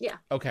 Yeah. Yeah.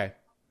 Okay.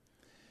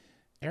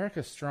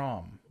 Erica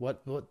Strom.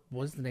 What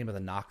was the name of the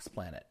Nox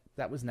planet?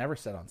 That was never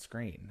said on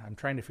screen. I'm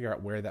trying to figure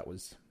out where that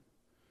was.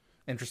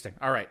 Interesting.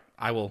 All right.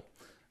 I will.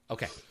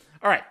 Okay.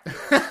 All right.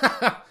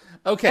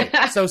 Okay.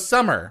 So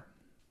Summer.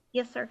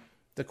 Yes, sir.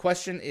 The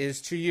question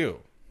is to you.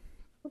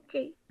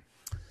 Okay.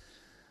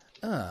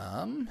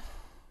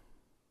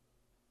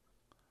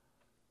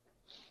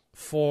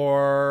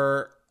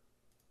 For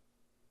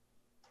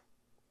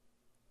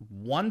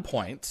 1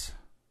 point,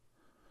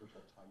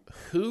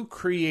 who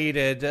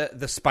created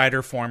the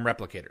spider form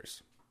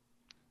replicators?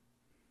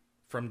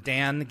 From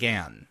Dan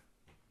Gann.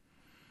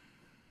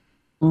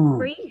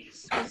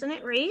 Reese, wasn't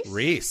it Reese?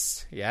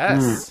 Reese,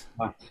 yes.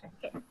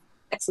 Okay.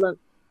 Excellent.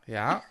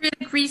 Yeah.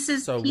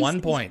 Reese's so pieces.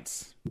 1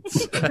 point.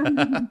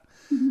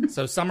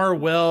 So Summer,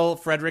 Will,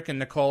 Frederick, and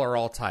Nicole are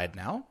all tied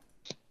now.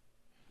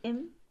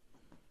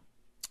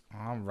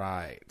 All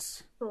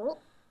right. Cool.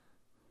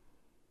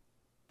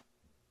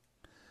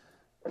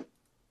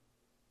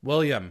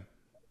 William,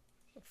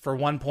 for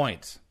 1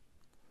 point.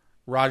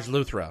 Raj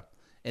Luthra.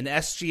 In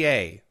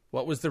SGA,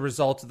 what was the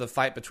result of the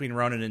fight between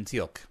Ronan and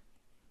Teal'c?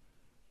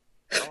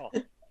 Oh.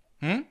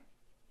 It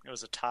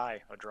was a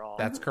tie, a draw.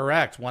 That's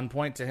correct. 1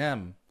 point to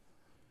him.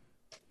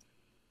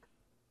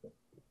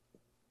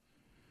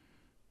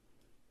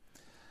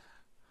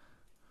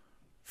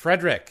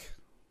 Frederick,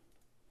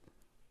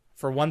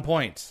 for 1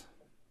 point.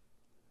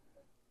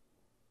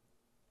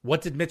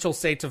 What did Mitchell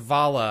say to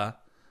Vala?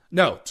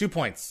 No, 2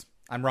 points.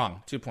 I'm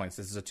wrong. 2 points.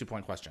 This is a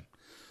 2-point question.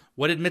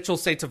 What did Mitchell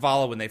say to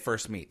Vala when they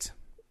first meet?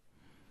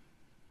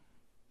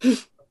 Can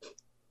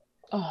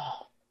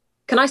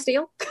I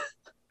steal?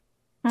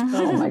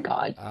 Oh my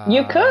God.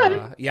 You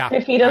could. Yeah.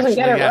 If he doesn't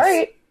get it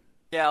right.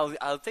 Yeah,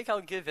 I'll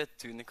give it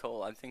to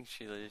Nicole. I think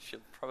she'll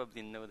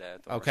probably know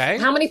that. Okay.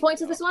 How many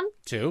points is this one?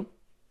 2.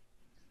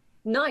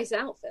 Nice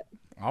outfit.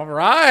 All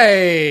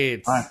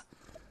right.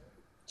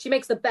 She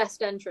makes the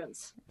best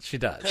entrance. She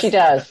does. She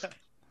does.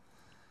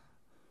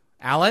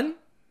 Alan?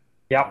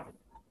 Yep.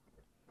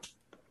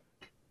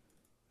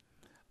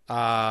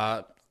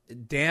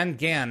 Dan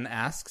Gann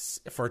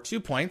asks, for 2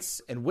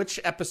 points, in which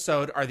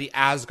episode are the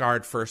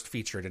Asgard first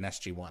featured in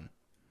SG-1?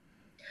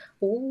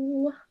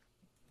 Ooh.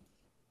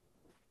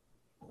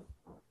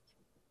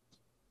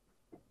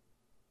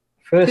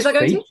 First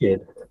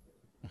featured.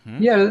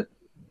 Mm-hmm. Yeah.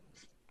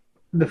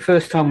 The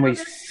first time we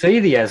see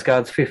the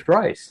Asgard's fifth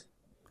race.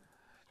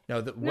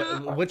 No,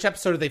 which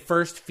episode are they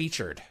first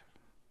featured?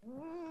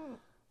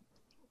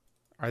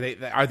 Are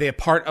they a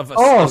part of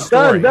a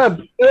story?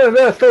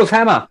 Thor's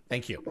hammer.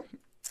 Thank you.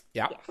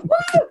 Yeah.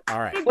 All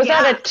right. Was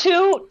that a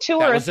 2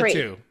 or a 3? That was a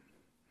 2.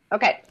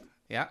 Okay.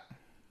 Yeah.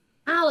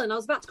 Alan, I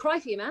was about to cry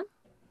for you, man.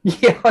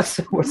 Yeah,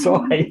 so was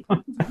I.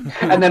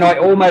 And then I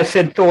almost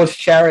said Thor's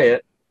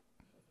chariot.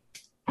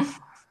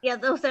 Yeah,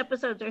 those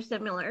episodes are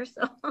similar.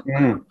 So.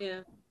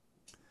 Yeah.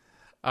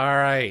 All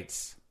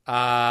right.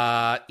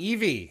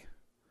 Evie.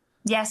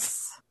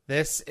 Yes.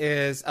 This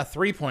is a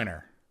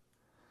 3-pointer.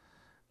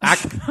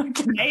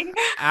 Okay.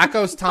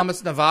 Akos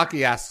Thomas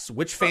Navaki asks,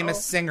 which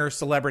famous singer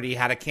celebrity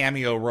had a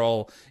cameo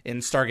role in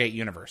Stargate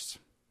Universe?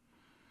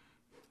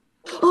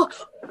 Oh,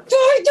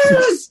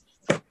 yes!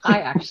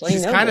 I actually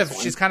know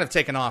she's kind of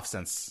taken off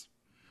since.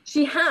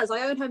 She has.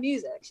 I own her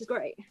music. She's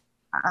great.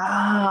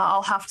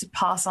 I'll have to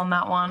pass on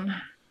that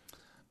one.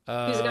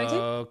 Who's it going to?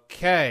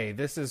 Okay,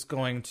 this is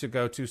going to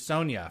go to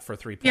Sonia for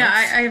 3 points. Yeah,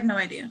 I have no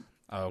idea.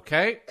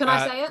 Okay. Can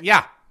I say it?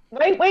 Yeah.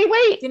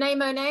 Wait. Danae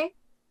Monet?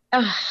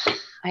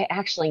 I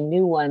actually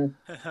knew one.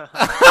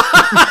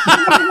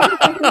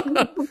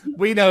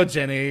 We know,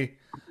 Jenny.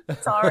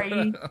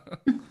 Sorry.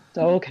 It's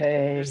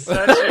okay.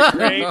 Such a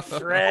great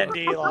friend,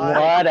 Eli.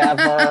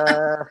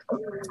 Whatever.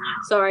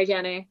 Sorry,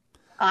 Jenny.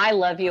 I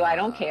love you. I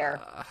don't care.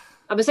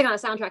 I've been singing on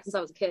the soundtrack since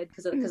I was a kid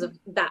because of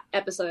that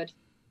episode.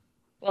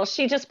 Well,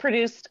 she just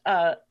produced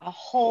a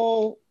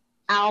whole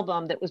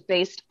album that was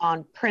based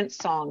on Prince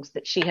songs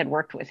that she had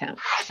worked with him.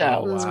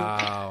 So,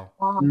 wow.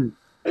 All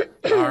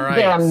right.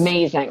 They're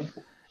amazing.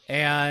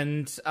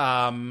 And,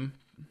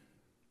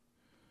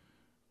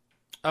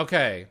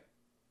 okay.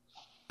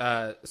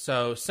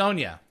 So,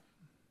 Sonia.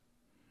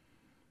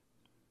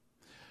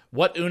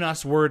 What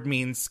Unas word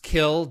means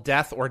kill,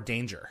 death, or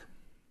danger?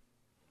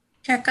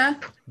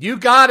 Keka. You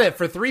got it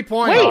for 3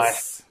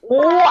 points.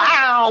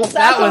 Wow.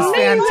 That was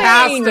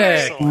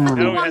fantastic.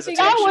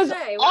 That was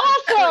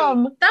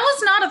awesome. That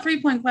was not a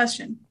 3-point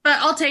question, but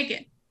I'll take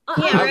it.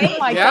 Yeah, right? Oh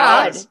my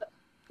God.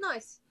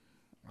 Nice.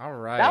 All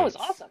right. That was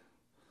awesome.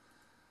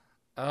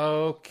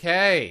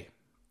 Okay.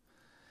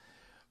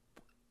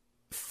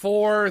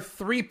 For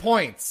 3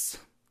 points.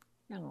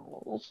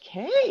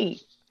 Okay.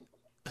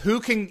 Who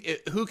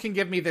can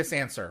give me this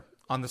answer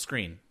on the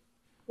screen?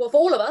 Well, for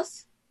all of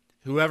us.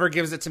 Whoever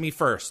gives it to me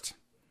first.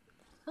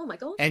 Oh my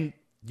God. And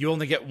you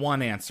only get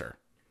one answer.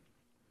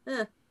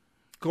 Goran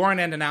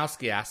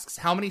Andanowski asks,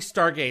 how many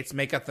Stargates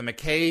make up the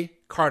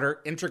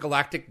McKay-Carter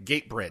Intergalactic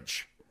Gate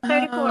Bridge?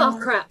 34. Oh,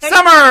 crap.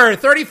 Summer!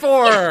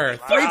 34! 3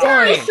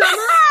 points.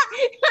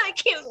 I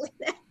can't believe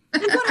that.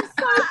 You got it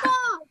so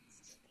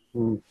fast.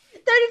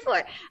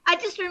 34. I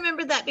just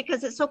remember that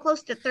because it's so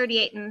close to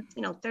 38 and,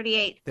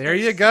 38. There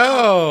you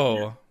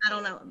go. I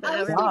don't know. But I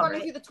was still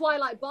running through the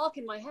Twilight Bark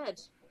in my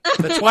head.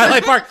 The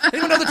Twilight Park.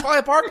 Anyone know the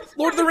Twilight Park?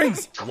 Lord of the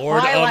Rings.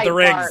 Lord of the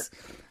Rings.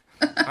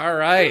 All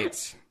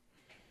right.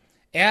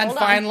 And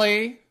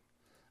finally,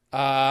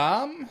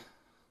 that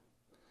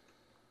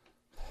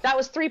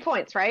was 3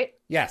 points, right?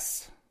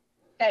 Yes.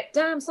 Okay.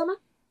 Damn, Summer.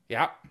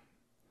 Yeah.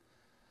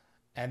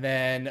 And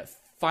then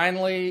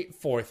finally,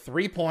 for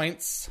 3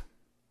 points,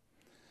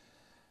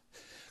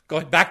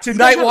 going back to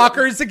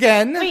Nightwalkers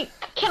again. Wait,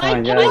 can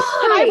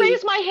I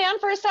raise my hand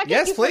for a second?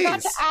 Yes, you please.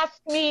 forgot to ask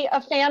me a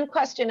fan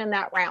question in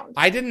that round.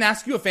 I didn't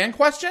ask you a fan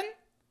question?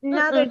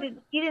 No,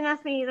 you didn't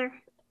ask me either.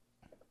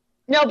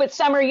 No, but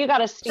Summer, you got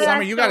to steal.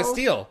 Summer, you got to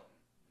steal.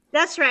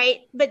 That's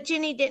right, but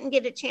Ginny didn't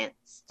get a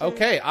chance.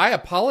 Okay, I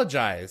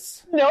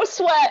apologize. No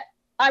sweat.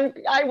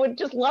 I would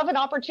just love an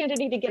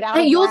opportunity to get out.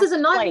 Hey, of yours is a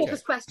place.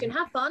 Nightwalkers question.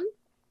 Have fun.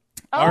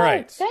 All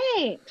right.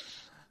 Thanks.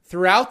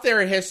 Throughout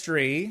their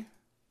history,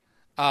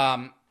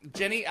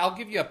 Jenny, I'll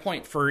give you a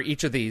point for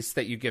each of these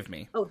that you give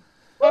me. Oh,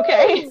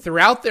 okay.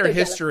 Throughout their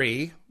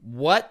history,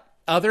 what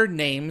other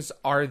names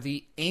are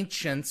the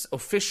ancients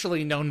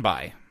officially known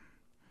by?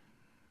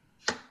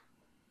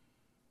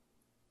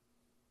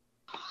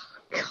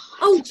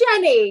 Oh,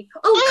 Jenny!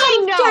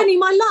 Oh, come, Jenny,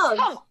 my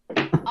love!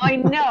 I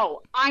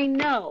know.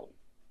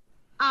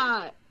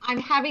 I'm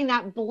having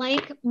that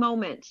blank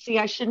moment. See,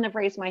 I shouldn't have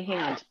raised my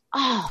hand.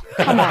 Oh,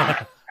 come on.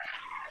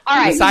 All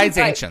right. Besides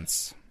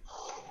ancients.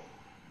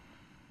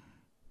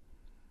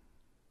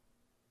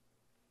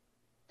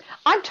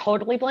 I'm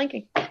totally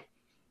blanking.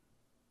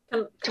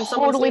 Can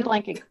Totally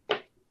blanking.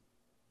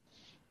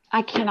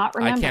 I cannot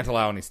remember. I can't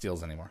allow any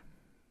steals anymore.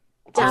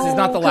 This is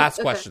not the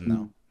last question,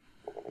 though.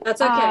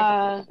 That's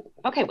okay.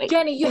 Okay, wait.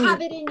 Jenny, you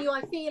have it in you.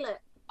 I feel it.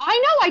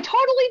 I know. I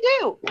totally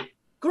do.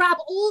 Grab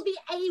all the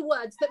A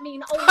words that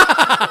mean only.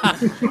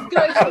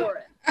 Go for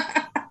it.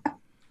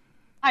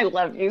 I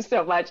love you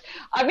so much.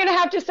 I'm going to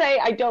have to say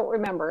I don't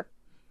remember.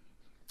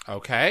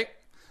 Okay.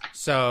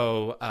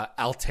 So,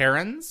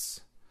 Alterans,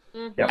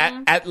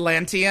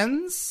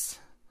 Atlanteans,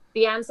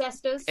 the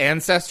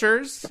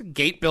Ancestors,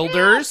 Gate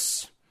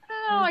Builders.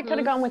 Oh, I could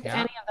have gone with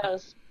any of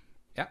those.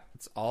 Yeah,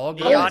 it's all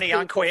good. Nuani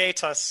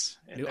Anquietas.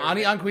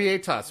 Nuani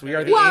Anquietas. We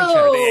are the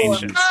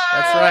ancients.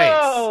 That's right.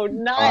 Oh,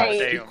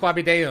 nice.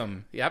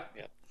 Quabideum.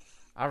 Yep.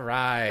 All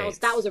right.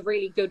 That was a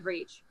really good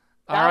reach.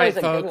 All right,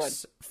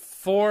 folks.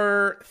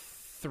 For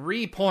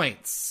 3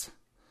 points.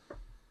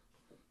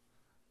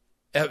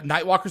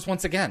 Nightwalkers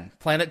once again.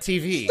 Planet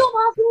TV. Stop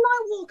asking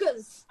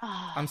Nightwalkers.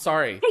 I'm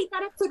sorry. I hate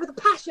that episode with a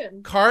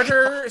passion.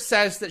 Carter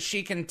says that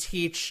she can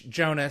teach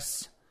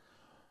Jonas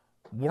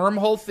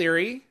wormhole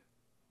theory,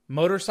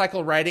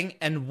 motorcycle riding,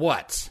 and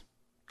what?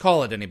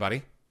 Call it,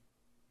 anybody.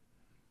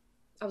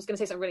 I was going to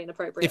say something really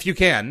inappropriate. If you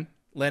can.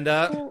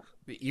 Linda,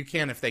 you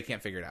can if they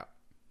can't figure it out.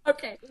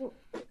 Okay.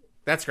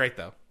 That's great,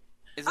 though.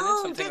 Isn't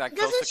it something like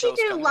doesn't she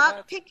do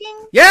lock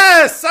picking?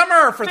 Yes,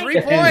 Summer for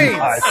 3 points.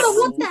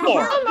 What the hell?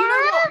 You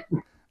know what?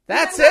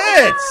 That's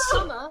it.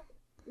 Summer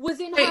was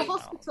in her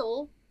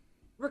hospital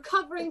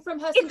recovering from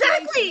her situation.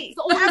 Exactly.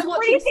 So always That's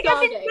what do you think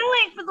I've been Stargate.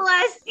 doing for the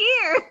last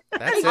year?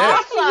 That's it.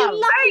 Awesome. You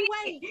lucky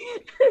wait.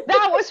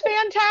 That was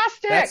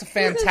fantastic. That's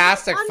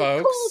fantastic,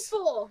 Uncalled folks.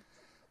 for.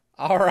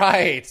 All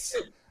right.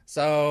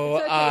 So,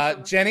 It's okay,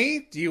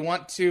 Jenny, do you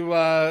want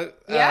to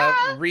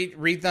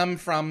read them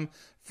from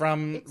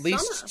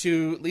least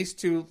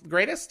to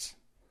greatest?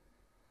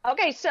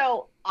 Okay,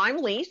 so I'm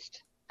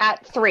least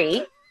at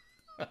 3.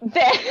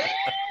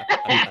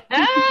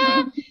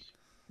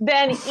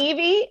 Then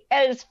Evie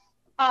is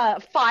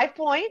 5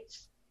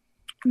 points.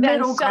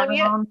 Then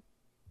Sonia,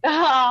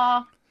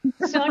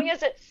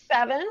 Sonia's at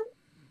 7,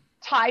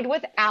 tied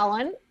with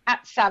Alan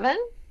at 7.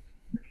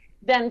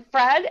 Then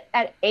Fred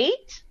at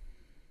 8,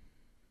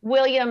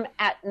 William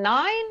at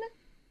 9,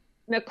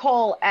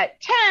 Nicole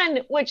at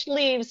 10, which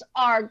leaves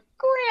our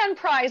grand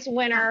prize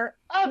winner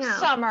of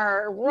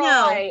summer,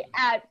 Roy,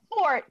 at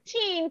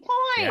 14 points.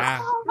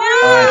 Yeah.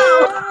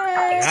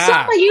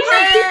 Summer, you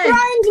have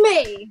dethroned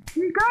me.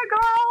 You go,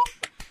 girl.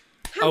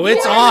 Oh,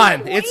 it's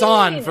on. It's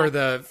on for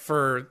the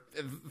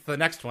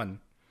next one.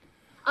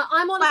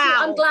 I'm honestly,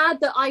 I'm glad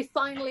that I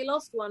finally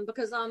lost one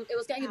because it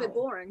was getting a bit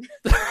boring.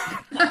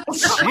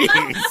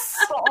 Jeez.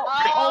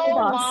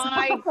 Oh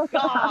my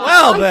God.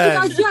 Well then.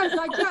 I joke.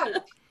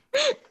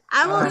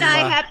 I will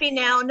die happy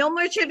now. No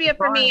more trivia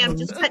for me. I'm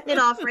just cutting it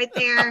off right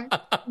there.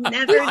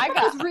 Never. That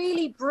was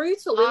really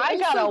brutal. I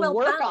gotta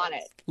work on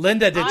it.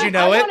 Linda, did you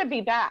know I it? want to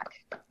be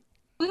back.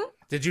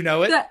 Did you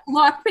know it?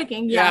 Lock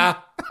picking, yeah.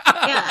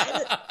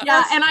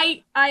 Yeah. And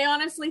I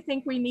honestly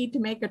think we need to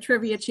make a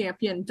trivia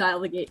champion Dial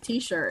the Gate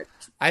t-shirt.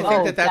 I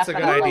think that's a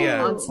good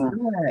idea.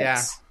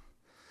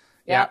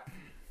 Yeah.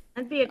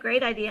 That'd be a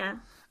great idea.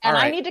 And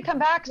I need to come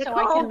back so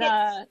I can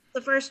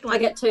the first one. I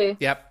get 2.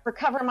 Yep.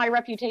 recover my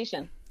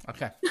reputation.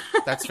 Okay.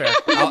 That's fair.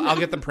 I'll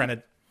get them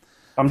printed.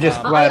 I'm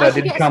just glad I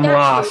didn't come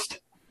last.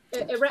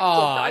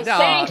 Oh, no.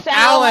 Thanks,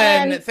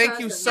 Alan, Alan. thank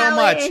you so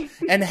much.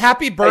 And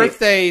happy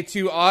birthday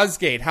to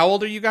Osgate. How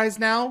old are you guys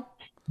now?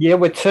 Yeah,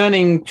 we're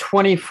turning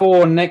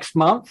 24 next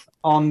month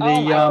on the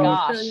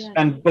gosh.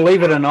 and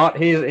believe it or not,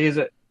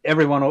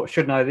 everyone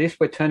should know this.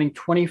 We're turning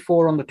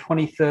 24 on the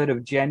 23rd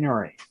of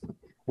January,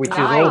 which is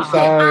also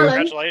Alan,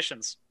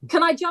 Congratulations.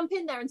 Can I jump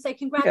in there and say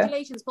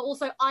congratulations? But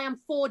also, I am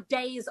 4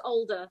 days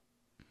older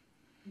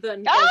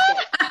than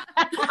Osgate.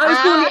 I was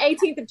born the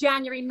 18th of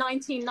January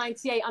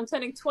 1998. I'm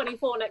turning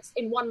 24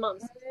 in 1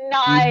 month.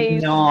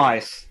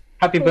 Nice.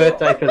 Happy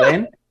birthday for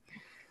them.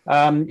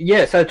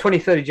 So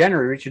 23rd of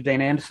January, Richard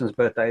Dean Anderson's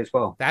birthday as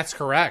well. That's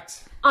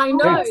correct. I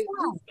know. He's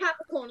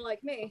Capricorn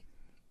like me.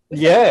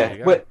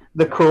 Yeah, we're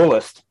the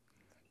coolest.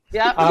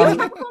 Yeah.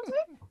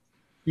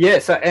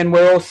 And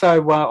we're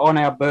also on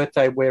our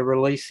birthday. We're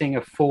releasing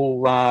a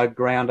full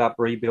ground-up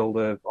rebuild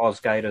of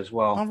Osgate as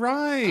well. All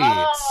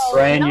right.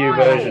 Brand new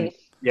version.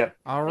 Yep.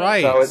 All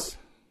right. So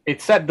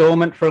it's sat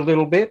dormant for a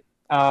little bit,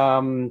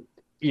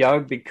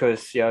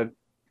 because the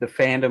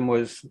fandom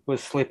was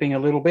slipping a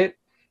little bit.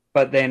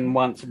 But then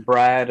once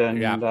Brad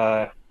and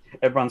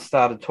everyone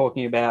started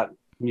talking about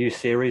new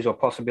series or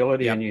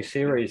possibility of new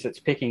series, it's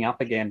picking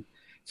up again.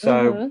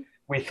 So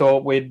we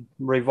thought we'd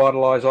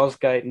revitalize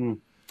Osgate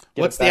and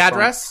get What's it the back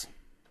address? On.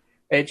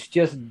 It's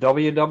just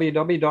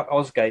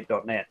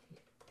www.osgate.net.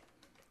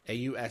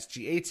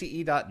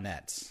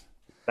 AUSGATE.net.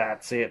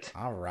 That's it.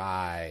 All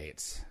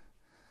right.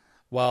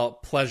 Well,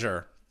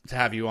 pleasure to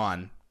have you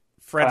on.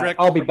 Frederick?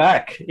 I'll be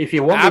back. If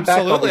you want me back,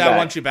 absolutely, I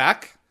want you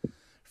back.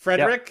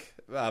 Frederick,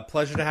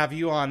 pleasure to have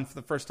you on for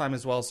the first time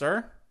as well,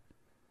 sir.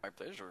 My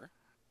pleasure.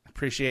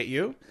 Appreciate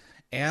you.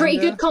 And, pretty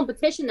good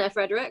competition there,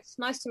 Frederick. It's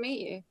nice to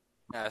meet you.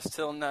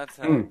 Still not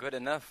good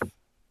enough.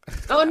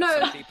 Oh,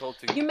 no.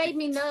 You made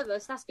me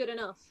nervous. That's good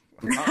enough.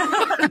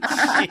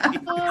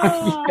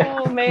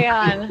 Oh,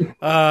 man.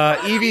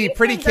 Evie,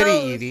 pretty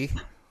kitty Evie.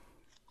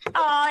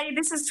 Hi,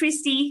 this is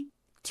Twisty.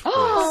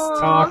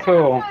 Oh,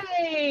 cool.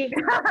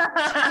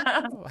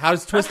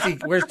 How's Twisty?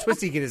 Where's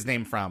Twisty get his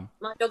name from?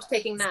 My dog's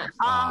taking naps.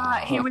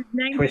 He was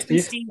named Twisties?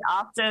 Twisty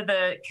after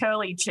the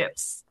curly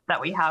chips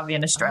that we have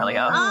in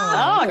Australia.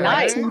 Oh,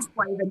 nice. Cheese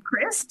flavored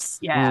crisps.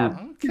 Yeah.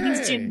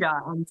 He's ginger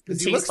and the He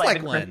cheese looks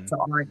like flavored Lynn. crisps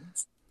are orange.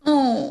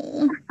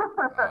 Oh.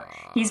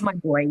 He's my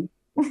boy.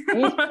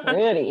 He's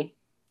pretty.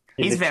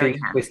 He's a very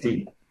cheap handsome.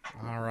 Twisty.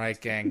 All right,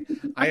 gang.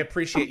 I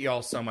appreciate you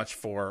all so much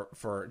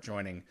for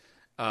joining.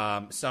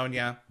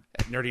 Sonia,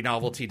 Nerdy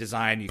Novelty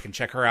Design. You can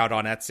check her out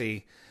on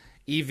Etsy.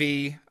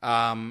 Evie,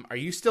 are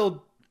you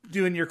still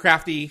doing your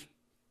crafty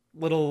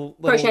little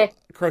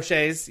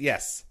crochets?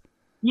 Yes.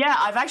 Yeah,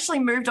 I've actually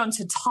moved on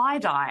to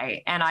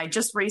tie-dye, and I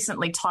just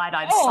recently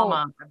tie-dyed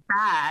Summer a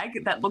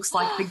bag that looks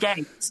like the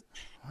gate.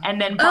 And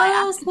then by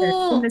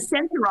accident, in the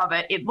center of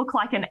it, it looked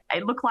like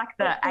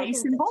the A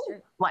symbol,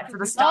 like for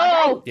the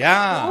Stargate.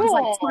 Yeah. It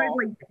was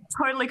like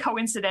totally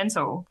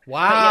coincidental.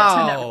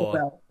 Wow. But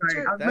yeah, it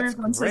turned out well.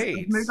 So That's great.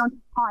 I've moved on to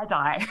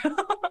tie-dye.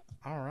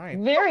 All right.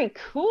 Very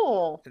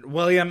cool.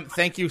 William,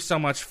 thank you so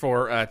much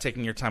for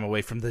taking your time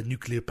away from the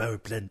nuclear power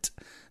plant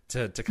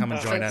to come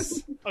and join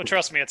us. Oh,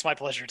 trust me, it's my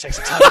pleasure to take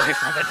some time away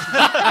from it.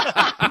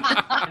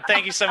 And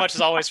thank you so much,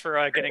 as always,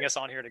 for getting us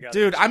on here together.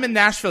 Dude, I'm in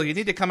Nashville. You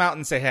need to come out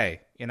and say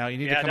hey. You know, you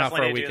need to come out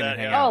for a weekend and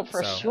hang out. Oh,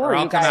 for So- sure. Or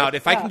I'll you come guys. out.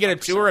 If I can get a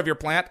 100%. tour of your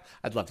plant,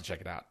 I'd love to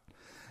check it out.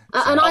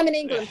 And I'm in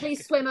England.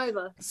 Please swim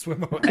over.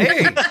 Swim over.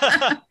 Hey,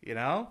 you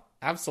know,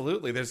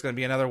 absolutely. There's going to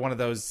be another one of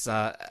those.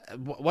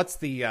 What's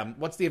the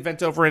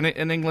event over in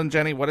England,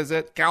 Jenny? What is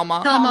it?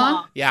 Kalma?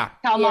 Kalma. Yeah.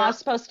 Kalma is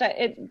supposed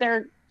to.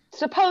 They're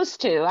supposed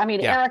to. I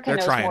mean, Yeah, Erica they're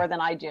knows trying. more than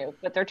I do,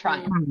 but they're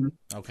trying.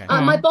 Okay.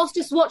 My boss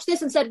just watched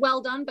this and said,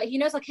 well done, but he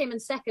knows I came in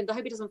second. I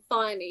hope he doesn't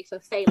fire me for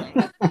failing.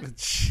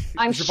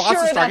 I'm Is your sure boss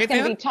a that's Stargate going to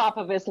fan? be top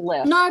of his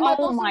list. No, my oh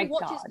boss my only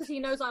watches God. because he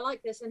knows I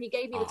like this, and he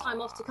gave me the time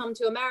off to come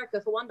to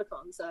America for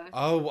WonderCon. So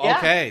Oh, Yeah,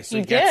 okay. So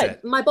he he gets did.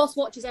 it. my boss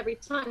watches every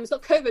time. He's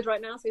got COVID right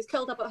now, so he's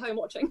curled up at home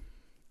watching.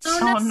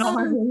 Oh,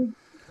 no.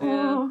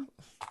 Yeah.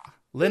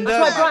 Linda.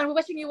 That's right, Brian. We're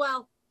wishing you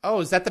well. Oh,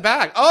 is that the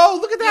bag? Oh,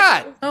 look at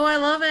that. Oh, I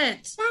love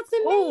it. That's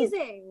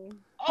amazing.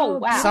 Oh,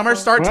 wow. Summer,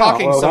 start Wow,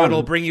 talking well so done.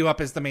 it'll bring you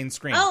up as the main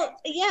screen. Oh,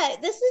 yeah,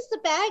 this is the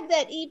bag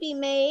that Evie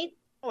made.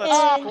 Oh,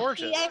 that's And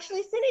gorgeous. He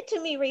actually sent it to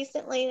me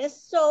recently. It's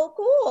so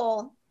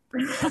cool.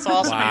 That's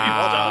awesome,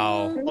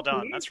 Wow. Evie. Well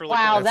done. That's really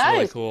Wow, cool. That's that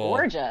really is cool.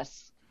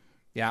 gorgeous.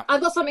 Yeah. I've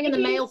got something in the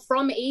mail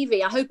from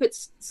Evie. I hope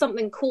it's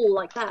something cool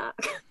like that.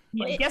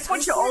 Yeah, guess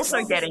what you're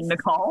also getting,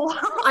 Nicole?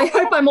 I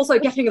hope I'm also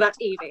getting that,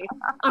 Evie.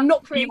 I'm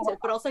not creative,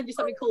 but I'll send you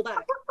something cool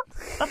back.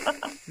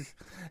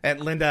 And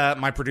Linda,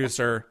 my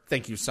producer,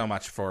 thank you so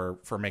much for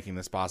making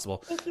this possible.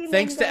 Thank you,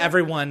 Thanks Linda. to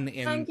everyone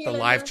in Thank you, the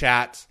Linda. live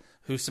chat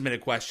who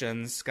submitted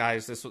questions.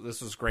 Guys, this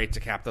was great to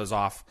cap those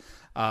off.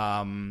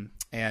 And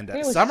It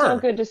was Summer. so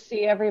good to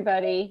see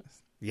everybody.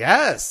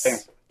 Yes. I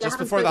Just haven't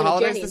before the spoken to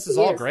holidays, Jenny this in is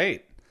all years.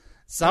 great.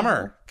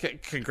 Summer,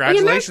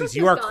 congratulations.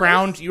 You are guys.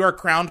 crowned. You are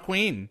crowned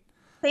queen.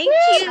 Thank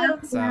you.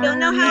 So- Don't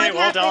know how Hey, it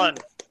well happened. done.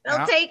 I'll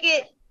Yeah. take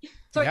it.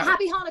 So Yeah.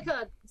 happy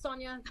Hanukkah,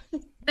 Sonia.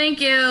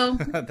 Thank you.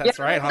 That's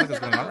right. Hanukkah's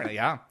going on right now.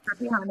 Yeah.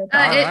 Happy Hanukkah.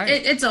 All right.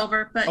 It's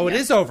over, but Oh, it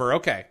is over.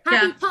 Okay.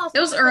 Happy Yeah. Passover. It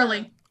was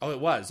early. Oh, it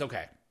was.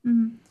 Okay.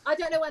 I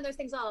don't know when those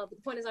things are, but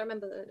the point is I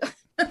remember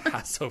that.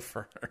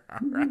 Passover. All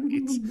right.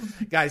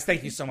 Guys,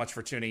 thank you so much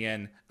for tuning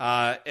in.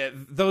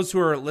 Those who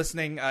are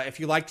listening, if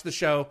you liked the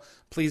show,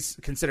 please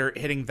consider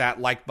hitting that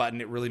like button.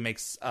 It really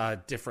makes a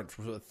difference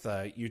with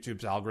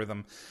YouTube's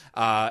algorithm.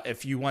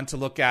 If you want to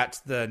look at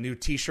the new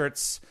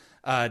t-shirts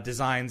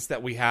designs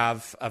that we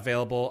have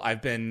available,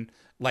 I've been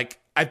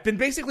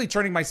basically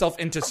turning myself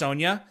into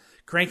Sonia,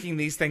 cranking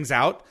these things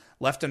out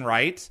left and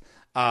right.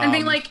 And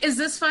being like, is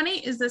this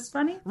funny? Is this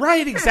funny?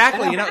 Right,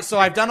 exactly. You know, so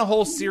I've done a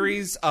whole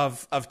series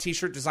of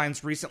t-shirt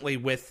designs recently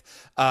with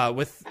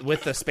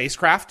the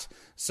spacecraft.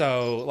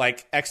 So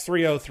like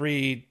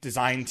X303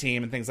 design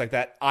team and things like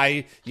that.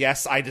 I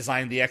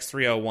designed the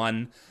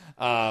X301.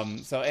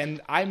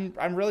 And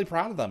I'm really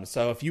proud of them.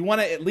 So if you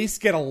want to at least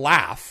get a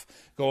laugh,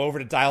 go over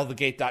to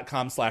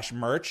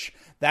dialthegate.com/merch.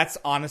 That's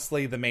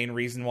honestly the main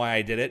reason why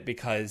I did it,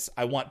 because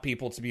I want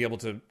people to be able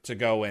to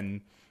go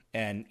and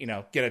you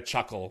know, get a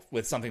chuckle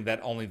with something that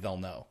only they'll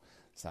know.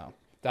 So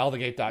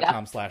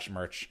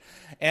dialthegate.com/merch.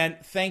 And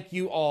thank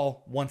you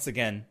all once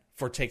again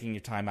for taking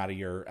your time out of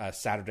your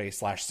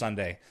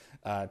Saturday/Sunday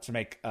to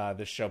make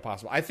this show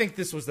possible. I think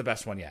this was the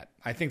best one yet.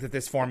 I think that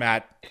this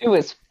format It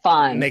was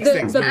fun. makes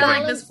things the moving. I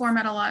like this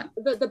format a lot.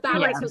 The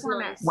balance was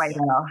nice. Way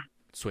better.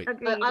 Sweet.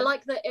 I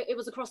like that it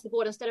was across the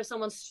board instead of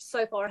someone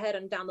so far ahead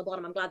and down the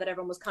bottom. I'm glad that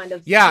everyone was kind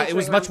of Yeah, it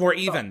was filtering much around more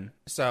the top. even.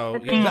 So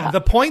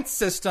the point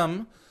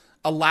system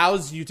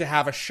allows you to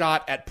have a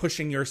shot at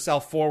pushing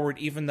yourself forward,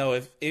 even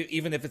if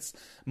it's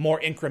more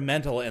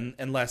incremental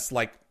and less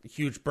like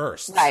huge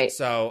bursts. Right.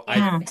 So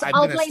I'm I'll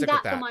gonna blame stick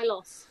that with for that. my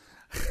loss.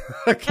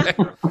 Okay.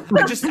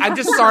 I'm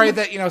just sorry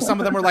that, you know, some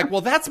of them were like,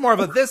 well, that's more of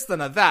a this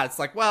than a that. It's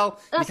like, well,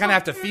 you That's kind of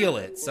have not to feel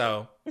it.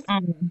 So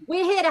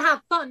We're here to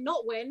have fun,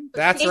 not win. But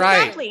That's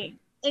right.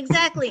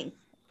 Exactly.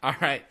 All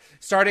right.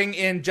 Starting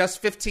in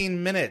just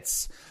 15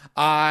 minutes,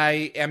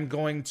 I am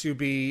going to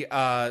be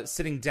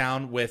sitting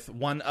down with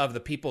one of the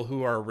people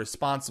who are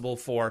responsible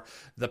for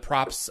the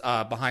props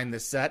behind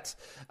this set,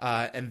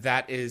 and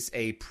that is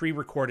a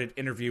pre-recorded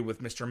interview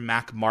with Mr.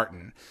 Mac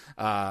Martin.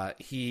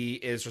 He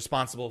is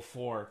responsible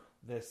for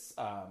this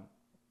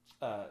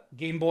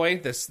Game Boy,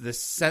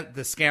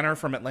 the scanner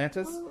from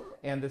Atlantis,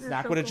 and this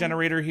Naquita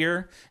generator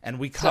here, and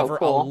we cover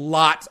a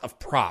lot of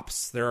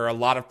props. There are a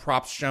lot of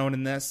props shown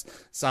in this,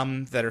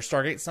 some that are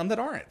Stargate, some that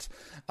aren't,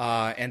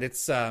 and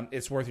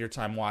it's worth your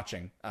time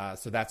watching.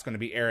 So that's going to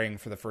be airing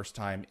for the first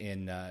time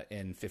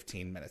in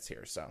 15 minutes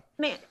here. So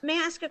may I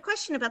ask a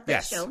question about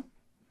this show?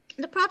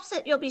 The props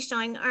that you'll be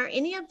showing, are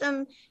any of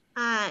them?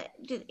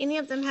 Did any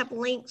of them have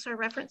links or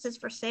references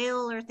for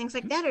sale or things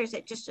like that, or is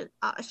it just a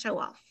show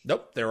off?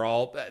 Nope, they're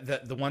all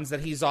the ones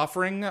that he's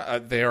offering.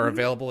 They are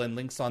available in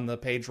links on the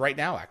page right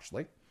now,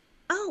 actually.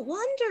 Oh,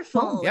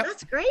 wonderful! Yep.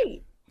 That's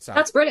great. So,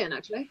 that's brilliant,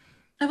 actually.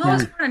 I've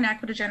always wanted an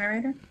Naquita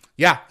generator.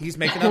 Yeah, he's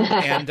making them,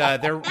 and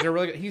they're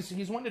really good.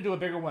 He's wanting to do a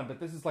bigger one, but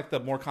this is like the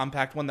more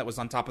compact one that was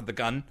on top of the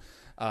gun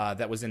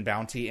that was in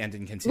Bounty and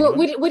in Continuum.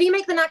 Well, would you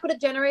make the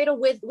Naquita generator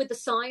with the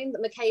sign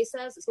that McKay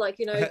says? It's like,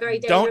 very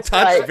dangerous. Don't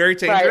touch, very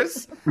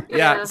dangerous. Right.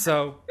 Yeah,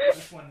 so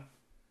this one.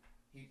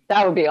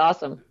 That would be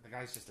awesome. The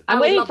guy's just I'm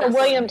waiting for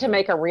William to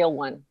make a real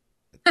one.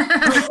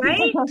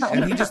 Right?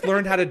 And he just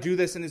learned how to do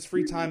this in his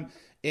free time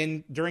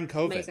during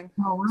COVID. Amazing.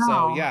 Oh, wow.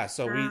 So yeah,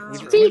 so we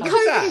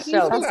COVID is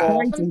so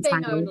one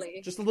thing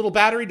only. Just a little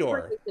battery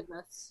door.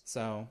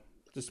 So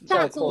just a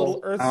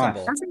little earth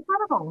symbol. That's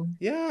incredible.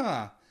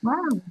 Yeah.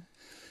 Wow.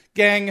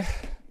 Gang,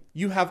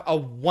 you have a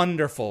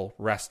wonderful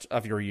rest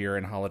of your year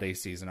and holiday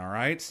season, all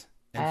right?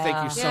 And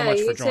thank you so much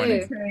for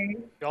joining.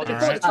 Looking forward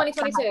to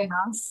 2022.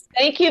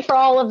 Thank you for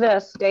all of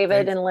this,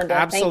 David and Linda.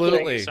 Absolutely.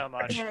 Thank you so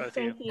much, both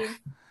Thank you.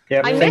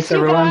 Yeah, I thanks miss you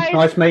everyone. guys.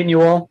 Nice meeting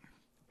you all.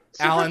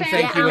 Alan,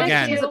 thank you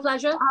again. It was a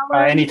pleasure.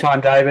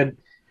 Anytime, David.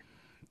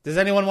 Does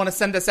anyone want to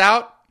send us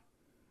out?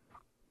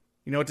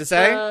 You know what to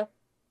say?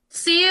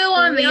 See you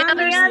on the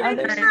other side.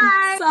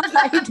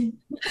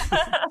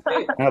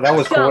 Oh, that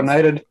was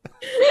coordinated.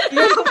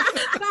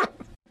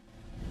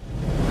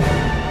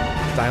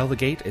 Dial the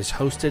Gate is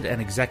hosted and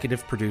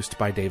executive produced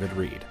by David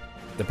Reed.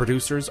 The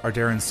producers are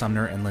Darren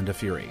Sumner and Linda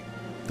Fury.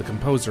 The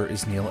composer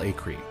is Neil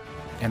Acree.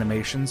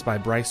 Animations by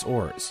Bryce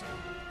Orrs.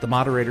 The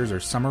moderators are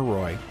Summer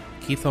Roy,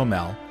 Keith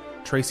O'Mell,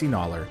 Tracy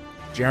Noller,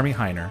 Jeremy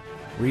Heiner,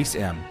 Reese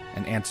M.,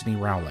 and Anthony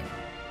Rowling.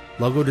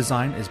 Logo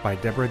design is by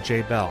Deborah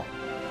J. Bell.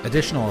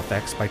 Additional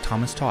effects by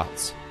Thomas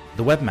Tots.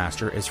 The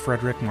webmaster is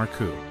Frederick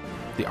Marcoux.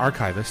 The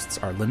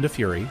archivists are Linda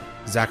Fury,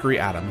 Zachary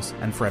Adams,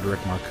 and Frederick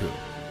Marcoux.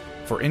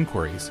 For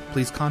inquiries,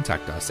 please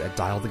contact us at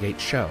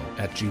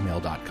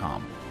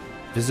dialthegateshow@gmail.com.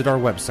 Visit our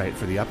website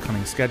for the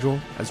upcoming schedule,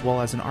 as well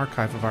as an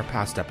archive of our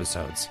past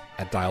episodes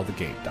at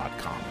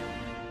dialthegate.com.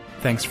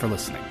 Thanks for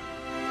listening.